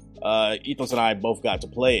 Anthem. Ethos and I both got to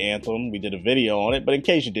play Anthem. We did a video on it, but in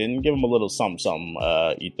case you didn't, give them a little something,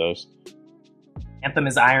 Ethos. Anthem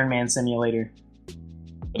is Iron Man Simulator.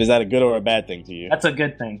 But is that a good or a bad thing to you? That's a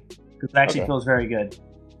good thing, because it actually feels very good.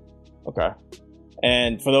 Okay.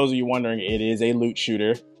 And for those of you wondering, it is a loot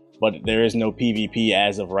shooter, but there is no PvP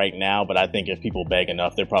as of right now. But I think if people beg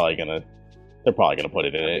enough, they're probably gonna put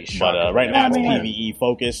it in it. But right now it's PvE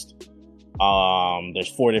focused. There's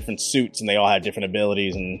 4 different suits and they all have different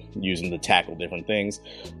abilities and using to tackle different things.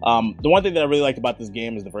 The one thing that I really liked about this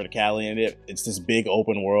game is the verticality in it. It's this big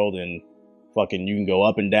open world and fucking you can go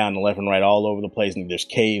up and down and left and right all over the place, and there's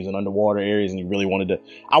caves and underwater areas, and you really wanted to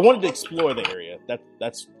explore the area.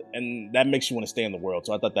 And that makes you want to stay in the world.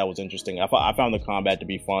 So I thought that was interesting. I found the combat to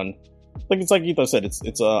be fun. It's like Ethos said,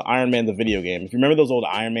 it's Iron Man the video game. If you remember those old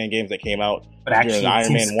Iron Man games that came out during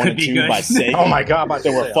Iron Man 1 and 2 by Sega. Oh my God, they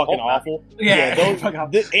were fucking awful. Yeah,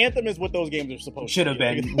 Anthem is what those games are supposed to should have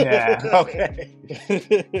be. been. Yeah. Okay.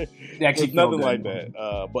 Actually, nothing like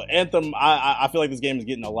that. But Anthem, I feel like this game is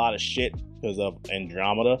getting a lot of shit because of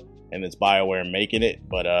Andromeda and it's BioWare making it.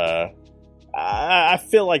 But I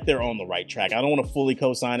feel like they're on the right track. I don't want to fully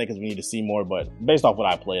co-sign it because we need to see more. But based off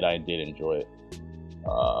what I played, I did enjoy it.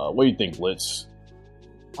 What do you think, Blitz?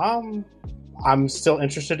 I'm still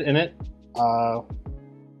interested in it.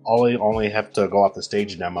 Only have to go off the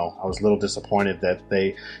stage demo. I was a little disappointed that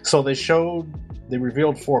they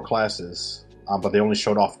revealed 4 classes, but they only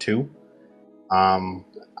showed off 2.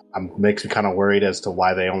 Makes me kind of worried as to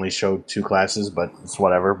why they only showed 2 classes, but it's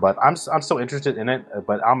whatever. But I'm still interested in it.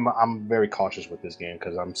 But I'm very cautious with this game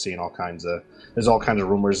because I'm seeing there's all kinds of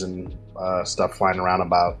rumors and stuff flying around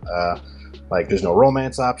about. Like, there's no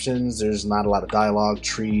romance options. There's not a lot of dialogue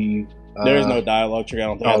tree. There is no dialogue tree. I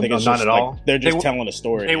don't think. I think it's not just at all. They're just telling a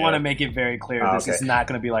story. They want to make it very clear this is not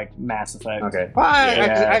going to be like Mass Effect. Okay, well, I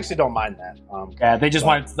actually don't mind that. They just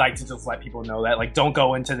want to just let people know that don't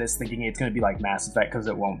go into this thinking it's going to be like Mass Effect because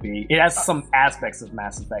it won't be. It has some aspects of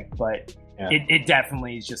Mass Effect, but it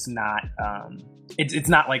definitely is just not. It's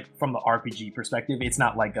not like from the RPG perspective. It's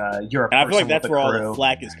not like you're a person. I feel like that's where all crew. the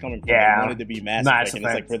flack is coming from. Yeah, they wanted to be Mass Effect, and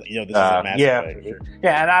it's like this is Mass Effect. Sure.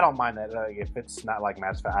 Yeah, and I don't mind that. If it's not like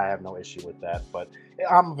Mass Effect, I have no issue with that. But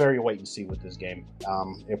I'm very wait and see with this game.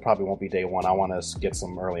 It probably won't be day one. I want to get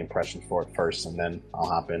some early impressions for it first, and then I'll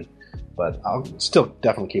hop in. But I'll still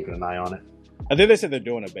definitely keeping an eye on it. I think they said they're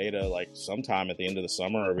doing a beta like sometime at the end of the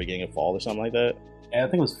summer or beginning of fall or something like that. I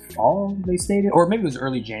think it was fall they stated, or maybe it was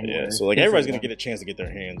early January. Yeah, so everybody's gonna get a chance to get their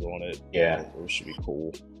hands on it. Yeah, it should be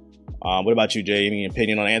cool. What about you, Jay? Any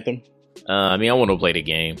opinion on Anthem? I want to play the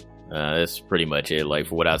game. That's pretty much it. Like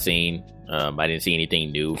for what I've seen, I didn't see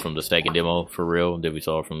anything new from the second demo for real that we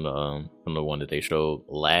saw from the one that they showed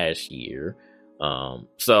last year.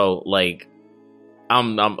 So like,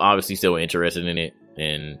 I'm obviously still interested in it,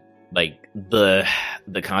 and like the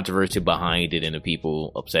controversy behind it and the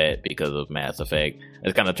people upset because of Mass Effect,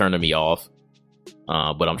 it's kind of turning me off.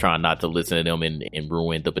 But I'm trying not to listen to them and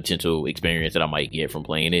ruin the potential experience that I might get from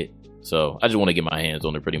playing it. So I just want to get my hands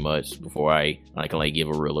on it pretty much before I can like give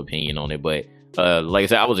a real opinion on it. But like I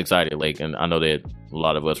said, I was excited. Like, and I know that a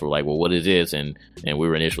lot of us were like, "Well, what is this?" And we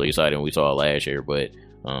were initially excited when we saw it last year. But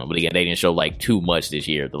again, they didn't show like too much this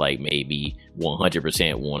year to like maybe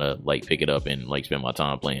 100% want to like pick it up and like spend my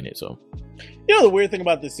time playing it. So, you know, the weird thing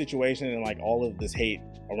about this situation and like all of this hate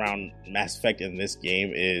around Mass Effect in this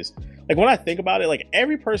game is like when I think about it, like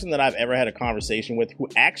every person that I've ever had a conversation with who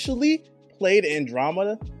actually played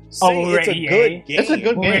Andromeda. It's a good game. It's a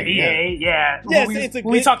good game. EA, yeah. Yes, it's a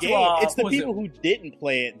good game. It's the people who didn't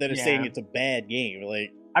play it that are saying it's a bad game.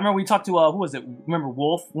 Like, I remember we talked to who was it? Remember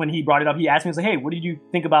Wolf when he brought it up? He asked me, he was like, "Hey, what did you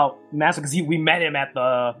think about Mass Effect?" Because we met him at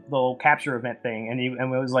the little capture event thing, and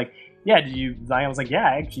it was like, "Yeah, did you?" I was like, "Yeah,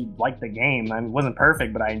 I actually liked the game. I mean, it wasn't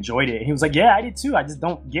perfect, but I enjoyed it." And he was like, "Yeah, I did too. I just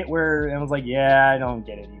don't get where." And I was like, "Yeah, I don't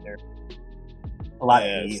get it either." A lot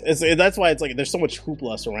of that's why it's like there's so much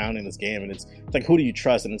hoopla surrounding this game, and it's like, who do you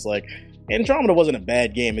trust? And it's like, Andromeda wasn't a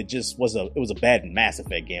bad game. It just was a bad Mass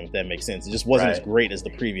Effect game, if that makes sense. It just wasn't as great as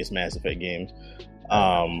the previous Mass Effect games.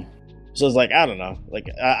 So it's like, I don't know. Like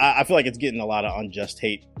I feel like it's getting a lot of unjust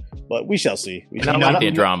hate, but we shall see. I like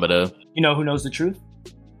Andromeda. You know who knows the truth?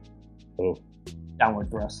 Who?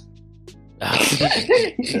 Downward Thrust.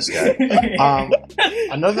 This guy.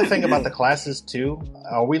 Another thing about the classes too.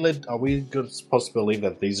 Are we supposed to believe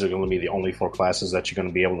that these are going to be the only 4 classes that you're going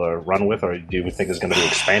to be able to run with, or do you think there's going to be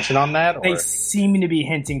expansion on that? Or? They seem to be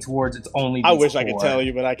hinting towards it's only. I wish I could tell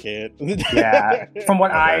you, but I can't. Yeah, from what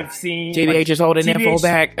I've seen, GBH is holding info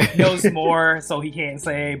back. Knows more, so he can't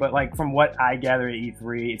say. But like from what I gather at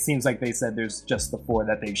E3, it seems like they said there's just the 4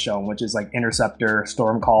 that they've shown, which is like Interceptor,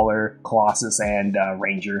 Stormcaller, Colossus, and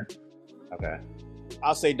Ranger. Okay.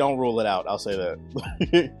 I'll say don't rule it out. I'll say that.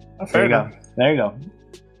 There you go. There you go.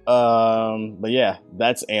 But yeah,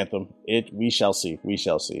 that's Anthem. We shall see. We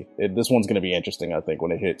shall see. This one's going to be interesting, I think,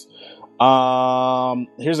 when it hits.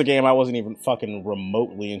 Here's a game I wasn't even fucking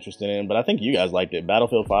remotely interested in, but I think you guys liked it.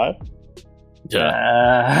 Battlefield 5.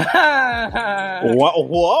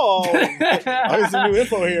 Whoa! I got some new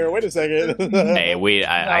info here. Wait a second. Hey,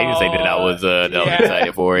 I didn't say that I was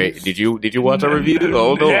excited for it. Did you watch our review?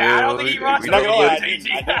 Oh no! Yeah, I don't think he watched it.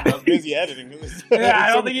 I was busy editing.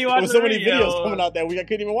 I don't think he watched it. There were so many videos coming out that I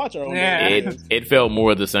couldn't even watch our own. It felt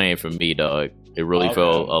more of the same for me, dog. It really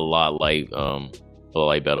felt a lot like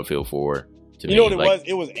Battlefield 4. You know what it was?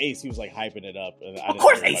 It was Ace. He was like hyping it up. And of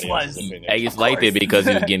course, Ace was. Ace liked it because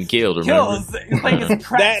he was getting killed. Remember that?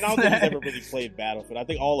 I don't think he's ever really played Battlefield. I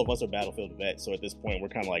think all of us are Battlefield vets, so at this point, we're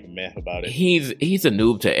kind of like meh about it. He's a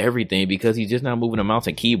noob to everything because he's just not moving a mouse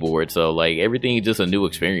and keyboard. So like everything is just a new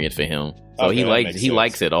experience for him. So he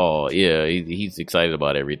likes it all. Yeah, he's excited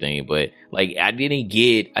about everything. But like I didn't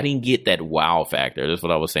get that wow factor. That's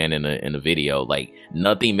what I was saying in the video. Like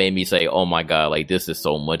nothing made me say, "Oh my god, like this is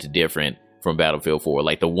so much different from Battlefield 4.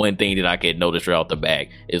 Like the one thing that I could notice right off the back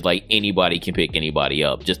is like anybody can pick anybody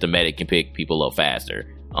up. Just the medic can pick people up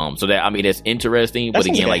faster. So that, I mean, that's interesting. But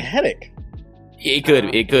again, like a headache. It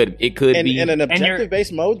could be in an objective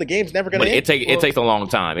based mode. The game's never going to. It takes a long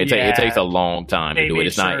time. It takes a long time to do it.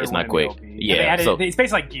 It's not quick. Yeah, so it's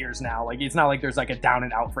basically like Gears now. Like it's not like there's like a down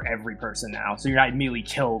and out for every person now. So you're not immediately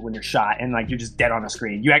killed when you're shot and like you're just dead on the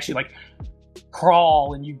screen. You actually like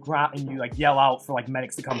crawl and you like yell out for like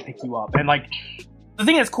medics to come pick you up. And like the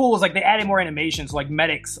thing that's cool is like they added more animation. So like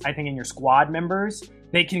medics, I think in your squad members,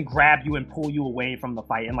 they can grab you and pull you away from the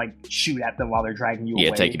fight and like shoot at them while they're dragging you away.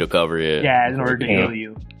 Yeah, take you to cover. Yeah, in order to heal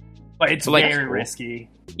you. But it's very risky.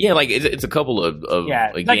 Yeah, like it's a couple of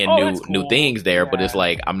again like, new things there, but it's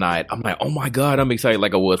like I'm like, oh my god, I'm excited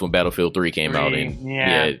like I was when Battlefield 3 came out, and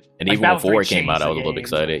and like even when 4 came out, I was a little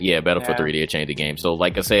excited. Yeah, Battlefield 3 did change the game. So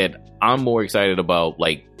like I said, I'm more excited about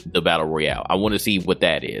like the Battle Royale. I want to see what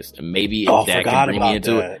that is. Maybe if that can bring me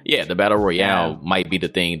into it. Yeah, the Battle Royale might be the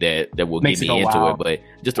thing that will get me into it. But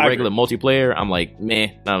just the regular multiplayer, I'm like,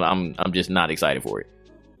 man, I'm just not excited for it.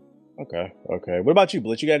 Okay. What about you,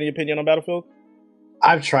 Blitz? You got any opinion on Battlefield?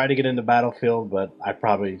 I've tried to get into Battlefield, but I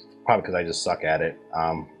probably because I just suck at it.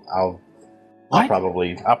 I'll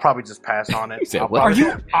probably just pass on it. Are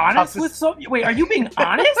you honest with something? Wait, are you being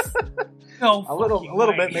honest? No, a little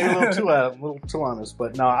bit, maybe a little too honest.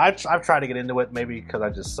 But no, I've tried to get into it. Maybe because I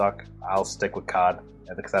just suck. I'll stick with COD.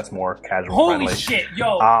 because that's more casual. Holy friendly. shit,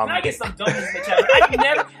 yo! Can I get some dummies in the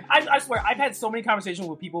chat? I swear, I've had so many conversations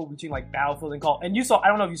with people between like Battlefield and Call, and I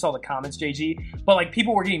don't know if you saw the comments, JG, but like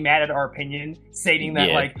people were getting mad at our opinion, stating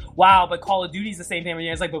that like, wow, but Call of Duty's the same thing.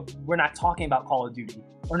 It's like, but we're not talking about Call of Duty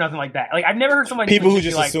or nothing like that. Like I've never heard somebody people who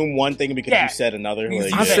just assume one thing because you said another.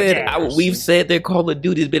 Like, we've said that Call of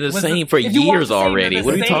Duty's been the same for years already.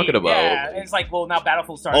 What are you talking about? Yeah, it's like, well, now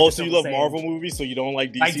Battlefield started. Oh, so you love Marvel movies, so you don't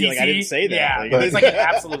like DC? Like I didn't say that. Yeah, like, it's like an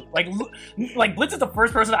absolute like Blitz is the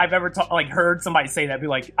first person I've ever heard somebody say that. Be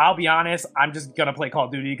like, I'll be honest, I'm just gonna play Call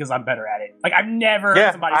of Duty because I'm better at it. Like I've never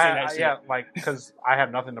heard somebody say that shit. Yeah, like because I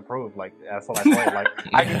have nothing to prove. Like that's what I play. Like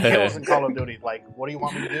I can kills in Call of Duty. Like what do you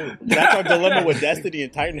want me to do? That's our dilemma with Destiny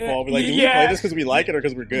and Titanfall. We're like, do we play this because we like it or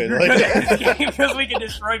because we're good? Because we can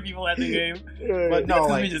destroy people at the game. But no,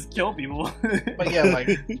 like we just kill people. But yeah,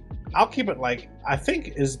 like I'll keep it. Like I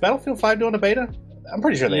think is Battlefield 5 doing a beta? I'm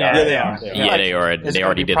pretty sure they are. Yeah, they are. Yeah, they are. They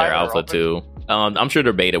already did their alpha too. I'm sure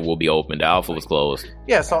their beta will be open. The alpha was closed.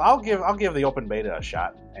 Yeah, so I'll give the open beta a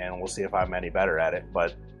shot, and we'll see if I'm any better at it.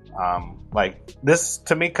 But like this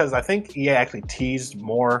to me, because I think EA actually teased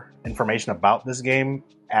more information about this game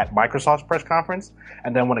at Microsoft's press conference,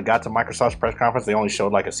 and then when it got to Microsoft's press conference, they only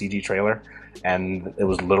showed like a CG trailer, and it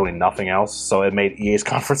was literally nothing else. So it made EA's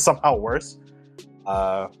conference somehow worse,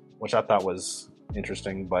 which I thought was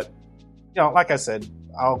interesting. But you know, like I said,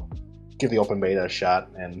 I'll give the open beta a shot,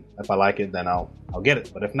 and if I like it, then I'll get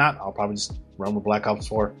it. But if not, I'll probably just run with Black Ops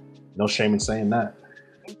 4. No shame in saying that.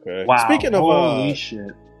 Okay. Wow. Speaking of holy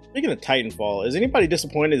shit. Speaking of Titanfall, is anybody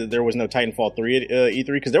disappointed that there was no Titanfall 3 at E3?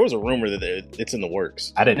 Because there was a rumor that it's in the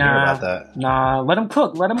works. I didn't hear about that. Nah, let them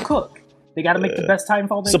cook. Let them cook. They got to make the best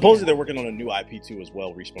Titanfall. Supposedly they're working on a new IP too as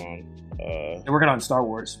well. Respawn. They're working on Star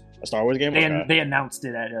Wars. A Star Wars game. They announced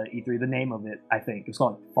it at E3. The name of it, I think, it's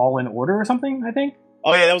called Fallen Order or something. I think.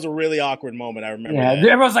 Oh yeah, that was a really awkward moment. I remember. Yeah, that.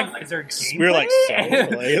 everyone's like, "Is there a game?" We were like,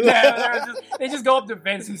 they just go up to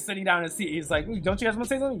Vince, who's sitting down in a seat. He's like, "Don't you guys want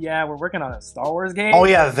to say something?" Yeah, we're working on a Star Wars game. Oh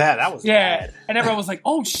yeah, that was bad. And everyone was like,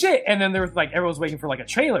 "Oh shit!" And then there was like everyone was waiting for like a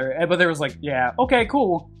trailer, but there was like, "Yeah, okay,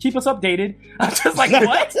 cool, keep us updated." I'm just like,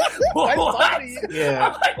 "What? What?" Yeah.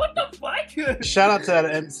 I'm like, "What the fuck?" Shout out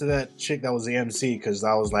to that chick that was the MC, because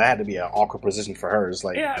I was like, I had to be an awkward position for her. It's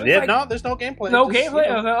like, like, no, there's no gameplay. No gameplay.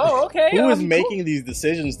 I was like, oh, okay. Who is making these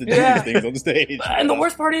decisions to do these things on stage? And the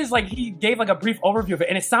worst part is, like, he gave like a brief overview of it,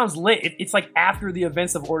 and it sounds lit. It's like after the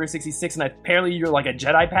events of Order 66, and apparently you're like a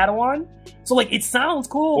Jedi Padawan. So like, it sounds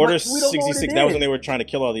cool. Order 66. That was when they were trying to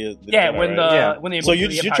kill all the Jedi, when the so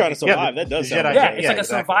you're trying to survive. That does sound it's like a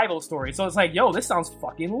survival story. So it's like, yo, this sounds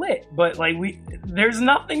fucking lit. But like, there's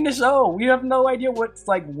nothing to show. We have no idea what's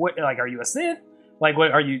like. What like, are you a Sith? Like,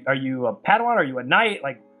 what are you? Are you a Padawan? Are you a Knight?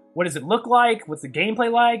 Like, what does it look like? What's the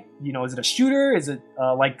gameplay like? You know, is it a shooter? Is it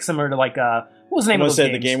like similar to like what was the name of those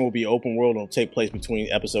games? The game will be open world and will take place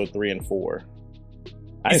between episode 3 and 4.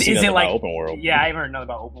 Is it like open world? Yeah, I haven't heard nothing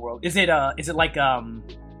about open world. Is it like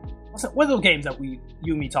what are those games that you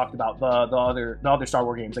and me talked about? The other Star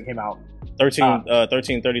Wars games that came out.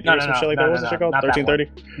 1333 or some shit like that. What's it called?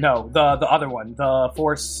 1330? No, the other one, the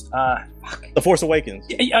Force. The Force Awakens.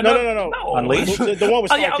 No. Unleashed. The one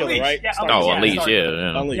with Starkiller, right? Yeah, Unleashed.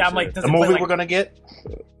 Unleashed. Yeah, I'm like, the movie we're gonna get.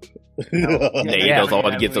 That's all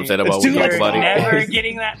he gets upset about. We're never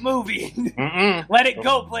getting that movie. Let it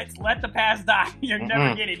go, Blitz. Let the past die. You're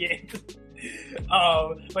never getting it.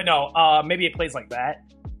 But no, maybe it plays like that.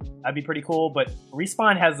 That'd be pretty cool. But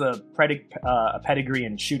Respawn has a pedigree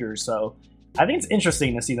in shooters, so I think it's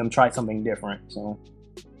interesting to see them try something different. So,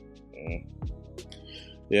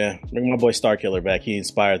 yeah, bring my boy Starkiller back. He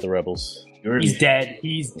inspired the Rebels. He's dead.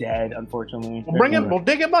 He's dead, unfortunately. We'll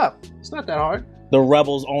dig him up. It's not that hard. The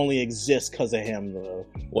Rebels only exist because of him, though.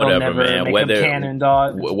 Whatever, man.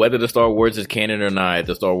 Whether the Star Wars is canon or not,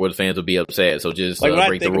 the Star Wars fans will be upset. So just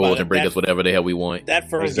break the rules and bring us whatever the hell we want.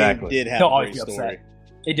 That first game did have a great story.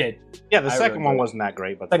 It did. Yeah, the second one wasn't that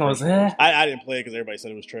great, but the second one was. I didn't play it because everybody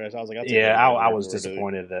said it was trash. I was like, I was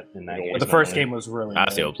disappointed in that game. But the first game was really. I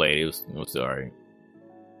still played it. It was still alright.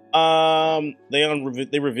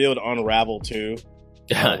 They revealed Unravel 2.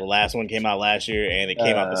 The last one came out last year, and it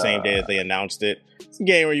came out the same day that they announced it. It's a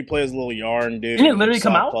game where you play as a little yarn dude. Didn't it literally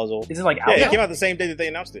come out? Puzzle. Is it like out? Yeah, it came out the same day that they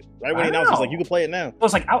announced it. Right when he announced it, it's like, you can play it now. Oh,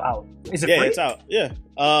 it's like out. Is it free? Yeah, it's out. Yeah.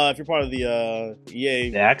 If you're part of the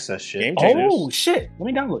EA the access shit. Game Changers. Oh shit! Let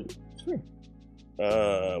me download it. It's free.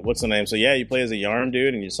 What's the name? So yeah, you play as a yarn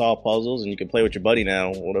dude, and you solve puzzles, and you can play with your buddy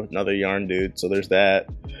now. Another yarn dude. So there's that.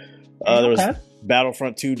 There was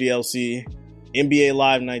Battlefront 2 DLC. NBA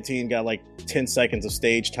Live 19 got like 10 seconds of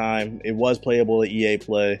stage time. It was playable at EA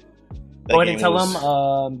Play. Go ahead and tell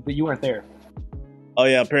them that you weren't there. Oh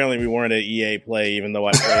yeah, apparently we weren't at EA Play, even though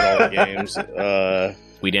I played all the games.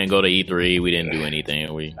 We didn't go to E3. We didn't do anything.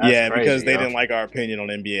 Crazy, because they didn't like our opinion on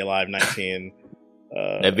NBA Live 19.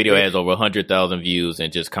 That video has over 100,000 views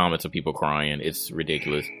and just comments of people crying. It's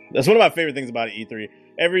ridiculous. That's one of my favorite things about E3.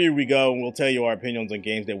 Every year we go and we'll tell you our opinions on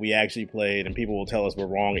games that we actually played, and people will tell us we're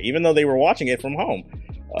wrong, even though they were watching it from home.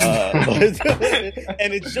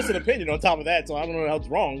 And it's just an opinion on top of that, so I don't know how it's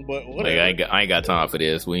wrong, but whatever. Like, I ain't got time for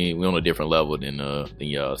this. We on a different level than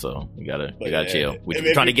y'all, so we gotta chill.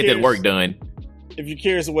 We're trying to get that work done. If you're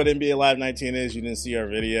curious what NBA Live 19 is, you didn't see our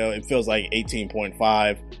video. It feels like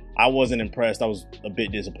 18.5. I wasn't impressed. I was a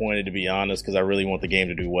bit disappointed, to be honest, because I really want the game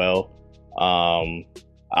to do well.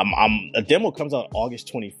 A demo comes out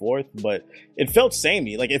August 24th, but it felt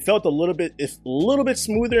samey. Like, it felt a little bit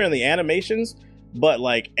smoother in the animations, but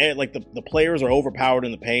like the players are overpowered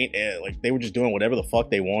in the paint, and like they were just doing whatever the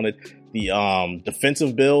fuck they wanted. The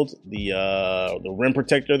defensive build, the rim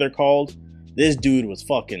protector, they're called. This dude was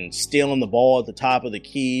fucking stealing the ball at the top of the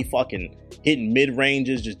key, fucking hitting mid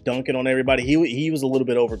ranges, just dunking on everybody. He was a little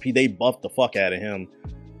bit over. They buffed the fuck out of him.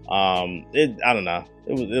 I don't know.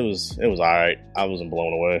 It was all right. I wasn't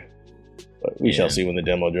blown away, but we shall see when the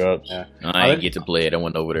demo drops. Yeah. I didn't get to play it. I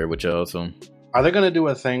went over there with y'all. So, are they gonna do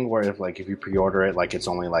a thing where if you pre-order it, like it's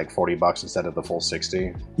only like $40 instead of the full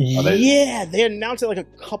 $60? Yeah, they announced it like a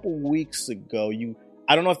couple weeks ago.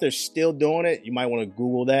 I don't know if they're still doing it. You might want to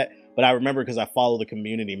Google that. But I remember because I follow the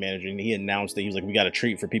community manager, and he announced that he was like, we got a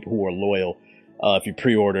treat for people who are loyal. If you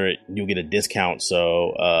pre-order it, you'll get a discount.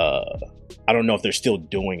 So I don't know if they're still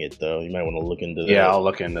doing it, though. You might want to look into that. Yeah, I'll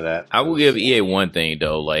look into that. I will give EA one thing,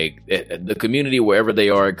 though. Like, the community, wherever they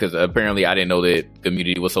are, because apparently I didn't know that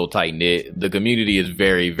community was so tight-knit. The community is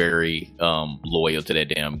very, very loyal to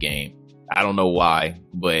that damn game. I don't know why,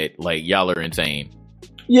 but, like, y'all are insane.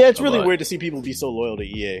 Yeah, it's really weird to see people be so loyal to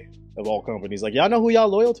EA. Of all companies, like, y'all know who y'all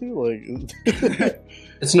loyal to? Like,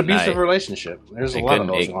 it's an abusive relationship. There's a lot of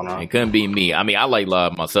those going on. It couldn't be me. I mean, I like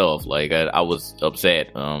Live myself. Like, I was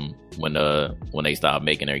upset when they stopped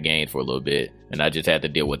making their games for a little bit, and I just had to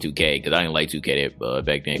deal with 2K because I didn't like 2K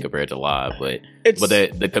back then compared to Live. But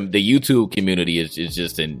the YouTube community is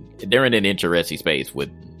just they're in an interesting space with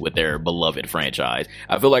their beloved franchise.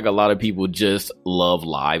 I feel like a lot of people just love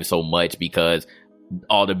Live so much because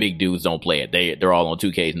all the big dudes don't play it. They're all on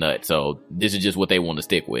 2K's nut. So this is just what they want to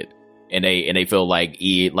stick with. And they feel like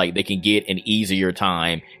they can get an easier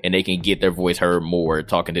time and they can get their voice heard more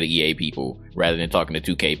talking to the EA people rather than talking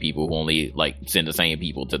to 2K people who only like send the same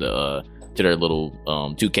people to their little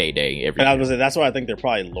 2K day every year. I was gonna say, that's why I think they're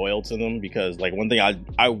probably loyal to them, because like one thing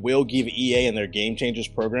I will give EA and their Game Changers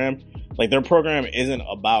program, like their program isn't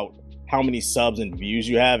about how many subs and views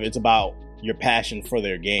you have. It's about your passion for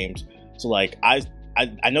their games. So like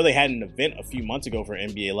I know they had an event a few months ago for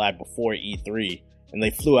NBA Live before E3, and they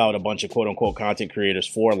flew out a bunch of quote-unquote content creators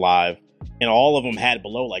for Live, and all of them had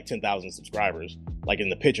below like 10,000 subscribers. Like in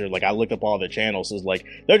the picture, like I looked up all their channels, so it's like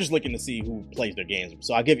they're just looking to see who plays their games.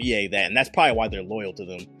 So I give EA that, and that's probably why they're loyal to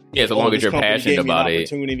them. Yeah, so long as you're passionate about it.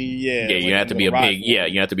 Yeah, like, you have to be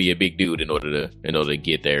you have to be a big dude in order to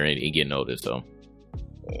get there and get noticed. So.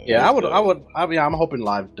 Yeah, I'm hoping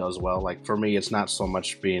Live does well. Like for me, it's not so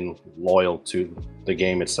much being loyal to the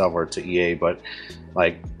game itself or to EA, but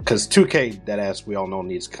like because 2K, that ass we all know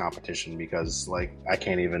needs competition, because like I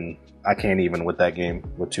can't even with that game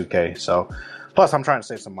with 2K. So plus I'm trying to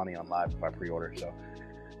save some money on Live if I pre-order. So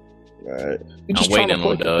right, you're just trying to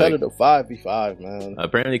play competitive 5v5, man.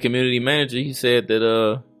 Apparently, community manager he said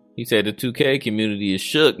the 2K community is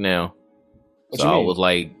shook now. So I was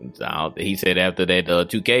like, he said after that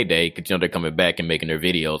 2K day, because they're coming back and making their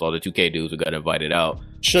videos. All the 2K dudes who got invited out.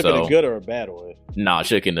 Shook in a good or a bad way? Nah,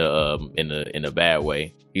 shook in a bad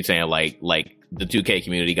way. He's saying like the 2K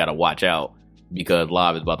community got to watch out because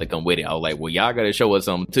Live is about to come with it. I was like, well, y'all got to show us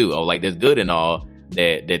something too. I was like, that's good and all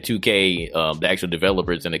that 2K, the actual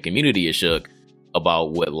developers and the community is shook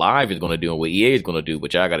about what Live is going to do and what EA is going to do,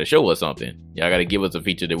 but y'all got to show us something. Y'all got to give us a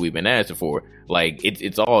feature that we've been asking for. Like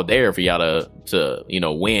it's all there for y'all to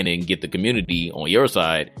win and get the community on your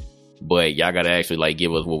side, but y'all got to actually like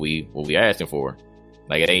give us what we asking for.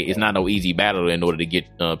 Like it's not no easy battle in order to get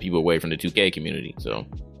people away from the 2K community. So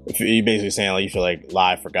you're basically saying like you feel like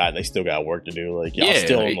Live forgot they still got work to do. Like y'all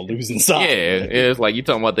still on the losing side. Yeah, it's like you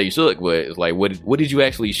talking about they shook, but it's like what did you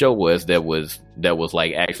actually show us that was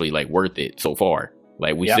like actually like worth it so far?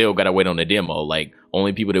 Like we still gotta wait on the demo. Like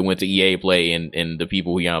only people that went to EA Play and the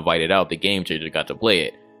people who got invited out, the Game Changer, got to play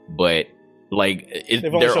it. But like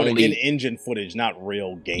they've only shown in-engine footage, not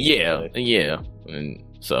real gameplay. Yeah, and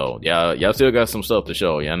So y'all still got some stuff to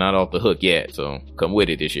show. Y'all not off the hook yet. So come with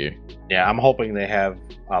it this year. Yeah, I'm hoping they have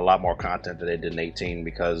a lot more content than they did in 18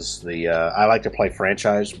 because I like to play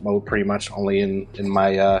franchise mode pretty much only in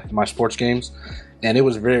my sports games, and it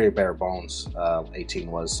was very bare bones.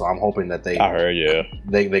 18 was, so I'm hoping that they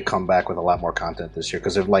come back with a lot more content this year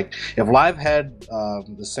because if Live had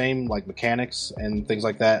the same like mechanics and things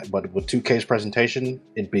like that, but with 2K's presentation,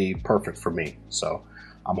 it'd be perfect for me. So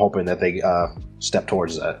I'm hoping that they step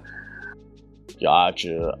towards that.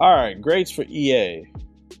 Gotcha. All right, grades for EA.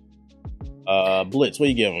 Blitz, what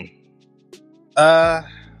you give them?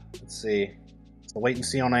 Let's see. So wait and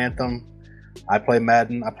see on Anthem. I play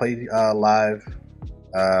Madden. I play Live.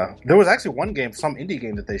 There was actually one game, some indie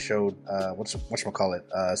game that they showed.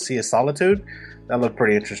 Whatchamacallit? Sea of Solitude. That looked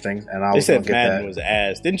pretty interesting. And I said Madden was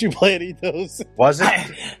ass. Didn't you play any of those? Was it?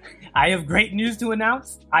 I have great news to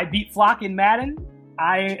announce. I beat Flock in Madden.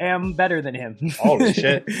 I am better than him. Holy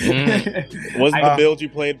shit! Wasn't the build you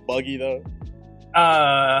played buggy though?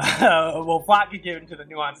 Well, Flock could get into the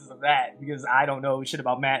nuances of that because I don't know shit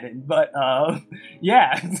about Madden. But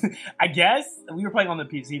yeah, I guess we were playing on the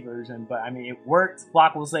PC version, but I mean it worked.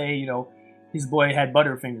 Flock will say, his boy had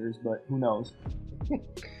butterfingers, but who knows?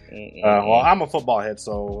 Well, I'm a football head,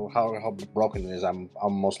 so how broken it is, I'm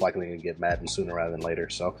most likely gonna get Madden sooner rather than later.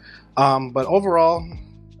 So, but overall,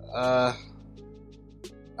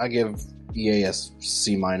 I give EA a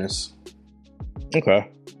C-. Okay.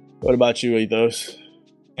 What about you, Ethos?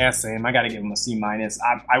 Yeah, same. I gotta give him a C-.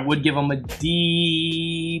 I would give him a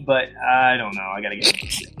D, but I don't know. I gotta give him a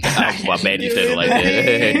C. My bad you said it like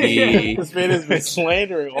that. This man has been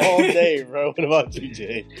slandering all day, bro. What about you,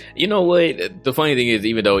 Jay? You know what? The funny thing is,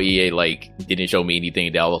 even though EA didn't show me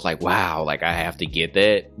anything that I was like, wow, I have to get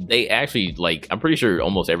that. They actually I'm pretty sure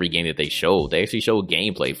almost every game that they showed, they actually showed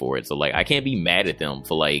gameplay for it. So I can't be mad at them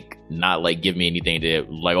for not giving me anything that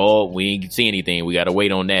oh, we ain't see anything. We gotta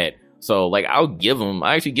wait on that. So I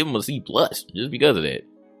actually give them a C+ just because of that.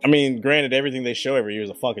 I mean, granted, everything they show every year is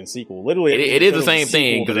a fucking sequel. Literally, it is the same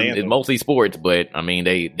thing because it's mostly sports, but I mean,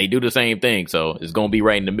 they do the same thing, so it's gonna be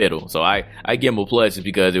right in the middle. So I give them a plus just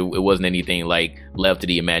because it wasn't anything left to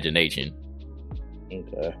the imagination.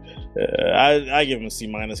 Okay, I give them a C-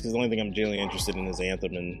 because the only thing I'm genuinely interested in is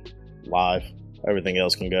Anthem and Live. Everything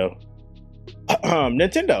else can go.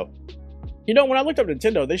 Nintendo. When I looked up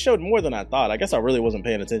Nintendo, they showed more than I thought. I guess I really wasn't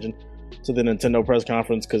paying attention to the Nintendo press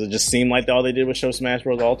conference because it just seemed like all they did was show Smash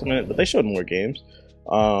Bros. Ultimate, but they showed more games.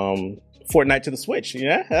 Fortnite to the Switch,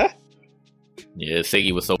 yeah? Huh? Yeah,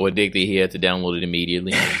 Siggy was so addicted he had to download it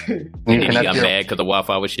immediately. And then he got mad because the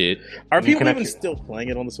Wi-Fi was shit. Are people even still playing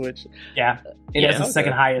it on the Switch? Yeah. It has the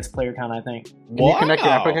second highest player count, I think. Can you connect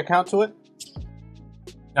your Epic account to it?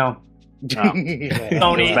 No.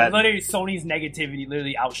 Sony's negativity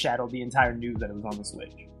literally outshadowed the entire news that it was on the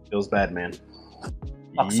Switch. Feels bad, man.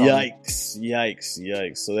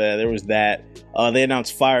 Yikes. So there was that. They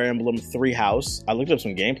announced Fire Emblem 3 House. I looked up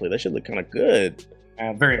some gameplay. That should look kind of good.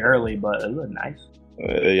 Very early, but it looked nice.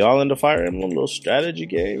 Y'all into Fire Emblem, little strategy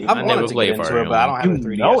game? I never played Fire Emblem, but I don't have a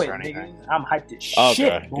 3DS or anything. I'm hyped as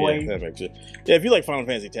shit, boy. Yeah, that makes it. Yeah, if you like Final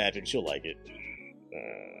Fantasy Tactics, you'll like it.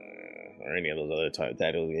 Or any of those other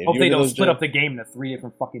tactical games. Hope they don't split up the game into 3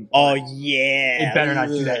 different fucking parts. Oh, yeah. They better not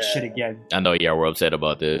do that shit again. I know y'all were upset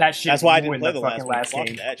about that. That's why I didn't play the last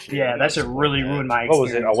game. That should really ruin my experience. What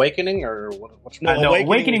was it, Awakening? Or what? No,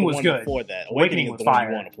 Awakening was good. Before that. Awakening was fire.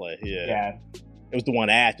 You want to play. Yeah. It was the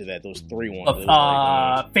one after that. Those 3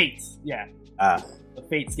 ones. Fates. Yeah. The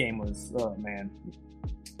Fates game was, oh, man.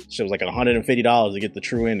 Shit was $150 to get the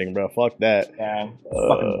true ending, bro. Fuck that. Yeah.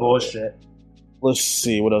 Fucking bullshit. Let's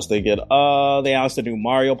see what else they get. They announced a new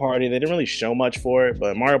Mario Party. They didn't really show much for it,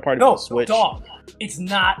 but Mario Party for the Switch. Dog. It's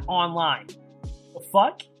not online. The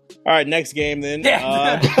fuck? All right, next game then.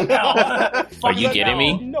 Are you kidding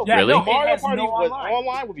me? No, really? No, Mario Party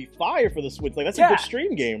online would be fire for the Switch. That's a good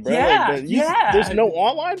stream game, bro. There's no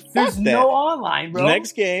online. There's no online, bro.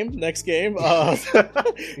 Next game. Dragon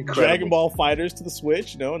Ball FighterZ to the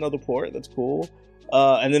Switch. Another port. That's cool.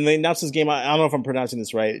 And then they announced this game. I don't know if I'm pronouncing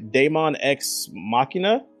this right. Daemon X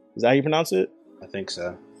Machina. Is that how you pronounce it? I think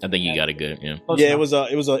so. I think you got it good. Yeah. Yeah, it was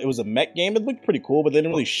a mech game. It looked pretty cool, but they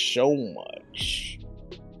didn't really show much.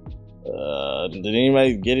 Did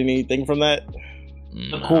anybody get anything from that?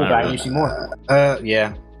 Cool guy. You see more?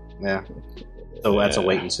 Yeah. So that's a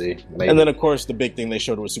wait and see. Maybe. And then of course the big thing they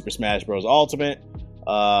showed was Super Smash Bros. Ultimate.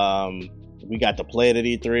 We got to play it at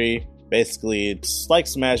E3. Basically, it's like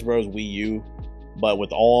Smash Bros. Wii U, but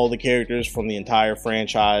with all the characters from the entire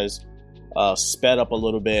franchise sped up a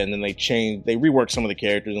little bit, and then they reworked some of the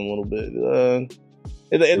characters a little bit.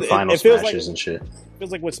 Final Smashes and shit.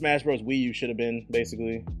 Feels like what Smash Bros. Wii U should have been,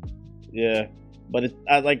 basically. Yeah, but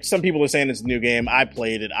like some people are saying it's a new game. I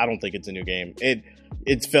played it. I don't think it's a new game.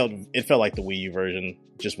 It felt like the Wii U version,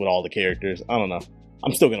 just with all the characters. I don't know.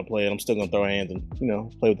 I'm still gonna play it. I'm still gonna throw hands and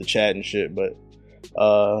play with the chat and shit. But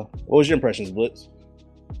what was your impressions, Blitz?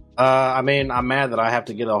 I mean, I'm mad that I have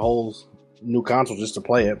to get a whole new console just to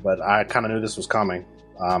play it, but I kind of knew this was coming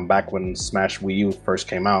back when Smash Wii U first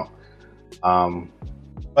came out.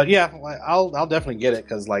 But yeah, I'll definitely get it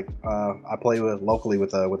because I play locally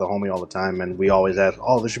with a homie all the time, and we always ask,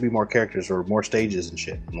 "Oh, there should be more characters or more stages and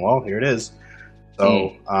shit." And well, here it is.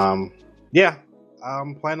 So yeah,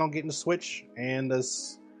 I'm planning on getting the Switch, and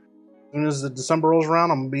as soon as the December rolls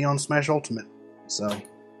around, I'm gonna be on Smash Ultimate. So.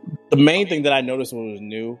 The main thing that I noticed was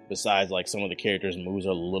new, besides like some of the characters' moves are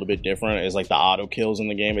a little bit different, is like the auto kills in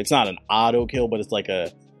the game. It's not an auto kill, but it's like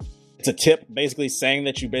it's a tip basically saying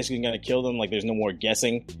that you're basically going to kill them. Like there's no more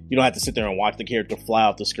guessing. You don't have to sit there and watch the character fly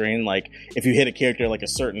off the screen. Like if you hit a character like a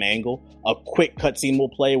certain angle, a quick cutscene will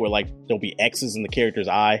play where like there'll be X's in the character's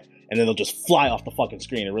eye, and then they'll just fly off the fucking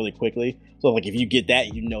screen really quickly. So like if you get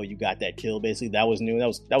that, you got that kill. Basically, that was new.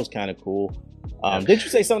 That was kind of cool. Did you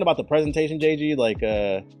say something about the presentation, JG? Like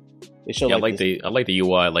they showed. Yeah, I like the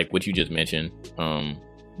UI, like what you just mentioned.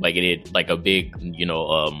 Like it did, like a big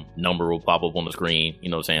number will pop up on the screen. You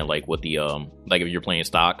know what I'm saying? Like what the like if you're playing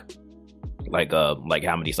stock, like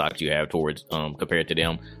how many stocks you have towards compared to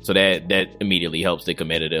them. So that immediately helps the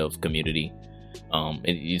competitive community.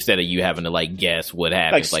 Instead of you having to like guess what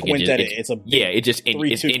happens, like it's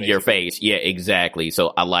in your face. Yeah, exactly.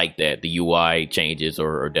 So I like that the UI changes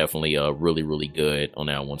are definitely really really good on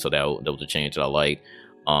that one. So that was a change that I like.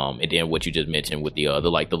 And then what you just mentioned with the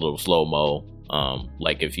little slow mo,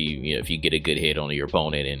 like if you get a good hit on your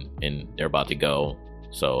opponent and they're about to go.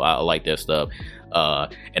 So I like that stuff.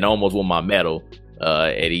 And I almost won my medal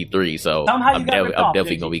at E3, so I'm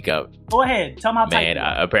definitely gonna be up. Go ahead, tell me how. Man,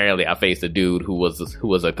 apparently I faced a dude who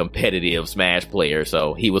was a competitive Smash player,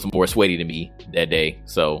 so he was more sweaty than me that day.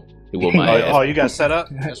 So he whooped my ass. Oh, you got set up?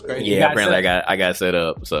 That's great. Yeah, apparently I got set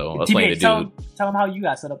up. So I was playing the dude. Tell him how you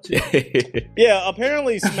got set up too. Yeah,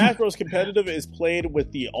 apparently Smash Bros. Competitive is played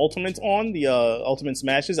with the Ultimates on the Ultimate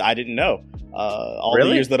Smashes. I didn't know. All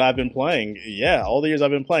the years that I've been playing,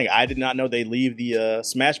 I did not know they leave the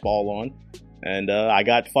Smash Ball on. And I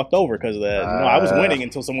got fucked over because of that. I was winning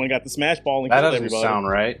until someone got the Smash Ball and killed everybody. That doesn't sound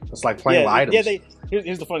right. It's like playing with items. Yeah,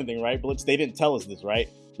 here's the funny thing, right? Blitz, they didn't tell us this, right?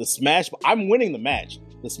 The Smash... I'm winning the match.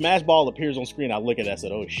 The Smash Ball appears on screen. I look at it. I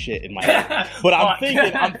said, "Oh shit!" in my head. But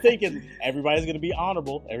I'm thinking, everybody's gonna be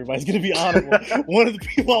honorable. Everybody's gonna be honorable. One of the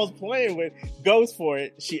people I was playing with goes for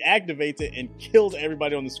it. She activates it and kills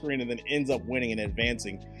everybody on the screen, and then ends up winning and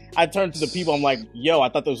advancing. I turned to the people. I'm like, "Yo, I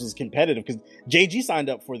thought this was competitive," because JG signed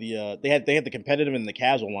up for the. They had the competitive and the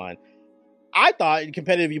casual line. I thought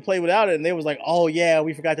competitive you play without it, and they was like, "Oh yeah,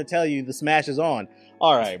 we forgot to tell you the Smash is on."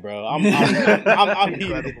 All right, bro. I'm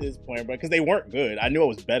heated at this point, bro, because they weren't good. I knew I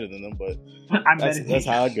was better than them, but that's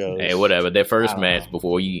how it goes. Hey, whatever. That first match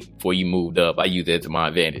before you moved up, I used that to my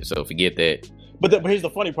advantage. So forget that. But here's the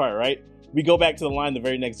funny part, right? We go back to the line the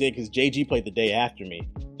very next day because JG played the day after me.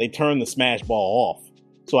 They turned the Smash Ball off,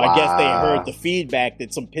 so I guess they heard the feedback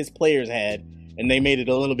that some piss players had. And they made it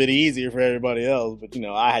a little bit easier for everybody else, but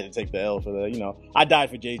I had to take the L for that. I died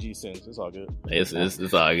for JG sins. It's all good. It's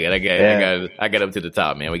all good. I got up to the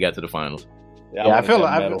top, man. We got to the finals. Yeah, I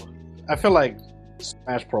feel like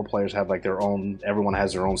Smash Pro players have like their own. Everyone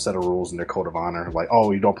has their own set of rules and their code of honor. Like,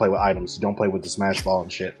 oh, you don't play with items. You don't play with the Smash Ball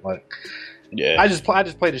and shit. Like, yeah, I just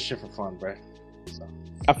play this shit for fun, bro. So.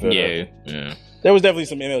 I feel that. There was definitely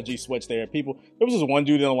some MLG sweats there. There was this one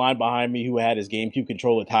dude in the line behind me who had his GameCube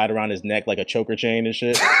controller tied around his neck like a choker chain and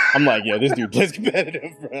shit. I'm like, yo, this dude plays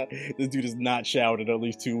competitive, bro. This dude has not showered in at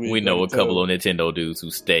least 2 weeks. We know a couple of Nintendo dudes who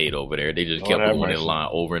stayed over there. They just kept going in line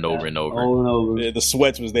over and over and over. Yeah, the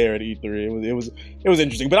sweats was there at E3. It was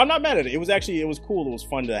interesting, but I'm not mad at it. It was cool. It was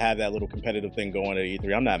fun to have that little competitive thing going at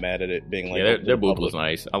E3. I'm not mad at it being like their booth was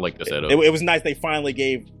nice. I like the setup. It was nice. They finally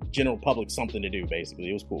gave general public something to do. Basically,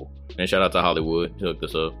 it was cool. And shout out to Hollywood to hook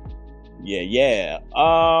this up. Yeah.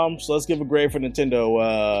 So let's give a grade for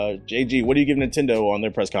Nintendo. JG, what do you give Nintendo on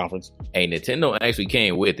their press conference? Hey, Nintendo actually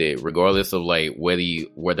came with it, regardless of like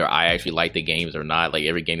whether I actually like the games or not. Like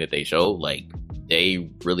every game that they showed, like they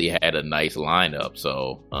really had a nice lineup.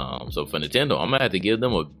 So for Nintendo, I'm gonna have to give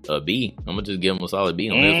them a B. I'm gonna just give them a solid B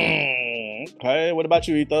on this one. Okay, what about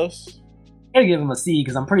you, Ethos? I'm gonna give them a C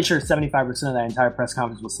because I'm pretty sure 75% of that entire press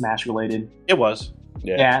conference was Smash related. It was.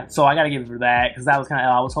 Yeah, so I gotta give it for that because that was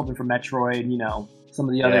I was hoping for Metroid, some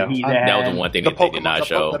of the other heat that was the one thing that they did not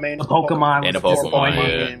show. The Pokemon and the Pokemon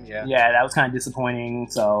game. Yeah, that was kind of disappointing.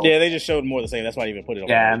 So yeah, they just showed more of the same. That's why I even put it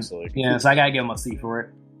on. So I gotta give them a C for it.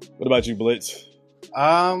 What about you, Blitz?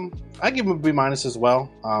 I give them a B- as well,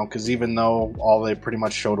 because even though all they pretty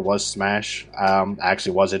much showed was Smash, I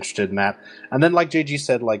actually was interested in that. And then, like JG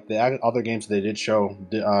said, like the other games they did show,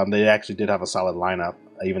 they actually did have a solid lineup.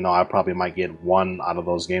 Even though I probably might get one out of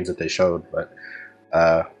those games that they showed, but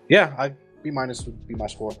B- would be my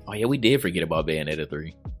score. Oh yeah, we did forget about Bayonetta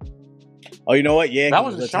 3. Oh, you know what? Yeah, that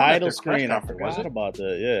was the title screen. I forgot about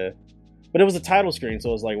that. Yeah. But it was a title screen, so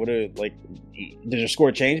it was like, did your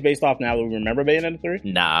score change based off now that we remember Bayonetta 3?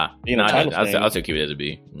 Nah. I'll still keep it as a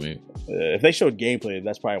B. If they showed gameplay,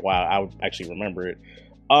 that's probably why I would actually remember it.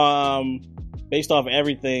 Based off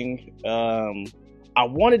everything, I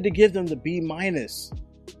wanted to give them the B-,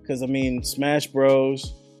 because, I mean, Smash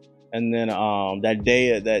Bros., and then that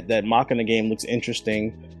day, that Machina game looks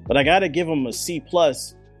interesting, but I gotta give them a C+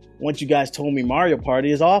 once you guys told me Mario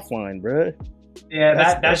Party is offline, bruh.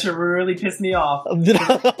 Yeah, that should really piss me off. What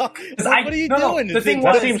are you doing? The thing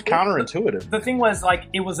that seems counterintuitive. The thing was, like,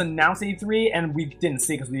 it was announced at E3, and we didn't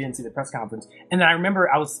see it because we didn't see the press conference. And then I remember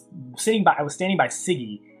I was standing by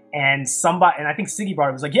Siggy, and I think Siggy brought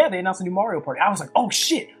it. Was like, yeah, they announced a new Mario Party. I was like, oh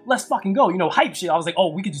shit, let's fucking go. Hype shit. I was like, oh,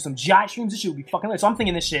 we could do some GI streams. This shit would be fucking lit. So I'm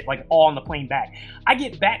thinking this shit like all on the plane back. I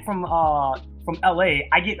get back from LA,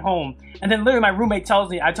 I get home, and then literally my roommate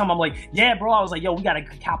tells me, I tell him, I'm like, yeah, bro, I was like, yo, we gotta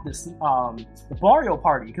cop this the Mario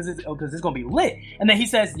Party because it's gonna be lit. And then he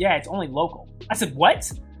says, yeah, it's only local. I said,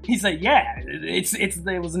 what? He said, yeah,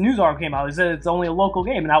 it was a news article came out. He said it's only a local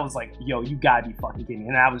game, and I was like, yo, you gotta be fucking kidding me.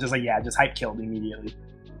 And I was just like, yeah, just hype killed immediately.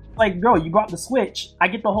 Like, bro, you brought the Switch. I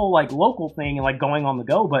get the whole like local thing and like going on the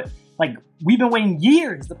go, but like we've been waiting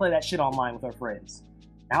years to play that shit online with our friends.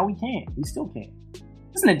 Now we can't. We still can't.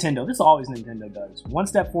 This is Nintendo. This is always Nintendo does. One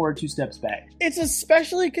step forward, two steps back. It's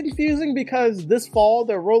especially confusing because this fall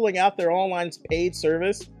they're rolling out their online paid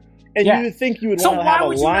service. And you would think you would want to have a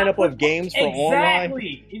lineup of games for online.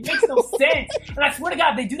 Exactly. It makes no sense. And I swear to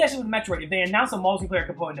God, if they do that shit with Metroid, if they announce a multiplayer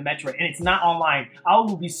component to Metroid and it's not online, I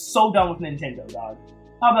will be so done with Nintendo, dog.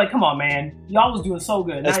 I'll be like, come on, man. Y'all was doing so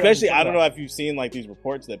good. Especially, I don't know if you've seen like these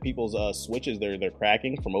reports that people's Switches, they're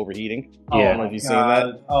cracking from overheating. Yeah. I don't know if you've seen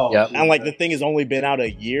that. Oh, yep. And like the thing has only been out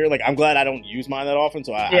a year. Like I'm glad I don't use mine that often,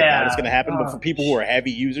 so I doubt it's going to happen. But for people who are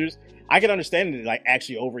heavy users, I can understand it like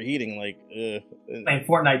actually overheating. Like playing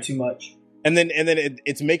Fortnite too much. And then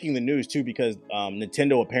it's making the news too because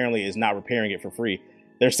Nintendo apparently is not repairing it for free.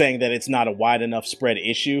 They're saying that it's not a wide enough spread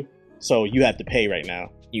issue, so you have to pay right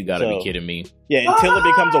now. You gotta be kidding me. Yeah, until it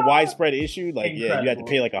becomes a widespread issue, like you have to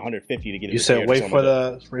pay like $150 to get it. You said wait for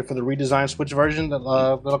the redesigned Switch version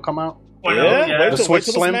that'll come out. Wait till the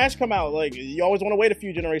Smash come out. Like you always want to wait a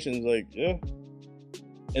few generations. Like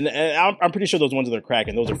and I'm pretty sure those ones that are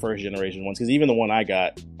cracking, those are first generation ones. Because even the one I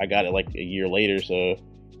got it like a year later. So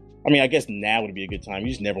I mean, I guess now would be a good time. You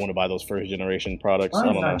just never want to buy those first generation products. I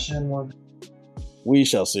don't know. We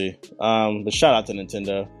shall see. But shout out to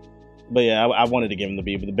Nintendo. But yeah, I wanted to give him the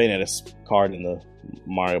B, but the Bayonetta card in the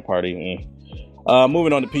Mario Party.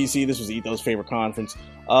 Moving on to PC, this was Ethos' favorite conference.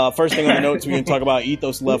 First thing on the notes, we can talk about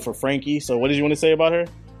Ethos' love for Frankie. So what did you want to say about her?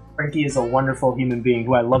 Frankie is a wonderful human being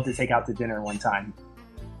who I'd love to take out to dinner one time.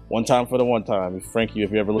 One time for the one time. Frankie,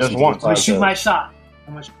 if you ever listen to this podcast. I'm going to shoot my shot.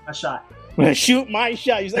 I'm going to shoot my shot. Shoot my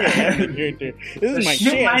shot. You said a character. This is my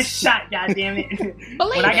shoot chance. My shot, goddammit.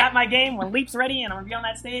 When I got my game, when Leap's ready and I'm going to be on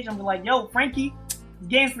that stage, I'm going to be like, yo, Frankie,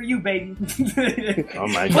 game's for you, baby. Oh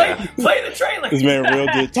my God. Play the trailer. This man real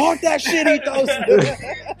good. Talk that shit, Ethos.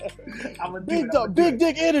 Big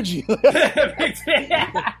dick energy.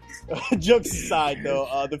 Jokes aside,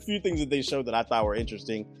 though, the few things that they showed that I thought were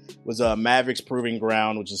interesting was Maverick's Proving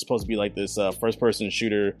Ground, which is supposed to be like this first-person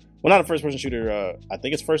shooter. Well, not a first-person shooter. I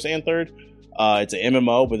think it's first and third. It's an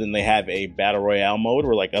MMO, but then they have a battle royale mode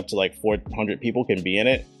where like up to like 400 people can be in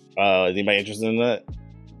it. Is anybody interested in that?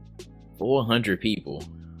 400 people.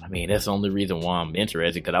 I mean, that's the only reason why I'm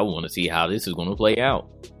interested, because I want to see how this is going to play out.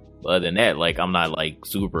 But other than that, like, I'm not like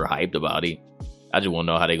super hyped about it. I just want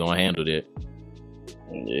to know how they're going to handle it.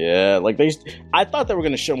 Yeah, like I thought they were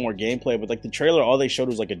going to show more gameplay, but like the trailer, all they showed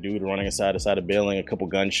was like a dude running side of a building, a couple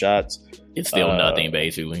gunshots. It's still nothing,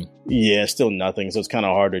 basically. Yeah, still nothing. So it's kind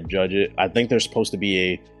of hard to judge it. I think there's supposed to be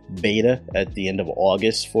a beta at the end of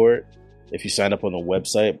August for it if you sign up on the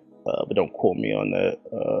website. But don't quote me on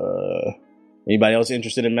that. Anybody else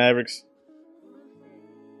interested in Mavericks?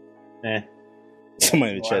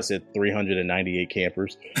 Somebody in the chat said 398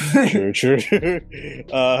 campers. True. You're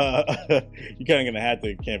kind of going to have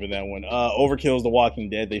to camp in that one. Overkill's The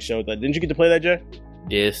Walking Dead. They showed that. Didn't you get to play that, Jay?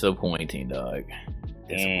 Disappointing, dog.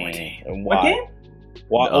 disappointing. And what game?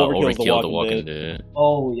 Overkill the Walking Dead.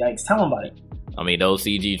 Oh yikes! Tell him about it. I mean, those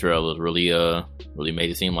CG trailers really made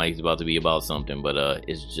it seem like it's about to be about something, but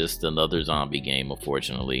it's just another zombie game,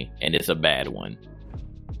 unfortunately, and it's a bad one.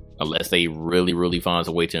 Unless they really find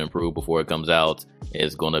a way to improve before it comes out,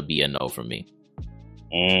 it's gonna be a no for me.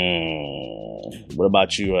 What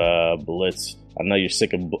about you, Blitz? I know you're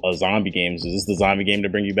sick of zombie games. Is this the zombie game to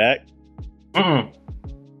bring you back? Mm-mm.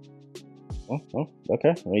 Oh,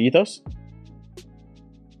 okay. Well, Ethos?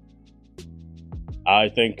 I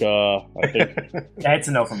think yeah, it's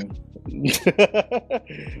a no for me.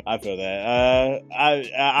 I feel that.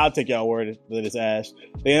 I'll take y'all word that it's ass.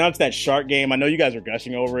 They announced that shark game. I know you guys were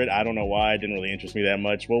gushing over it. I don't know why. It didn't really interest me that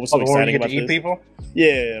much. What was so exciting about this? People?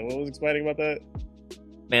 Yeah, what was exciting about that?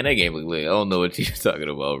 Man, that game was lit. I don't know what you're talking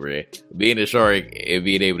about, Ray. Being a shark and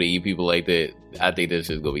being able to eat people like that, I think this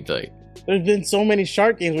is gonna be tight. There's been so many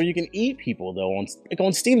shark games where you can eat people, though.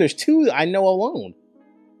 On Steam, there's 2 I know alone.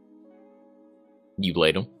 You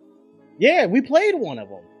played them? Yeah, we played one of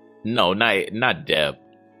them. No, not Dep.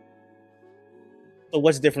 So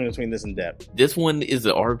what's different between this and Dep? This one is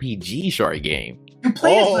an RPG shark game. You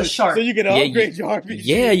play as the shark. So you can upgrade your RPG.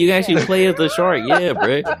 Yeah, you can actually play as the shark. Yeah,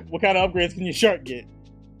 bro. What kind of upgrades can your shark get?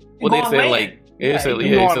 Well, they say like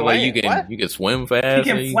you can swim fast.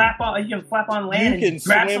 You can flap on land. You can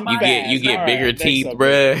grab somebody. You get bigger teeth,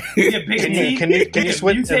 bruh. You get bigger teeth. Can you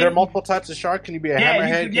switch? Are there multiple types of shark? Can you be a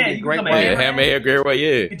hammerhead? You can be a great white. Yeah, hammerhead, great white.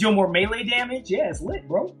 Yeah. You can do more melee damage. Yeah, it's lit,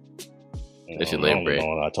 bro. That shit lit, bro.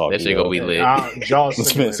 That shit gonna be lit.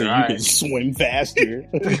 Spencer, you can swim faster.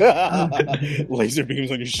 Laser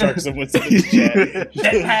beams on your shark. Someone said in the chat.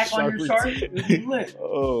 Jetpack on your shark. Lit.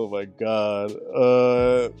 Oh my god.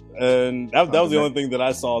 And that was the only thing that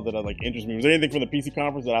I saw that interested me. Was there anything from the PC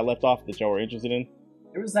conference that I left off that y'all were interested in?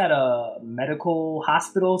 There was that medical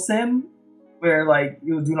hospital sim where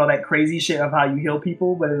you were doing all that crazy shit of how you heal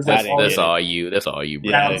people, but it was that's all you, bro.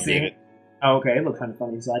 Yeah, I did it. Oh, okay, it looked kind of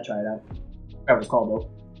funny, so I tried it out. That was called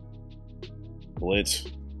though. Blitz.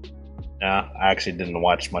 Nah, I actually didn't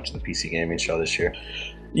watch much of the PC gaming show this year.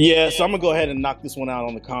 Yeah, so I'm gonna go ahead and knock this one out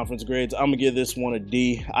on the conference grades. I'm gonna give this one a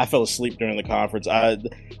D. I fell asleep during the conference.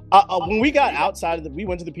 When we got outside we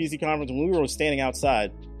went to the PC conference. When we were standing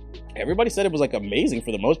outside, everybody said it was amazing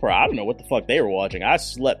for the most part. I don't know what the fuck they were watching. I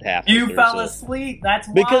slept half. You fell asleep. That's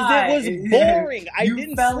why. Because it was boring. I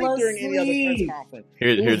didn't sleep during any other press conference.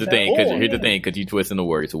 Here's the thing, because you twisting the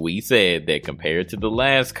words. We said that compared to the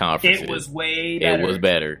last conference, it was way better. It was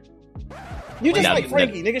better. You just like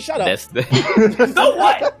Frankie, nigga. Shut up. So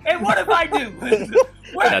what? And what if I do?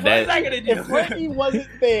 What is that gonna do? If Frankie wasn't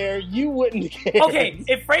there, you wouldn't care. Okay,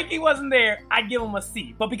 if Frankie wasn't there, I'd give him a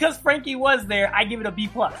C. But because Frankie was there, I give it a B+.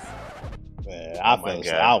 Man, I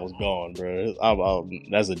was gone, bro.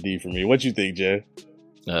 That's a D for me. What you think, Jay?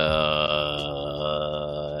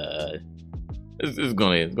 It's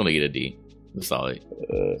gonna get a D. It's solid.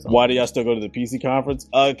 Why do y'all still go to the PC conference?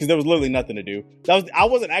 Because there was literally nothing to do. I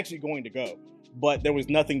wasn't actually going to go, but there was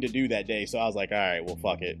nothing to do that day. So I was like, all right, well,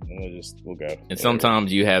 fuck it, and we'll go. And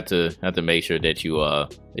sometimes you have to make sure that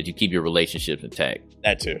you keep your relationships intact.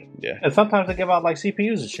 That too, yeah. And sometimes they give out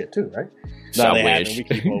CPUs and shit too, right? No, they haven't. We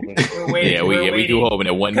keep hoping. we do hoping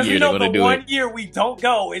that 1 year they're going to do it. 1 year we don't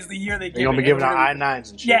go is the year they give it. You're going to be giving out i9s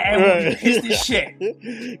and shit. Yeah, and we'll be pissed as shit.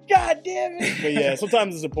 God damn it. But yeah,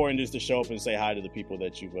 sometimes it's important just to show up and say hi to the people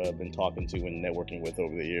that you've been talking to and networking with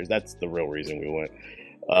over the years. That's the real reason we went.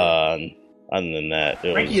 Other than that,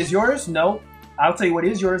 Frankie, is yours? No. I'll tell you what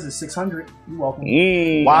is yours is 600. You're welcome.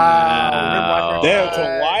 Wow. Down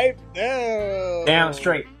to wipe down. Down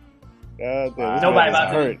straight. God damn. Nobody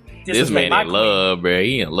about hurt. This man in love, bro.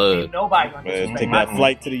 He in love. Nobody gonna man, take that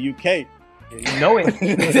flight to the UK. You know it.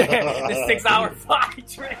 This 6-hour flight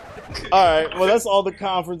trip. All right. Well, that's all the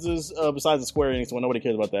conferences besides the Square Enix one. Nobody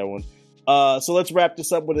cares about that one. So let's wrap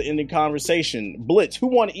this up with an ending conversation. Blitz, who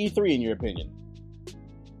won E3 in your opinion?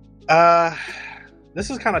 This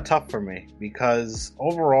is kind of tough for me because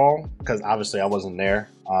overall, because obviously I wasn't there,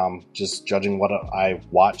 just judging what I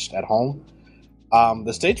watched at home,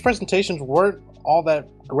 the stage presentations weren't all that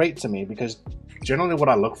great to me because generally what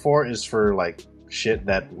I look for is for shit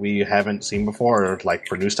that we haven't seen before or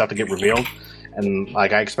for new stuff to get revealed. And I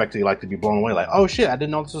expect to be blown away, oh shit, I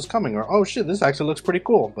didn't know this was coming, or oh shit, this actually looks pretty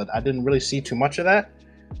cool. But I didn't really see too much of that.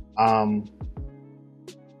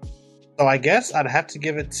 So I guess I'd have to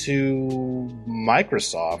give it to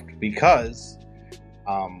Microsoft because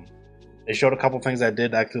they showed a couple things that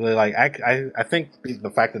did actually I think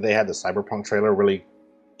the fact that they had the Cyberpunk trailer really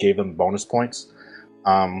gave them bonus points.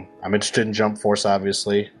 I'm interested in Jump Force,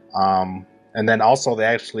 obviously. And then also they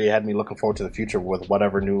actually had me looking forward to the future with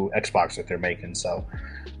whatever new Xbox that they're making. So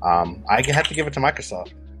I have to give it to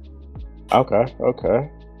Microsoft. Okay.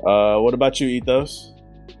 What about you, Ethos?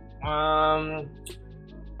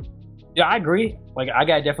 Yeah, I agree. Like, I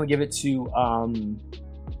gotta definitely give it to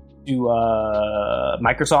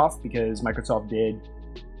Microsoft, because Microsoft did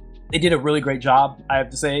a really great job, I have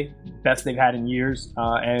to say. Best they've had in years.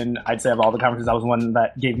 And I'd say of all the conferences, that was one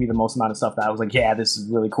that gave me the most amount of stuff that I was like, yeah, this is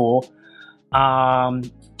really cool.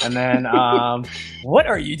 And then, what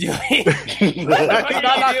are you doing? Keep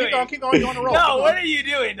going, you're on the roll. No, what are you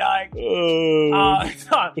doing, dog?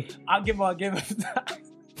 I'll give him.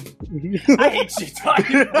 I hate you, dog.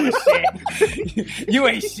 You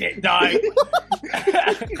ain't shit, dog.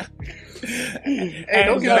 Hey,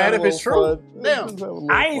 don't get mad if it's true. Damn.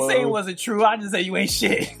 I ain't saying it wasn't true. I just say you ain't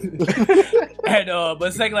shit. And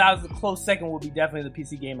but secondly, I was a close second. Would be definitely the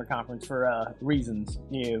PC Gamer Conference for reasons.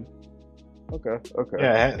 Okay.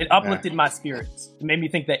 Yeah, it uplifted my spirits. It made me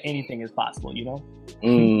think that anything is possible.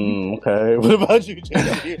 Okay. What about you,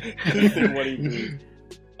 JD? What do you do?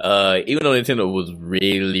 Even though Nintendo was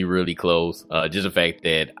really, really close, just the fact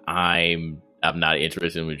that I'm not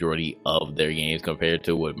interested in the majority of their games compared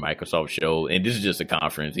to what Microsoft showed. And this is just a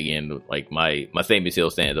conference again. Like my statement still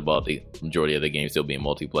stands about the majority of the games still being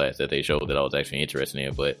multiplayer that they showed that I was actually interested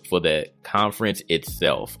in. But for the conference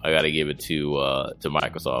itself, I got to give it to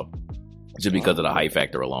Microsoft. Just because of the hype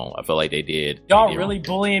factor alone. I feel like they did. Y'all really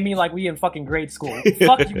bullying me like we in fucking grade school.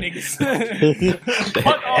 Fuck you niggas.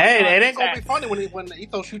 Hey, it ain't gonna be funny when the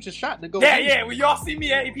Ethos shoots his shot and it goes. Yeah. When y'all see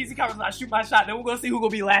me at APC conference, I shoot my shot. Then we're gonna see who gonna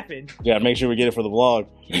be laughing. Yeah, make sure we get it for the vlog.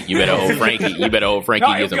 You better hope Frankie.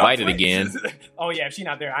 Gets invited again. Oh yeah, if she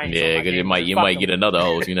not there, I ain't. Yeah, because you might get another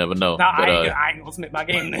host. You never know. Nah, I ain't gonna submit my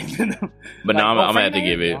game. But no, I'm gonna have to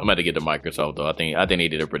give it. I'm gonna have to get to Microsoft though. I think they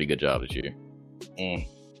did a pretty good job this year.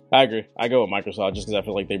 I agree. I go with Microsoft just because I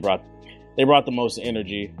feel like they brought the most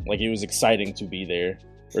energy. Like, it was exciting to be there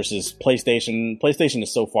versus PlayStation. PlayStation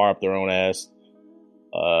is so far up their own ass.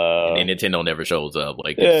 And Nintendo never shows up.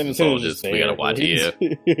 Like, Nintendo just we gotta watch it.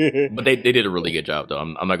 Yeah. But they did a really good job though.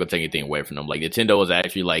 I'm not gonna take anything away from them. Like, Nintendo was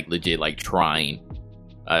actually like legit like trying.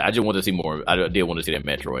 I just want to see more. I did want to see that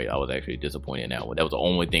Metroid. I was actually disappointed in that one. That was the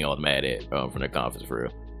only thing I was mad at from the conference for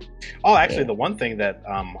real. Oh, actually, the one thing that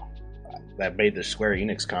made the Square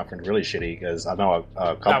Enix conference really shitty, because I know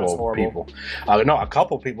a couple of people. A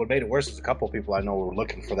couple of people made it worse. A couple of people I know were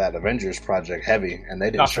looking for that Avengers project heavy, and they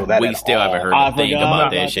didn't show that. We still haven't heard a thing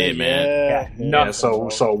about that shit, man. Yeah,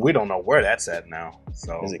 so we don't know where that's at now.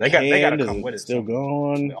 So they got to come with it. Still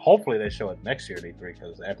going. Hopefully they show it next year at E3,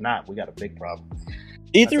 because if not, we got a big problem.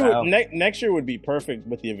 E3 next year would be perfect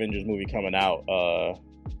with the Avengers movie coming out. I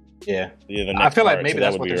feel like maybe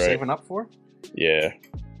that's what they're saving up for. Yeah.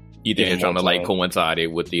 You think they're trying to like coincide it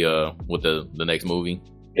with the next movie?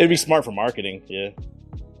 It'd be smart for marketing, yeah.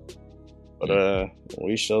 But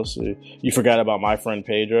we shall see. You forgot about My Friend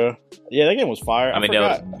Pedro? Yeah, that game was fire. That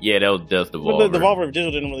was just Devolver. But the Devolver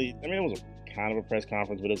Digital didn't really. I mean, it was kind of a press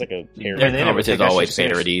conference, but it was like a conference is always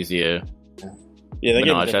parodies, yeah. Yeah, that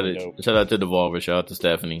game was shout out to Devolver, shout out to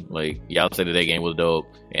Stephanie. Like, y'all said that game was dope,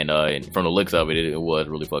 and from the looks of it, it was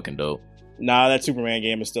really fucking dope. Nah, that Superman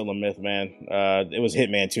game is still a myth, man. It was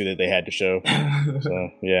Hitman 2 that they had to show. So,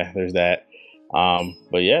 yeah, there's that.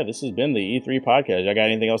 But yeah, this has been the E3 podcast. Y'all got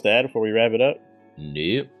anything else to add before we wrap it up?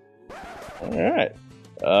 Nope. All right.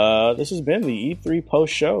 This has been the E3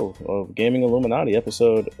 post show of Gaming Illuminati,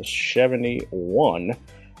 episode 71.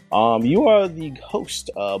 You are the host,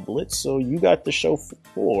 Blitz, so you got the show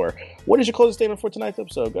floor. What is your closing statement for tonight's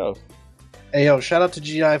episode? Go. Hey, yo, shout out to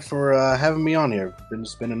GI for having me on here.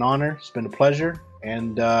 It's been an honor. It's been a pleasure.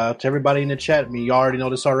 And to everybody in the chat, I mean, you already know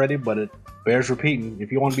this already, but it bears repeating.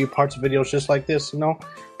 If you want to be parts of videos just like this,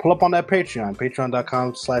 pull up on that Patreon,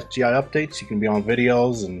 patreon.com/GI updates. You can be on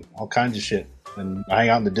videos and all kinds of shit. And hang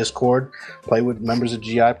out in the Discord, play with members of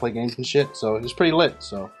GI, play games and shit. So it's pretty lit.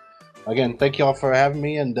 So, again, thank you all for having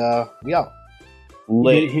me, and we out.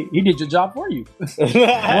 He did your job for you.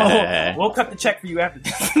 We'll cut the check for you after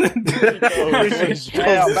this.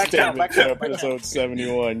 Back to episode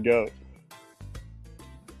 71. Go.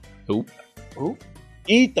 Who?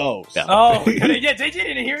 Ethos. Yeah. Oh, yeah, JJ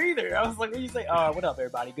didn't hear either. I was like, what do you say? What up,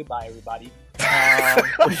 everybody? Goodbye, everybody.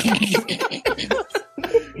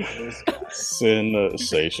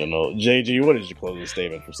 Sensational. JG, what is your closing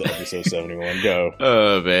statement for episode 71? Go.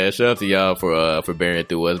 Man, shout out to y'all for bearing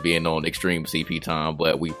through us being on extreme CP time,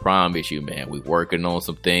 but we promise you, man, we working on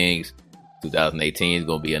some things. 2018 is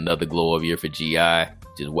going to be another glow up year for GI.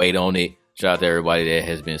 Just wait on it. Shout out to everybody that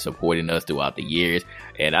has been supporting us throughout the years.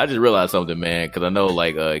 And I just realized something, man, because I know,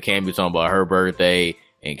 like, Cam was talking about her birthday.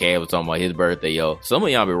 And Kev was talking about his birthday, yo. Some of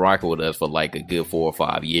y'all been rocking with us for like a good 4 or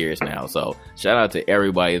 5 years now. So shout out to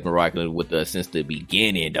everybody who's been rocking with us since the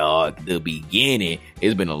beginning, dog. The beginning.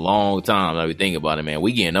 It's been a long time. I be thinking about it, man.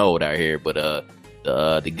 We getting old out here, but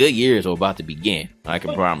the good years are about to begin. I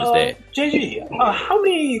can promise that. JG, how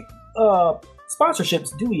many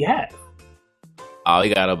sponsorships do we have? Oh,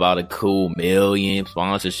 we got about a cool million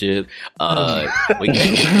sponsorship. We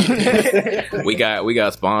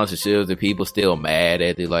got sponsorships that people still mad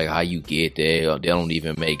at. They're like, how you get that? They don't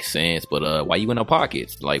even make sense. But why you in our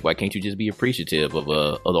pockets? Like, why can't you just be appreciative of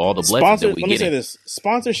all the blessings that we get? Let me say this: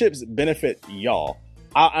 sponsorships benefit y'all.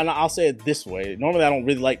 I'll say it this way. Normally, I don't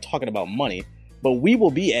really like talking about money, but we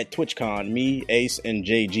will be at TwitchCon, me, Ace, and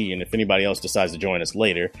JG, and if anybody else decides to join us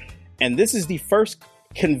later. And this is the first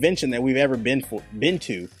convention that we've ever been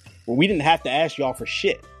to where we didn't have to ask y'all for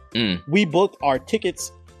shit. We booked our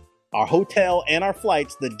tickets, our hotel, and our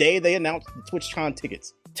flights the day they announced the TwitchCon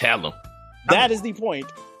tickets. Tell them. That is the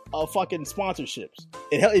point of fucking sponsorships.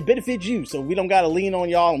 It benefits you, so we don't gotta lean on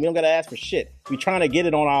y'all and we don't gotta ask for shit. We trying to get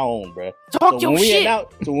it on our own, bro. Talk your shit.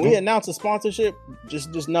 So when we announce a sponsorship,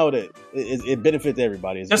 just know that it benefits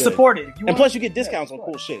everybody. It's just good. support it. And plus you get discounts on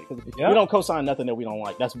cool shit. We don't co-sign nothing that we don't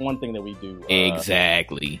like. That's one thing that we do.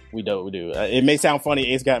 Exactly. We do. It may sound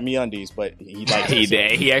funny, Ace got me undies, but he likes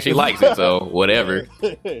it. He actually likes it, so whatever.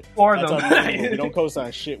 Or them. We don't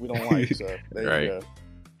co-sign shit we don't like, so there you go.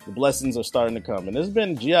 The blessings are starting to come. And this has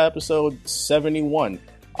been GI episode 71. If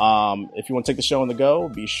you want to take the show on the go,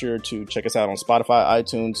 be sure to check us out on Spotify,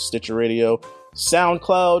 iTunes, Stitcher Radio,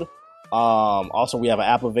 SoundCloud. Also, we have an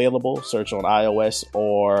app available. Search on iOS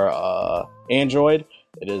or Android.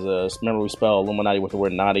 It is remember we spell Illuminati with the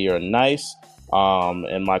word naughty or nice.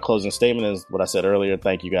 And my closing statement is what I said earlier.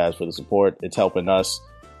 Thank you guys for the support. It's helping us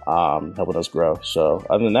grow. So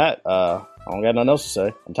other than that, I don't got nothing else to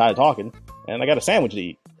say. I'm tired of talking, and I got a sandwich to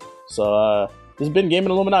eat. So this has been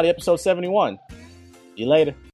Gaming Illuminati episode 71. See you later.